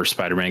that first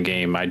Spider-Man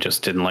game. I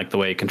just didn't like the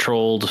way it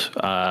controlled.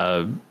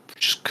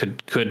 Just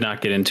could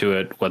not get into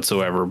it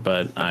whatsoever.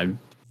 But I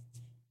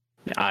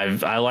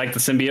like the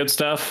symbiote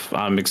stuff.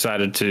 I'm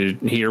excited to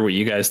hear what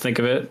you guys think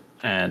of it,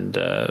 and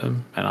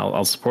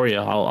I'll support you.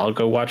 I'll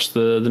go watch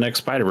the next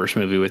Spider-Verse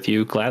movie with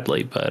you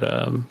gladly. But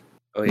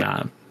me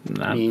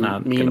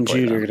and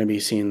Jude are going to be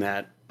seeing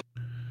that.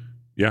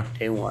 Yeah,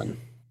 A1.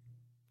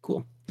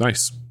 Cool.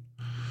 Nice.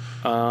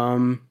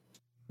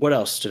 What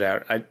else stood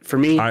out? For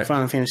me,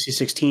 Final Fantasy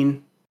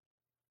 16.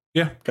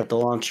 Yeah, got the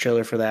launch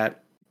trailer for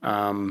that.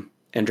 And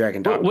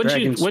Dragon Dogma.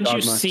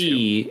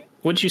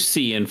 What'd you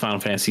see in Final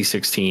Fantasy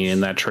 16 in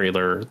that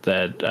trailer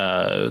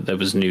that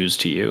was news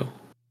to you?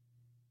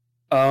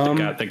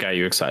 That got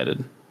you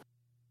excited?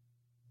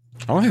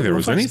 I don't think there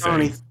was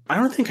anything. I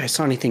don't think I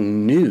saw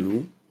anything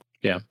new.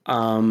 Yeah.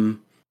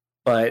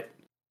 But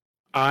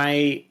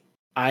I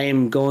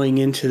am going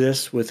into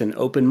this with an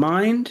open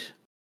mind,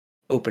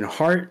 open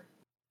heart.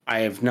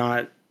 I have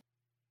not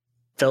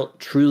felt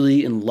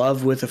truly in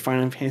love with a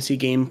Final Fantasy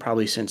game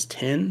probably since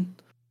 10.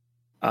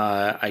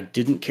 I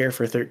didn't care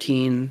for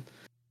 13.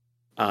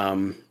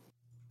 I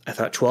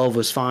thought 12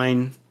 was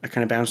fine. I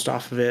kind of bounced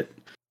off of it.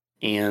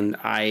 And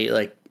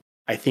I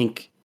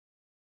think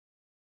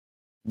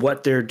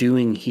what they're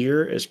doing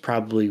here is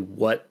probably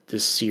what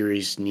this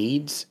series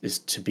needs, is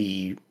to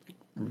be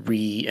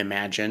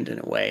reimagined in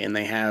a way. And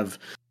they have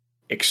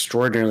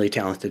extraordinarily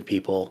talented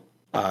people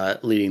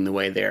leading the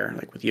way there,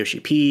 like with Yoshi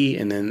P.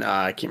 And then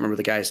I can't remember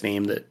the guy's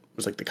name that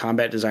was like the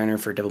combat designer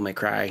for Devil May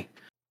Cry.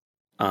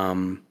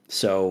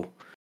 So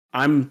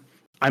I'm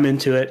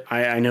into it.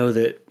 I know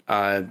that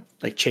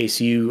like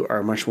Chase, you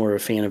are much more of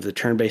a fan of the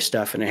turn-based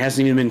stuff, and it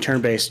hasn't even been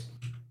turn-based.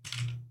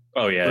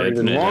 Oh yeah,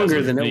 even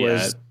longer than it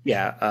was.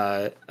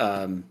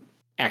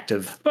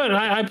 Active. But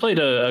I played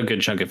a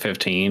good chunk of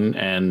 15,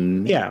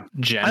 and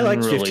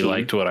generally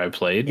liked what I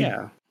played.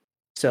 Yeah.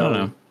 So I don't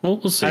know.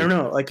 We'll see. I don't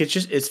know. Like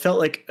it's felt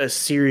like a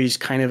series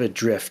kind of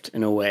adrift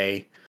in a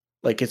way.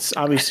 Like it's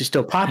obviously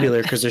still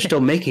popular because they're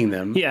still making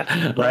them.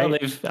 Yeah, right. Well,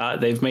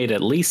 they've made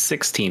at least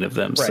 16 of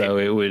them, right. So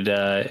it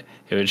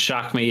would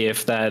shock me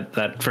if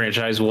that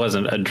franchise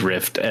wasn't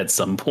adrift at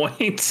some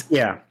point.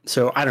 Yeah.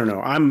 So I don't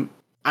know.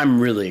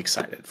 I'm really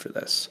excited for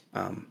this.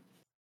 And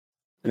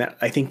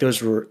I think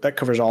that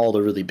covers all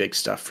the really big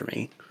stuff for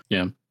me.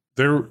 Yeah.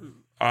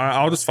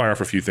 I'll just fire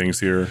off a few things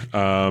here.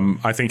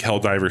 I think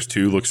Helldivers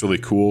 2 looks really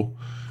cool,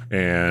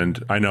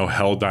 and I know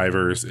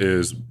Helldivers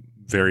is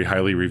very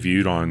highly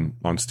reviewed on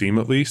Steam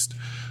at least.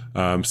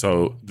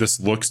 So this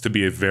looks to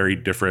be a very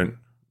different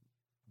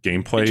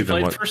gameplay. Did you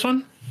play the first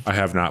one? I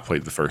have not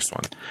played the first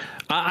one.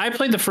 I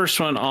played the first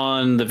one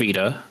on the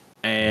Vita,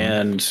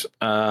 and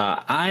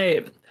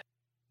I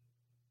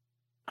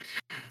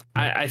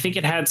think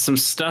it had some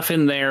stuff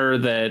in there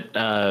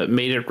that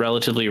made it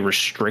relatively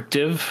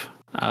restrictive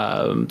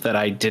that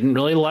I didn't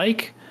really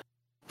like,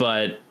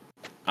 but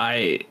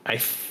I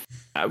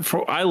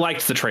I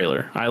liked the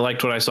trailer. I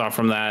liked what I saw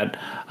from that.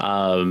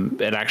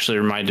 It actually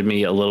reminded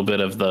me a little bit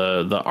of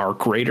the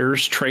Arc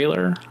Raiders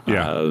trailer.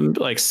 Yeah,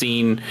 like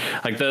seeing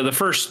like the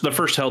first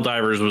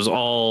Helldivers was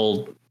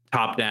all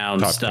top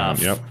down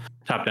stuff. Yep.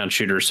 Top down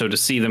shooters. So to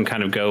see them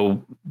kind of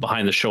go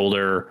behind the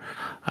shoulder,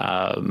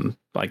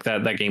 like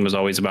that game was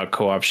always about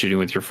co-op shooting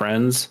with your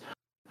friends.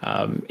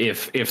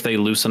 If they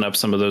loosen up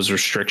some of those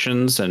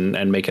restrictions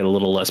and make it a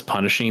little less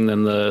punishing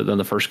than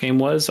the first game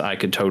was, I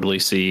could totally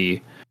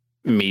see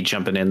me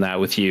jumping in that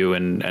with you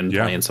and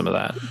playing some of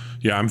that.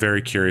 Yeah, I'm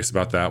very curious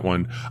about that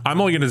one. I'm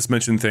only going to just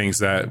mention things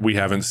that we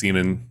haven't seen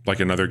in like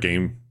another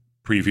game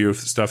preview of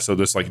stuff. So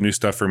this like new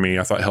stuff for me.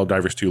 I thought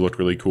Helldivers 2 looked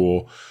really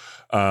cool.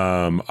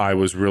 I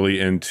was really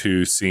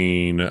into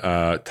seeing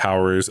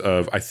Towers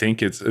of, I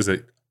think is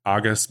it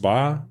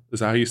Agaspa? Is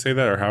that how you say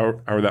that, or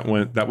how that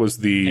went? That was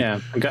the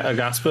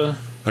Agaspa.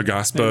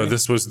 Agaspa.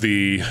 This was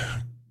the.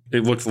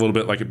 It looked a little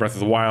bit like Breath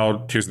of the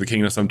Wild, Tears of the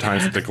Kingdom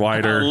sometimes with the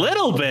glider. A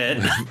little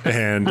bit.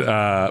 And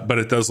but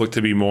it does look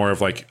to be more of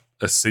like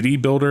a city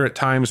builder at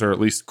times, or at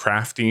least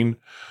crafting,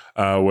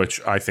 which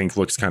I think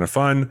looks kind of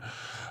fun.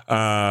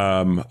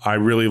 I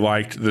really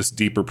liked this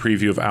deeper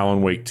preview of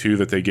Alan Wake 2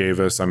 that they gave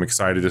us. I'm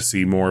excited to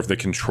see more of the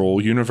Control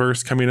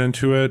universe coming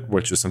into it,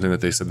 which is something that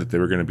they said that they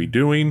were going to be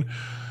doing.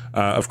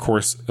 Of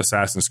course,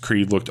 Assassin's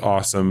Creed looked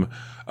awesome.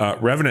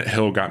 Revenant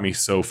Hill got me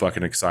so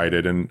fucking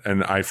excited,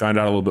 and I found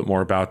out a little bit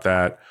more about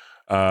that.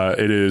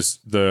 It is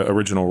the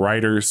original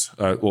writers,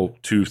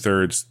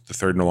 2/3, the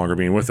third no longer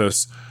being with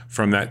us,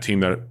 from that team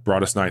that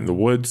brought us Night in the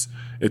Woods.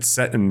 It's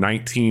set in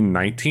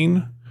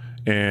 1919,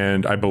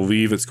 and I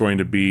believe it's going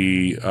to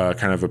be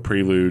kind of a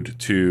prelude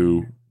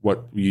to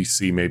what you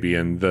see maybe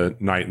in the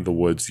Night in the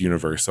Woods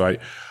universe. So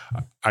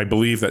I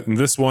believe that in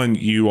this one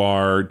you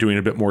are doing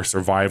a bit more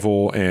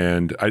survival,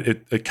 and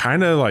it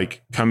kind of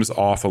like comes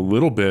off a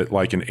little bit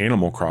like an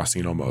Animal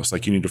Crossing almost.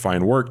 Like you need to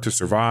find work to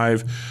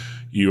survive.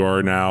 You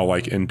are now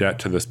like in debt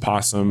to this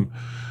possum.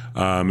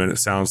 And it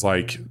sounds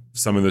like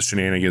some of the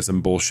shenanigans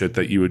and bullshit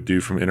that you would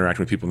do from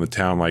interacting with people in the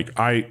town. Like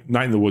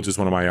Night in the Woods is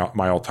one of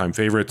my all-time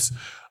favorites.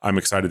 I'm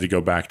excited to go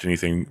back to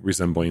anything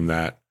resembling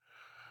that.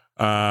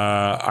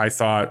 I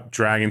thought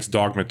Dragon's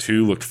Dogma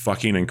 2 looked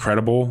fucking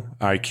incredible.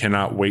 I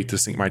cannot wait to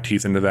sink my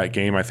teeth into that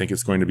game. I think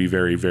it's going to be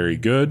very, very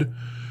good.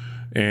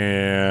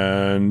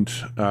 And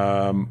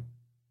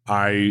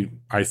I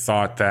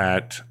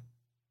thought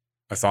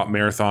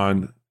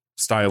Marathon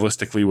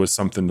stylistically was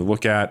something to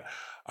look at.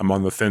 I'm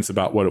on the fence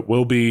about what it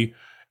will be.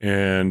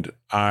 And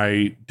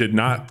I did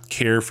not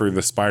care for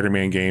the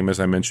Spider-Man game, as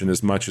I mentioned,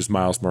 as much as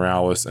Miles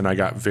Morales. And I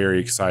got very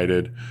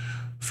excited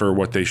for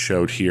what they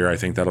showed here. I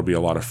think that'll be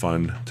a lot of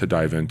fun to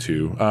dive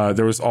into.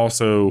 There was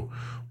also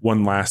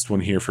one last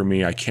one here for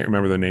me. I can't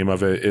remember the name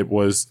of it. It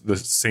was the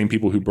same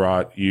people who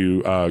brought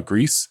you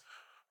Gris.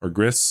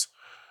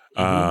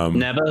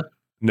 Neva.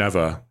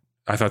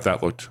 I thought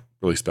that looked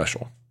really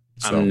special.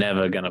 So. I'm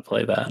never going to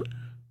play that.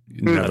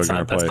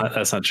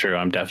 That's not true.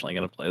 I'm definitely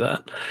going to play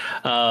that.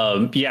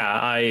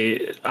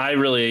 I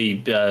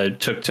really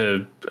took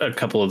to a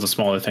couple of the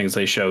smaller things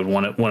they showed.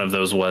 One of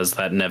those was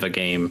that Neva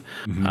game.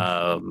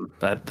 Mm-hmm.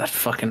 That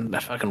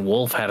fucking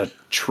wolf had a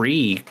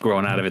tree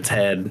growing out of its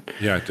head.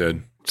 Yeah, it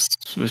did.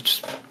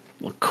 Just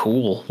look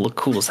cool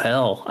as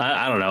hell.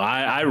 I don't know.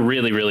 I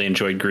really, really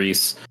enjoyed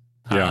Gris.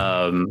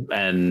 Yeah.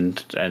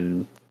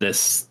 And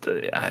this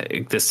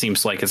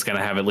seems like it's going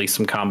to have at least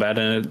some combat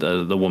in it.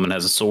 The woman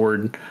has a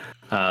sword.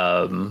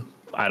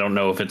 I don't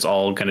know if it's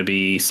all going to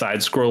be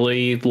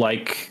side-scrolly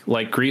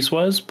like Gris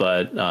was,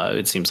 but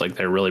it seems like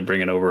they're really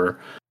bringing over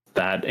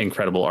that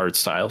incredible art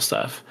style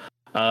stuff.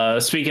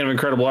 Speaking of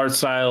incredible art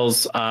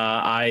styles,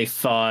 I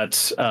thought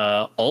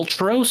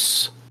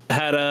Ultros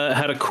had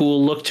a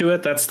cool look to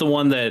it. That's the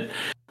one that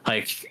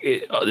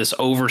this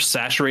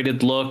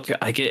oversaturated look.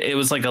 It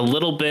was like a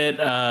little bit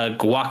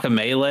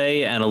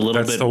Guacamelee and a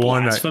little bit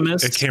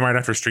Blasphemous. It came right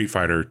after Street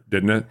Fighter,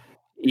 didn't it?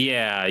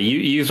 Yeah,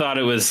 you thought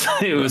it was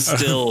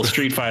still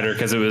Street Fighter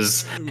because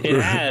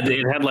it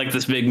had like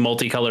this big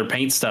multicolored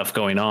paint stuff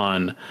going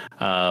on,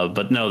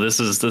 but no, this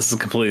is a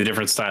completely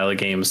different style of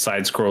game,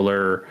 side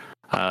scroller,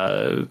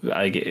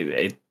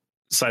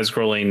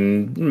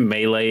 side-scrolling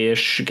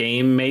melee-ish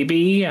game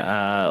maybe.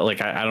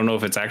 I don't know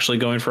if it's actually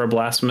going for a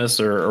Blasphemous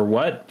or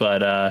what,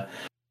 but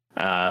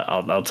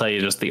I'll tell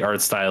you, just the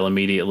art style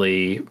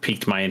immediately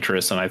piqued my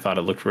interest, and I thought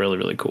it looked really,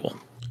 really cool.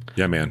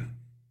 Yeah, man.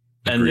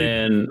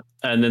 Agreed.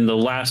 And then the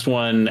last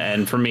one,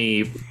 and for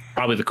me,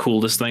 probably the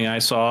coolest thing I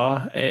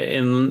saw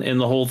in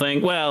the whole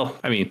thing. Well,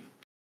 I mean,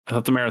 I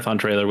thought the Marathon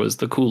trailer was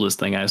the coolest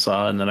thing I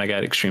saw, and then I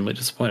got extremely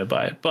disappointed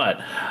by it.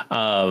 But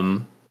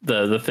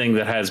the thing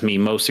that has me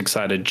most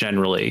excited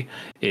generally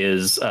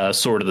is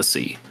Sword of the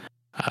Sea,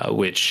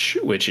 which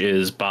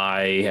is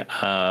by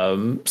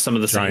some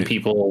of the same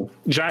people.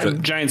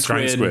 Giant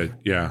Squid.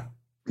 Yeah.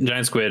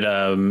 Giant Squid,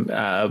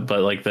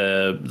 but like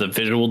the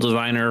visual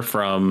designer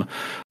from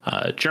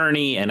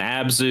Journey and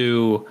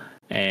Abzu,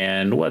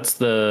 and what's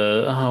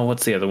the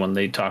other one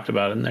they talked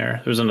about in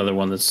there? There's another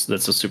one that's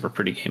a super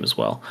pretty game as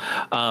well.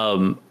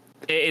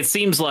 it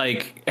seems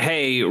like,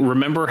 hey,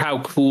 remember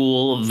how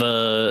cool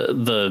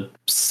the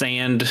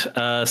sand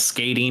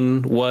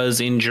skating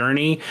was in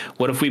Journey?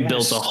 What if we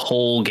built a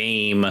whole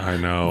game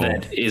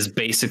that is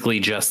basically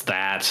just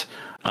that?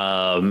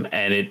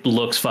 And it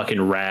looks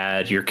fucking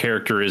rad. Your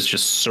character is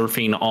just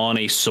surfing on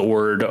a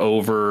sword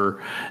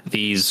over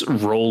these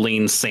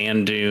rolling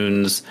sand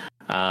dunes.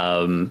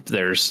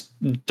 There's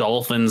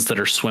dolphins that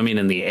are swimming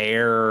in the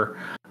air.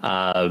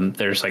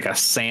 There's like a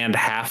sand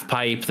half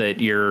pipe that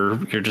you're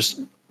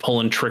just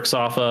pulling tricks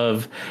off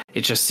of.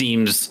 It just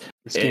seems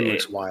this game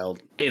looks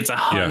wild. It's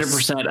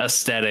 100%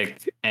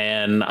 aesthetic,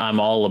 and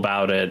I'm all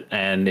about it.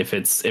 And if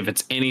it's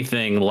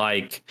anything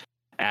like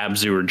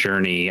Abzu or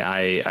Journey,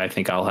 I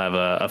think I'll have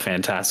a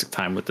fantastic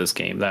time with this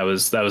game. That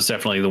was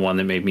definitely the one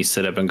that made me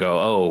sit up and go,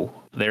 oh,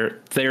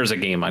 there's a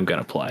game I'm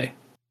gonna play.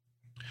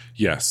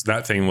 Yes,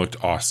 that thing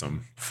looked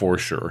awesome for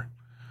sure.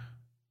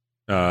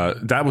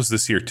 That was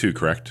this year too,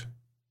 correct?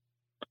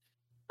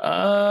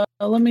 I've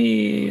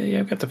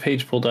got the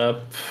page pulled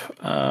up.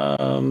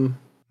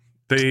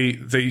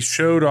 They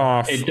showed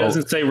off. It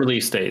doesn't say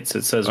release dates.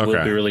 It says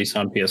will be released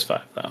on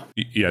PS5 though.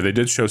 Yeah, they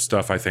did show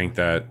stuff. I think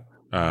that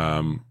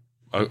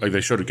like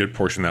they showed a good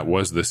portion that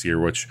was this year,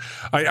 which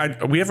we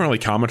haven't really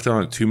commented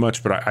on it too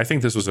much, but I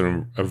think this was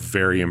a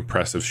very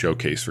impressive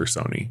showcase for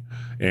Sony,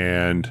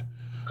 and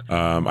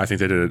I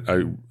think they did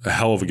a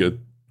hell of a good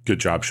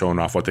job showing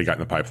off what they got in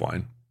the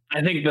pipeline.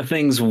 I think the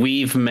things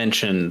we've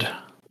mentioned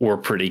were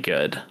pretty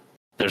good.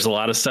 There's a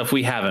lot of stuff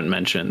we haven't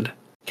mentioned.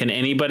 Can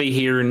anybody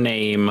here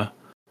name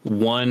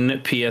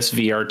one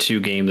PSVR 2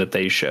 game that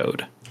they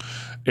showed?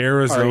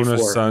 Arizona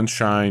RE4.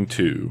 Sunshine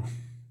 2.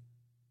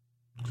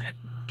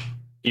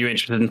 You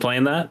interested in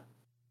playing that?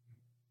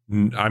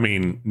 I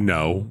mean,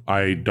 no,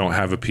 I don't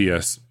have a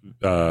PS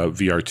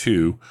VR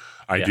 2.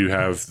 I do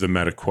have the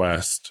Meta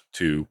Quest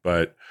 2,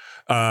 but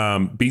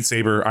Beat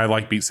Saber, I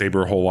like Beat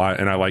Saber a whole lot,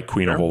 and I like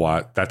Queen a whole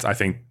lot. I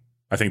think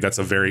that's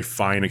a very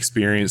fine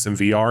experience in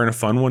VR and a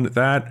fun one at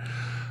that.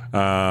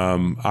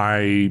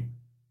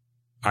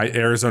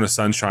 Arizona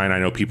Sunshine, I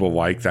know people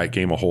like that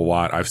game a whole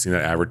lot. I've seen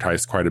that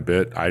advertised quite a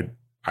bit. I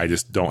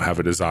just don't have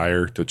a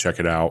desire to check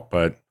it out,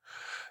 but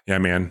yeah,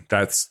 man,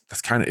 that's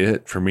kind of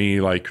it for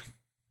me. Like,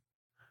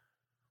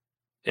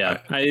 yeah,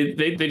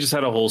 they just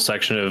had a whole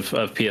section of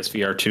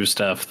PSVR 2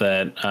 stuff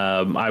that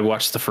I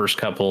watched the first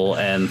couple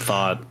and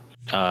thought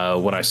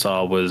what I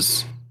saw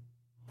was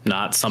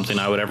not something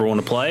I would ever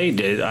want to play.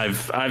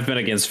 I've been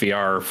against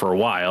VR for a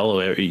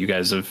while. You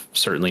guys have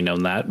certainly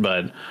known that,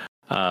 but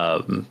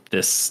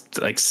this,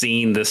 like,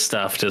 seeing this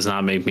stuff does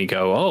not make me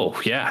go, oh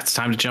yeah, it's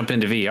time to jump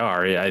into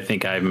VR. I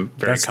think I'm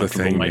very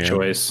comfortable with my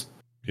choice.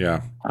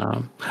 Yeah.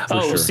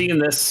 Sure. Seeing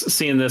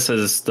this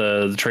as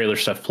the trailer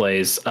stuff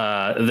plays,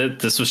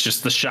 this was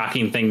just the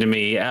shocking thing to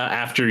me.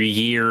 After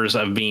years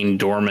of being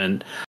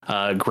dormant,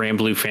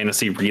 Granblue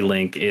Fantasy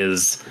Relink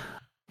is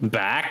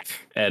back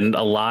and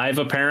alive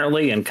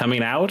apparently and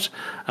coming out.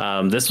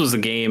 This was a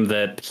game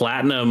that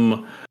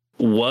Platinum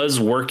was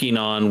working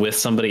on with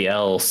somebody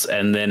else,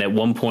 and then at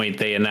one point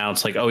they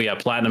announced, like, oh yeah,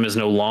 Platinum is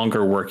no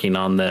longer working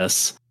on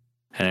this.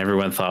 And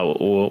everyone thought,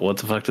 well, what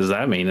the fuck does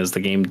that mean? Is the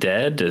game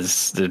dead?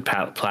 Did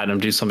Platinum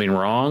do something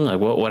wrong? Like,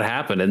 what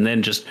happened? And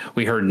then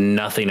we heard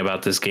nothing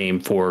about this game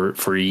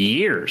for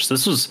years.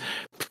 This was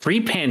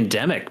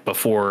pre-pandemic,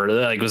 before,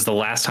 like, was the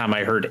last time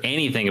I heard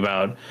anything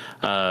about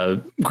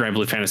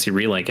Granblue Fantasy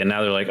Relink. And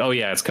now they're like, oh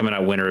yeah, it's coming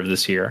out winter of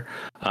this year.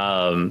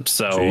 I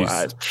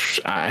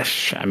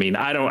mean,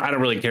 I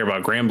don't really care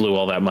about Granblue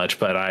all that much,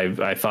 but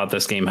I thought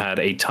this game had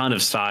a ton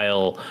of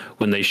style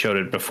when they showed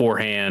it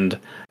beforehand.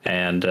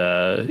 And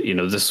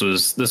this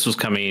was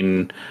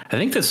coming. I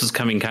think this was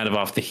coming kind of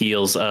off the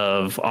heels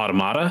of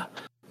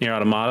Nier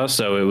Automata.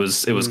 So it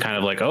was kind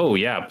of like, oh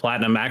yeah,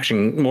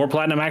 more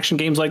platinum action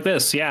games like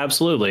this. Yeah,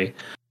 absolutely.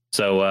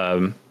 So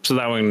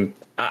that one,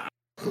 I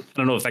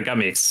don't know if that got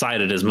me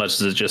excited as much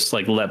as it just,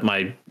 like, let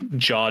my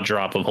jaw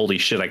drop of holy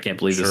shit, I can't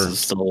believe this is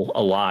still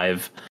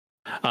alive.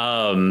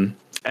 And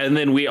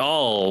then we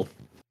all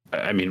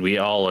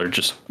are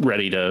just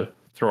ready to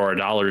throw our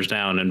dollars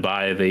down and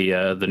buy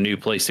the new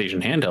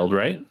PlayStation handheld,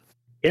 right?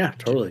 Yeah,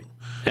 totally.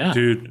 Yeah,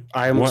 dude,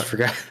 I almost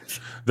forgot.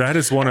 That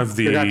is one of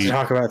the. Forgot to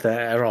talk about that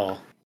at all.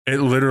 It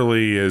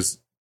literally is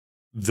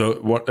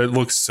it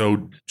looks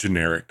so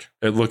generic.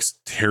 It looks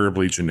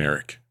terribly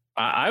generic.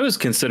 I was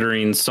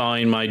considering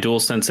sawing my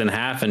DualSense in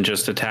half and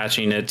just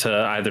attaching it to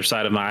either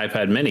side of my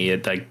iPad Mini.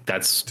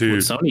 That's what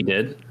Sony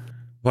did.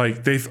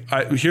 Like,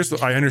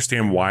 I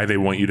understand why they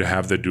want you to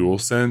have the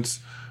DualSense,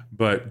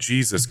 but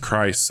Jesus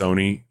Christ,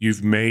 Sony,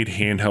 you've made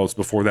handhelds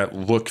before that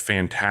look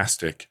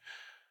fantastic.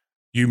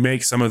 You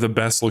make some of the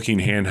best looking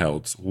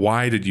handhelds.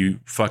 Why did you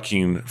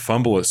fucking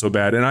fumble it so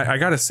bad? And I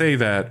gotta say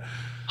that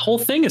whole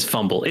thing is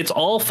fumble. It's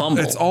all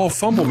fumble. It's all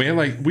fumble, man.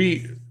 Like,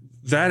 we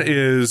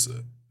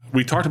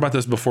talked about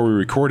this before we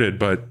recorded,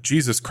 but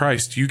Jesus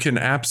Christ, you can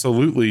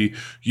absolutely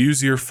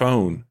use your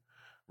phone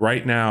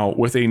right now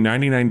with a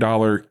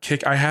 $99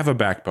 Kick. I have a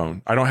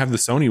Backbone. I don't have the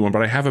Sony one,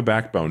 but I have a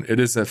Backbone. It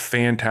is a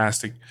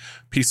fantastic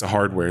piece of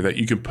hardware that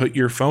you can put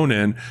your phone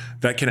in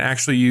that can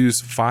actually use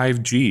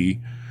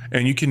 5G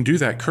And you can do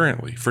that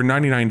currently for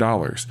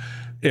 $99.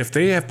 If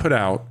they have put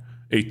out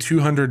a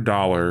 $200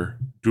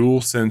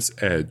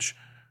 DualSense Edge,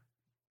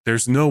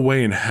 there's no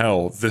way in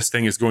hell this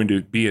thing is going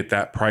to be at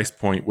that price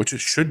point, which it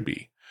should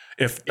be.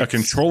 If a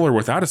controller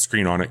without a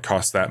screen on it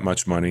costs that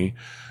much money,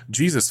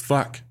 Jesus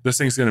fuck, this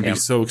thing's going to be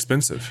so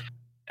expensive.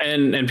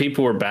 And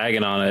people were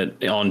bagging on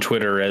it on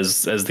Twitter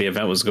as the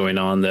event was going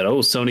on that,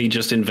 Sony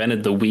just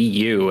invented the Wii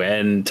U.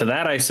 And to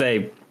that I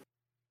say,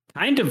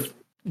 kind of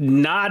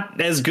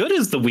not as good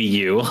as the Wii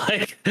U.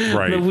 Like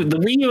right. the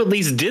Wii U at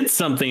least did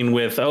something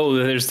with,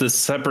 there's this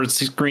separate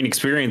screen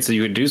experience that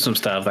you could do some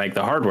stuff. Like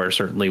the hardware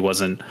certainly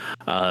wasn't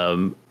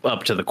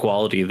up to the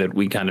quality that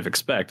we kind of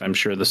expect. I'm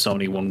sure the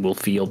Sony one will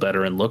feel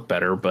better and look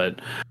better, but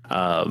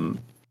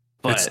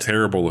it's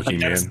terrible looking,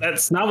 man.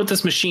 That's not what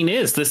this machine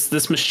is.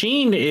 This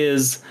machine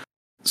is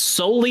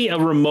solely a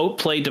remote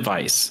play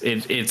device.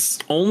 It's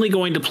only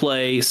going to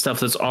play stuff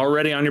that's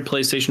already on your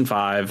PlayStation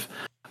 5.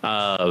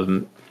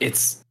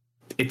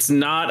 It's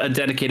not a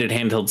dedicated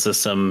handheld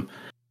system,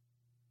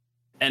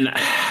 and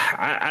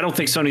I don't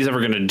think Sony's ever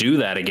going to do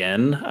that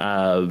again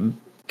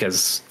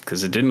because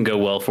it didn't go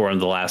well for them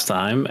the last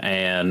time,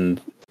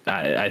 and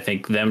I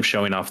think them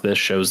showing off this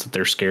shows that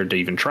they're scared to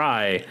even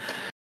try.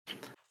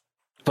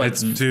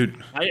 But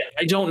dude,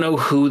 I don't know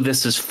who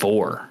this is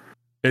for.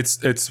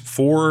 It's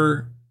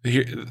for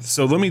here.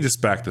 So let me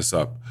just back this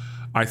up.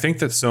 I think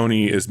that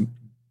Sony is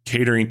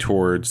catering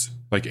towards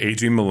like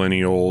aging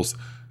millennials,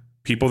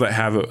 people that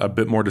have a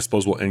bit more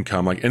disposable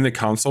income. Like in the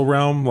console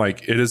realm,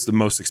 like it is the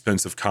most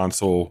expensive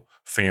console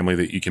family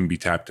that you can be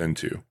tapped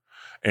into.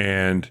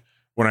 And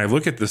when I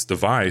look at this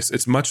device,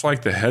 it's much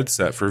like the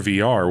headset for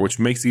VR, which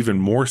makes even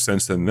more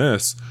sense than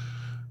this.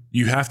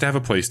 You have to have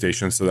a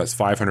PlayStation, so that's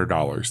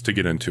 $500 to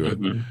get into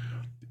it. Mm-hmm.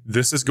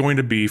 This is going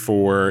to be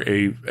for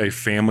a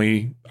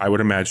family, I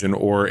would imagine,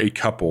 or a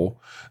couple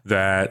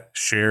that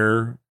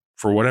share,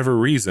 for whatever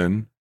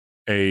reason,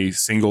 a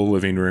single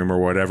living room or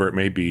whatever it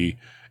may be.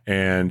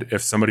 And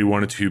if somebody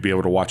wanted to be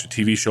able to watch a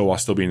TV show while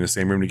still being in the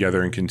same room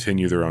together and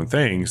continue their own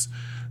things,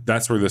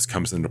 that's where this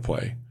comes into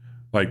play.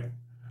 Like,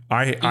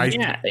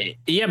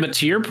 yeah, but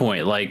to your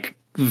point, like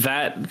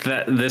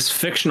that this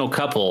fictional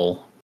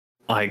couple,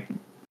 like,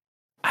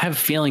 I have a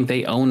feeling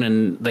they own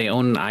an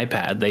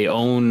iPad. They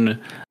own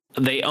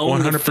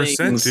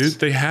 100%, dude.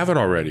 They have it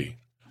already.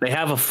 They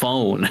have a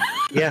phone.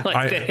 Yeah,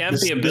 they have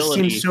the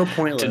ability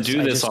to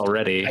do this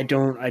already. I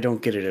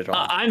don't get it at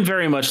all. I'm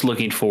very much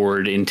looking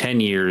forward in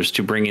 10 years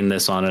to bringing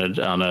this on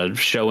a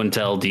show and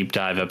tell deep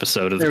dive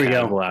episode of the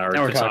Casual Hour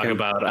to talk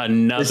about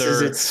another. This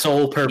is its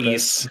sole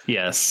purpose.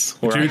 Yes,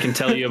 where I can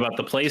tell you about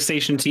the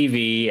PlayStation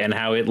TV and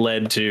how it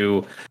led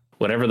to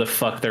whatever the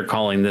fuck they're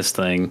calling this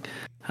thing.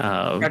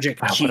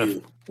 Project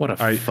Q. What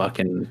a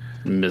fucking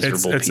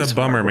miserable. It's a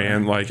bummer,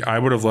 man. Like I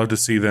would have loved to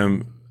see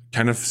them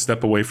kind of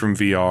step away from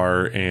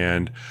VR,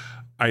 and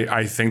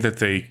I think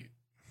that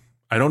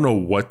I don't know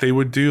what they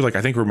would do. Like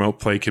I think remote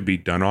play could be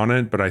done on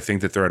it, but I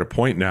think that they're at a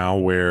point now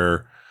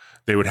where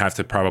they would have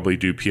to probably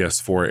do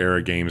PS4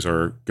 era games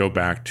or go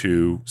back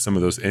to some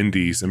of those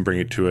indies and bring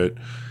it to it.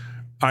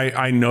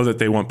 I know that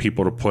they want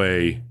people to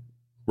play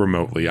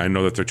remotely. I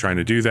know that they're trying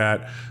to do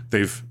that.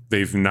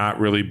 They've not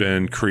really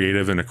been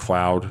creative in a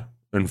cloud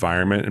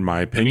environment, in my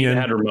opinion.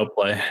 Vita had remote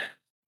play.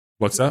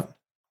 What's that?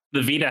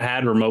 The Vita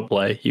had remote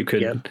play. You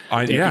could,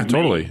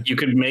 totally. You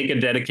could make a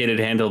dedicated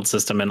handheld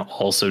system and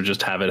also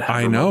just have it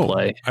have remote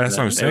play. That's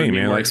what I'm saying,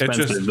 man. Like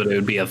expensive, but it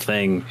would be a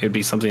thing. It'd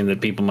be something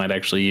that people might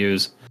actually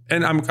use.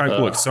 And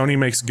look, Sony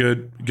makes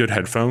good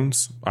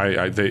headphones.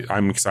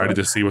 I'm excited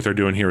to see what they're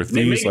doing here with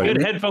these. They make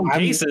good headphone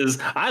cases.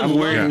 I'm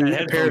wearing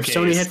a pair of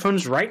Sony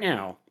headphones right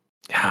now.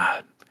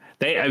 God,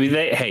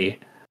 hey.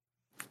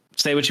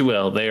 Say what you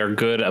will, they are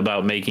good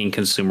about making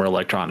consumer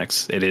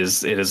electronics. It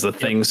is the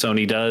thing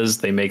Sony does.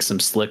 They make some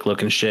slick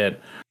looking shit.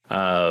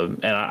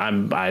 And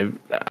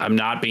I'm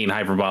not being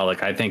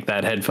hyperbolic. I think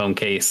that headphone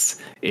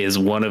case is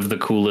one of the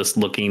coolest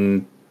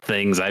looking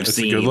things I've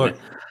seen. A good look.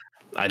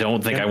 I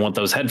don't think I want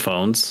those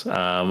headphones.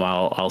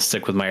 I'll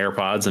stick with my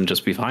AirPods and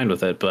just be fine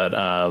with it. But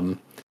I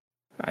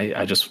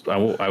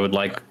would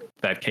like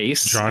that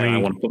case. Johnny, I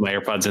want to put my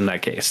AirPods in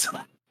that case.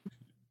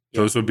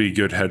 Those would be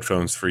good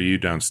headphones for you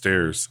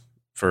downstairs.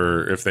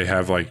 For if they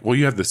have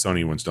you have the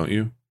Sony ones, don't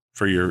you?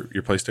 For your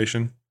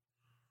PlayStation?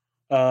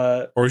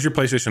 Or is your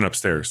PlayStation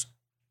upstairs?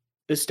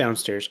 It's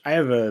downstairs. I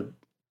have a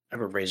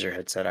Razer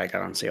headset I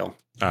got on sale.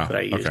 That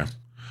I use. Okay.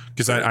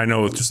 Because I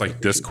know with just like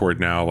Discord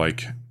now,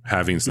 like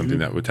having something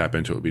that would tap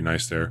into it would be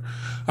nice there.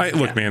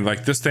 Look, man,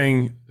 like this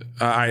thing,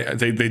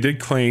 they did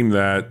claim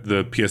that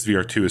the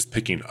PSVR 2 is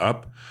picking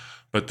up,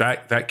 but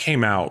that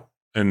came out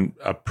in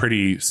a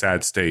pretty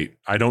sad state.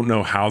 I don't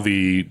know how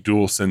the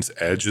DualSense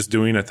Edge is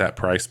doing at that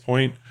price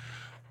point,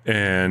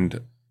 and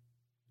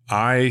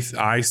I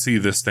see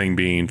this thing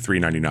being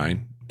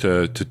 $399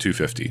 to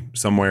 $250,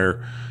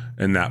 somewhere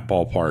in that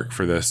ballpark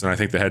for this. And I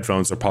think the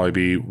headphones will probably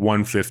be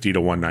 $150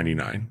 to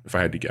 $199 if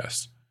I had to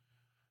guess.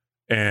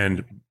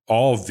 And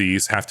all of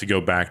these have to go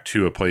back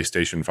to a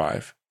PlayStation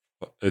 5.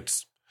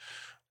 It's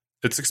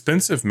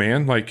expensive,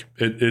 man. Like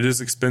it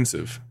is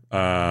expensive.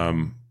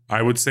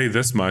 I would say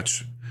this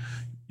much.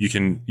 You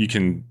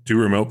can do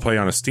remote play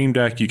on a Steam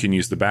Deck. You can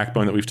use the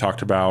Backbone that we've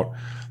talked about.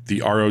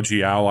 The ROG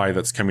Ally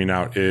that's coming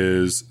out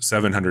is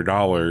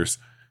 $700.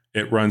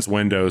 It runs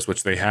Windows,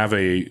 which they have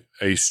a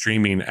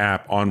streaming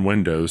app on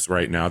Windows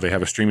right now. They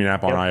have a streaming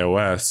app on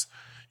iOS.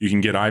 You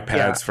can get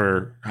iPads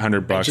for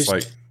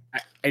 $100.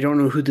 I don't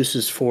know who this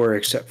is for,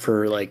 except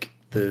for like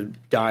the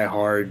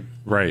diehard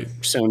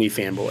Sony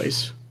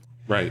fanboys.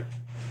 Right.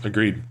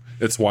 Agreed.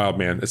 It's wild,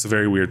 man. It's a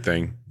very weird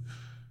thing.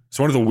 It's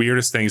one of the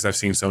weirdest things I've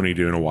seen Sony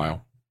do in a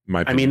while.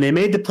 I mean, they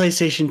made the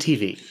PlayStation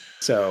TV,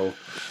 so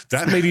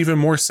that made even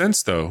more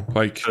sense, though.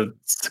 Like,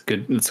 it's a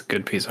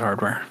good piece of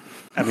hardware.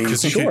 I mean,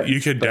 you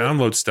could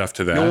download stuff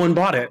to that. No one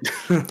bought it.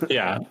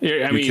 Yeah,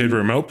 you could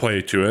remote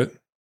play to it.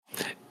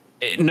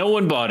 No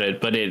one bought it,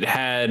 but it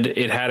had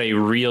a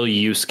real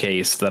use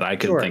case that I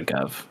could think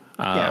of.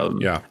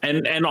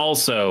 And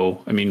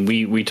also, I mean,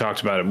 we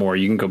talked about it more.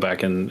 You can go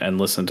back and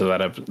listen to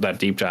that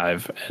deep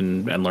dive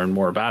and learn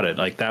more about it.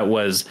 Like that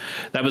was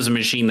a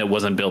machine that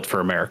wasn't built for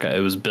America. It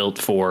was built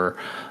for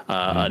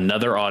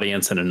another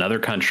audience in another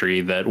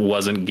country that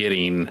wasn't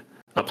getting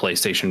a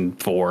PlayStation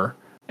 4,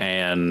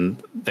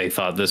 and they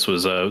thought this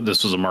was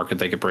a market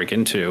they could break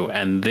into.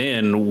 And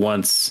then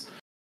once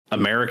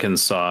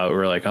Americans saw it, we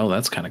were like, oh,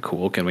 that's kind of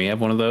cool. Can we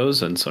have one of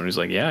those? And Sony's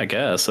like, yeah, I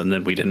guess. And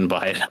then we didn't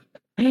buy it.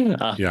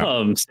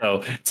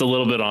 So it's a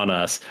little bit on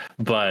us,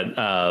 but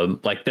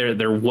like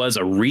there was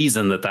a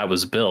reason that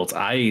was built.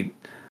 I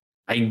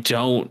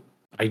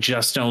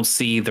just don't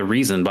see the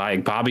reason.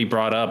 Bobby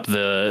brought up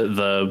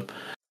the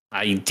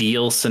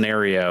ideal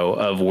scenario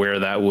of where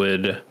that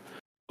would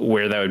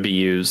be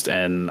used,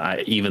 and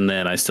even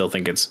then I still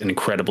think it's an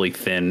incredibly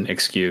thin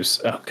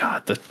excuse. Oh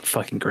God, the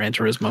fucking Gran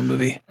Turismo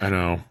movie. I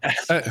know.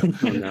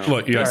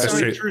 Look, that's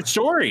a true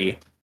story.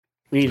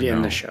 We need to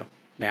end the show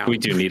now. We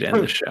do need to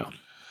end the show.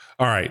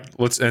 All right,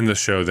 let's end the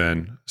show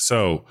then.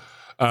 So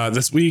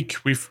this week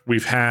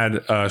we've had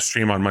a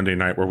stream on Monday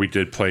night where we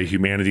did play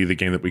Humanity, the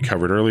game that we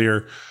covered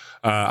earlier.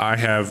 I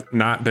have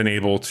not been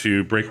able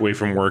to break away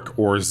from work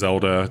or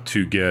Zelda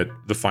to get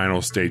the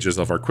final stages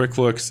of our quick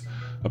looks.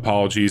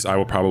 Apologies. I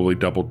will probably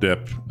double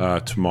dip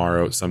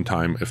tomorrow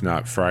sometime, if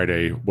not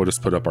Friday. We'll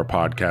just put up our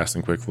podcast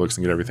and quick looks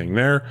and get everything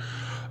there.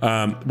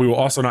 We will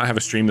also not have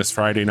a stream this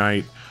Friday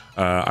night.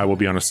 I will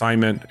be on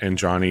assignment, and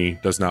Johnny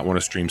does not want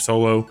to stream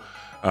solo.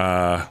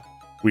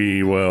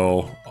 We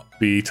will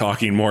be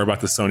talking more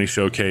about the Sony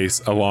showcase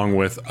along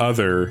with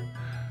other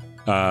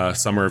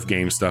Summer of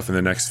Game stuff in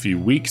the next few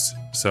weeks.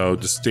 So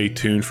just stay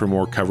tuned for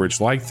more coverage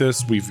like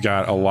this. We've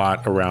got a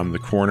lot around the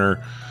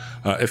corner.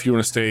 If you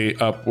want to stay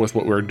up with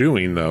what we're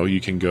doing, though, you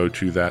can go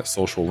to that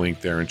social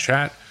link there in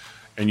chat.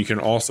 And you can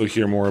also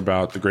hear more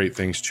about the great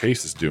things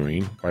Chase is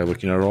doing by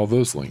looking at all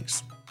those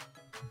links.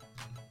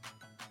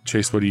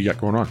 Chase, what do you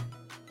got going on?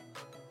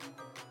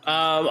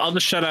 I'll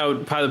just shout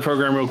out Pilot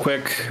Program real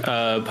quick.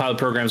 Pilot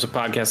Program is a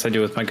podcast I do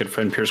with my good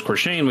friend Pierce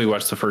Corshane. We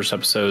watch the first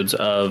episodes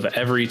of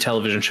every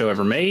television show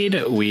ever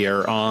made. We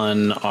are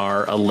on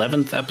our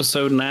 11th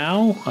episode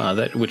now,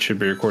 which should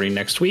be recording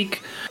next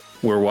week.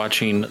 We're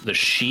watching The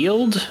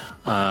Shield.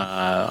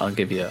 I'll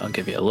give you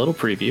a little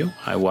preview.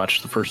 I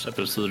watched the first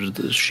episode of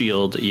The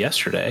Shield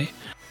yesterday,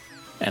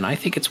 and I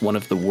think it's one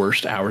of the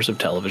worst hours of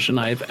television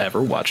I've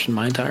ever watched in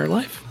my entire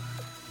life.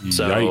 Yikes.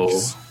 So,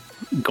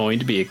 going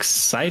to be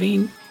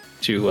exciting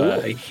to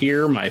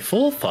hear my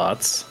full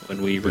thoughts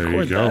when we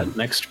record that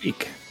next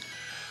week.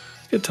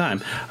 Good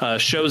time.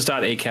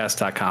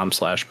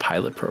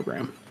 Shows.acast.com/pilot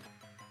program.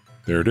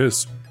 There it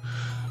is.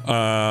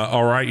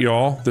 All right,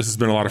 y'all. This has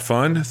been a lot of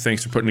fun.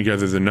 Thanks for putting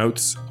together the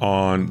notes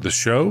on the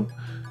show.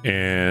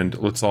 And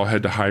let's all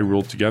head to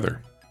Hyrule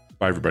together.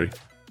 Bye, everybody.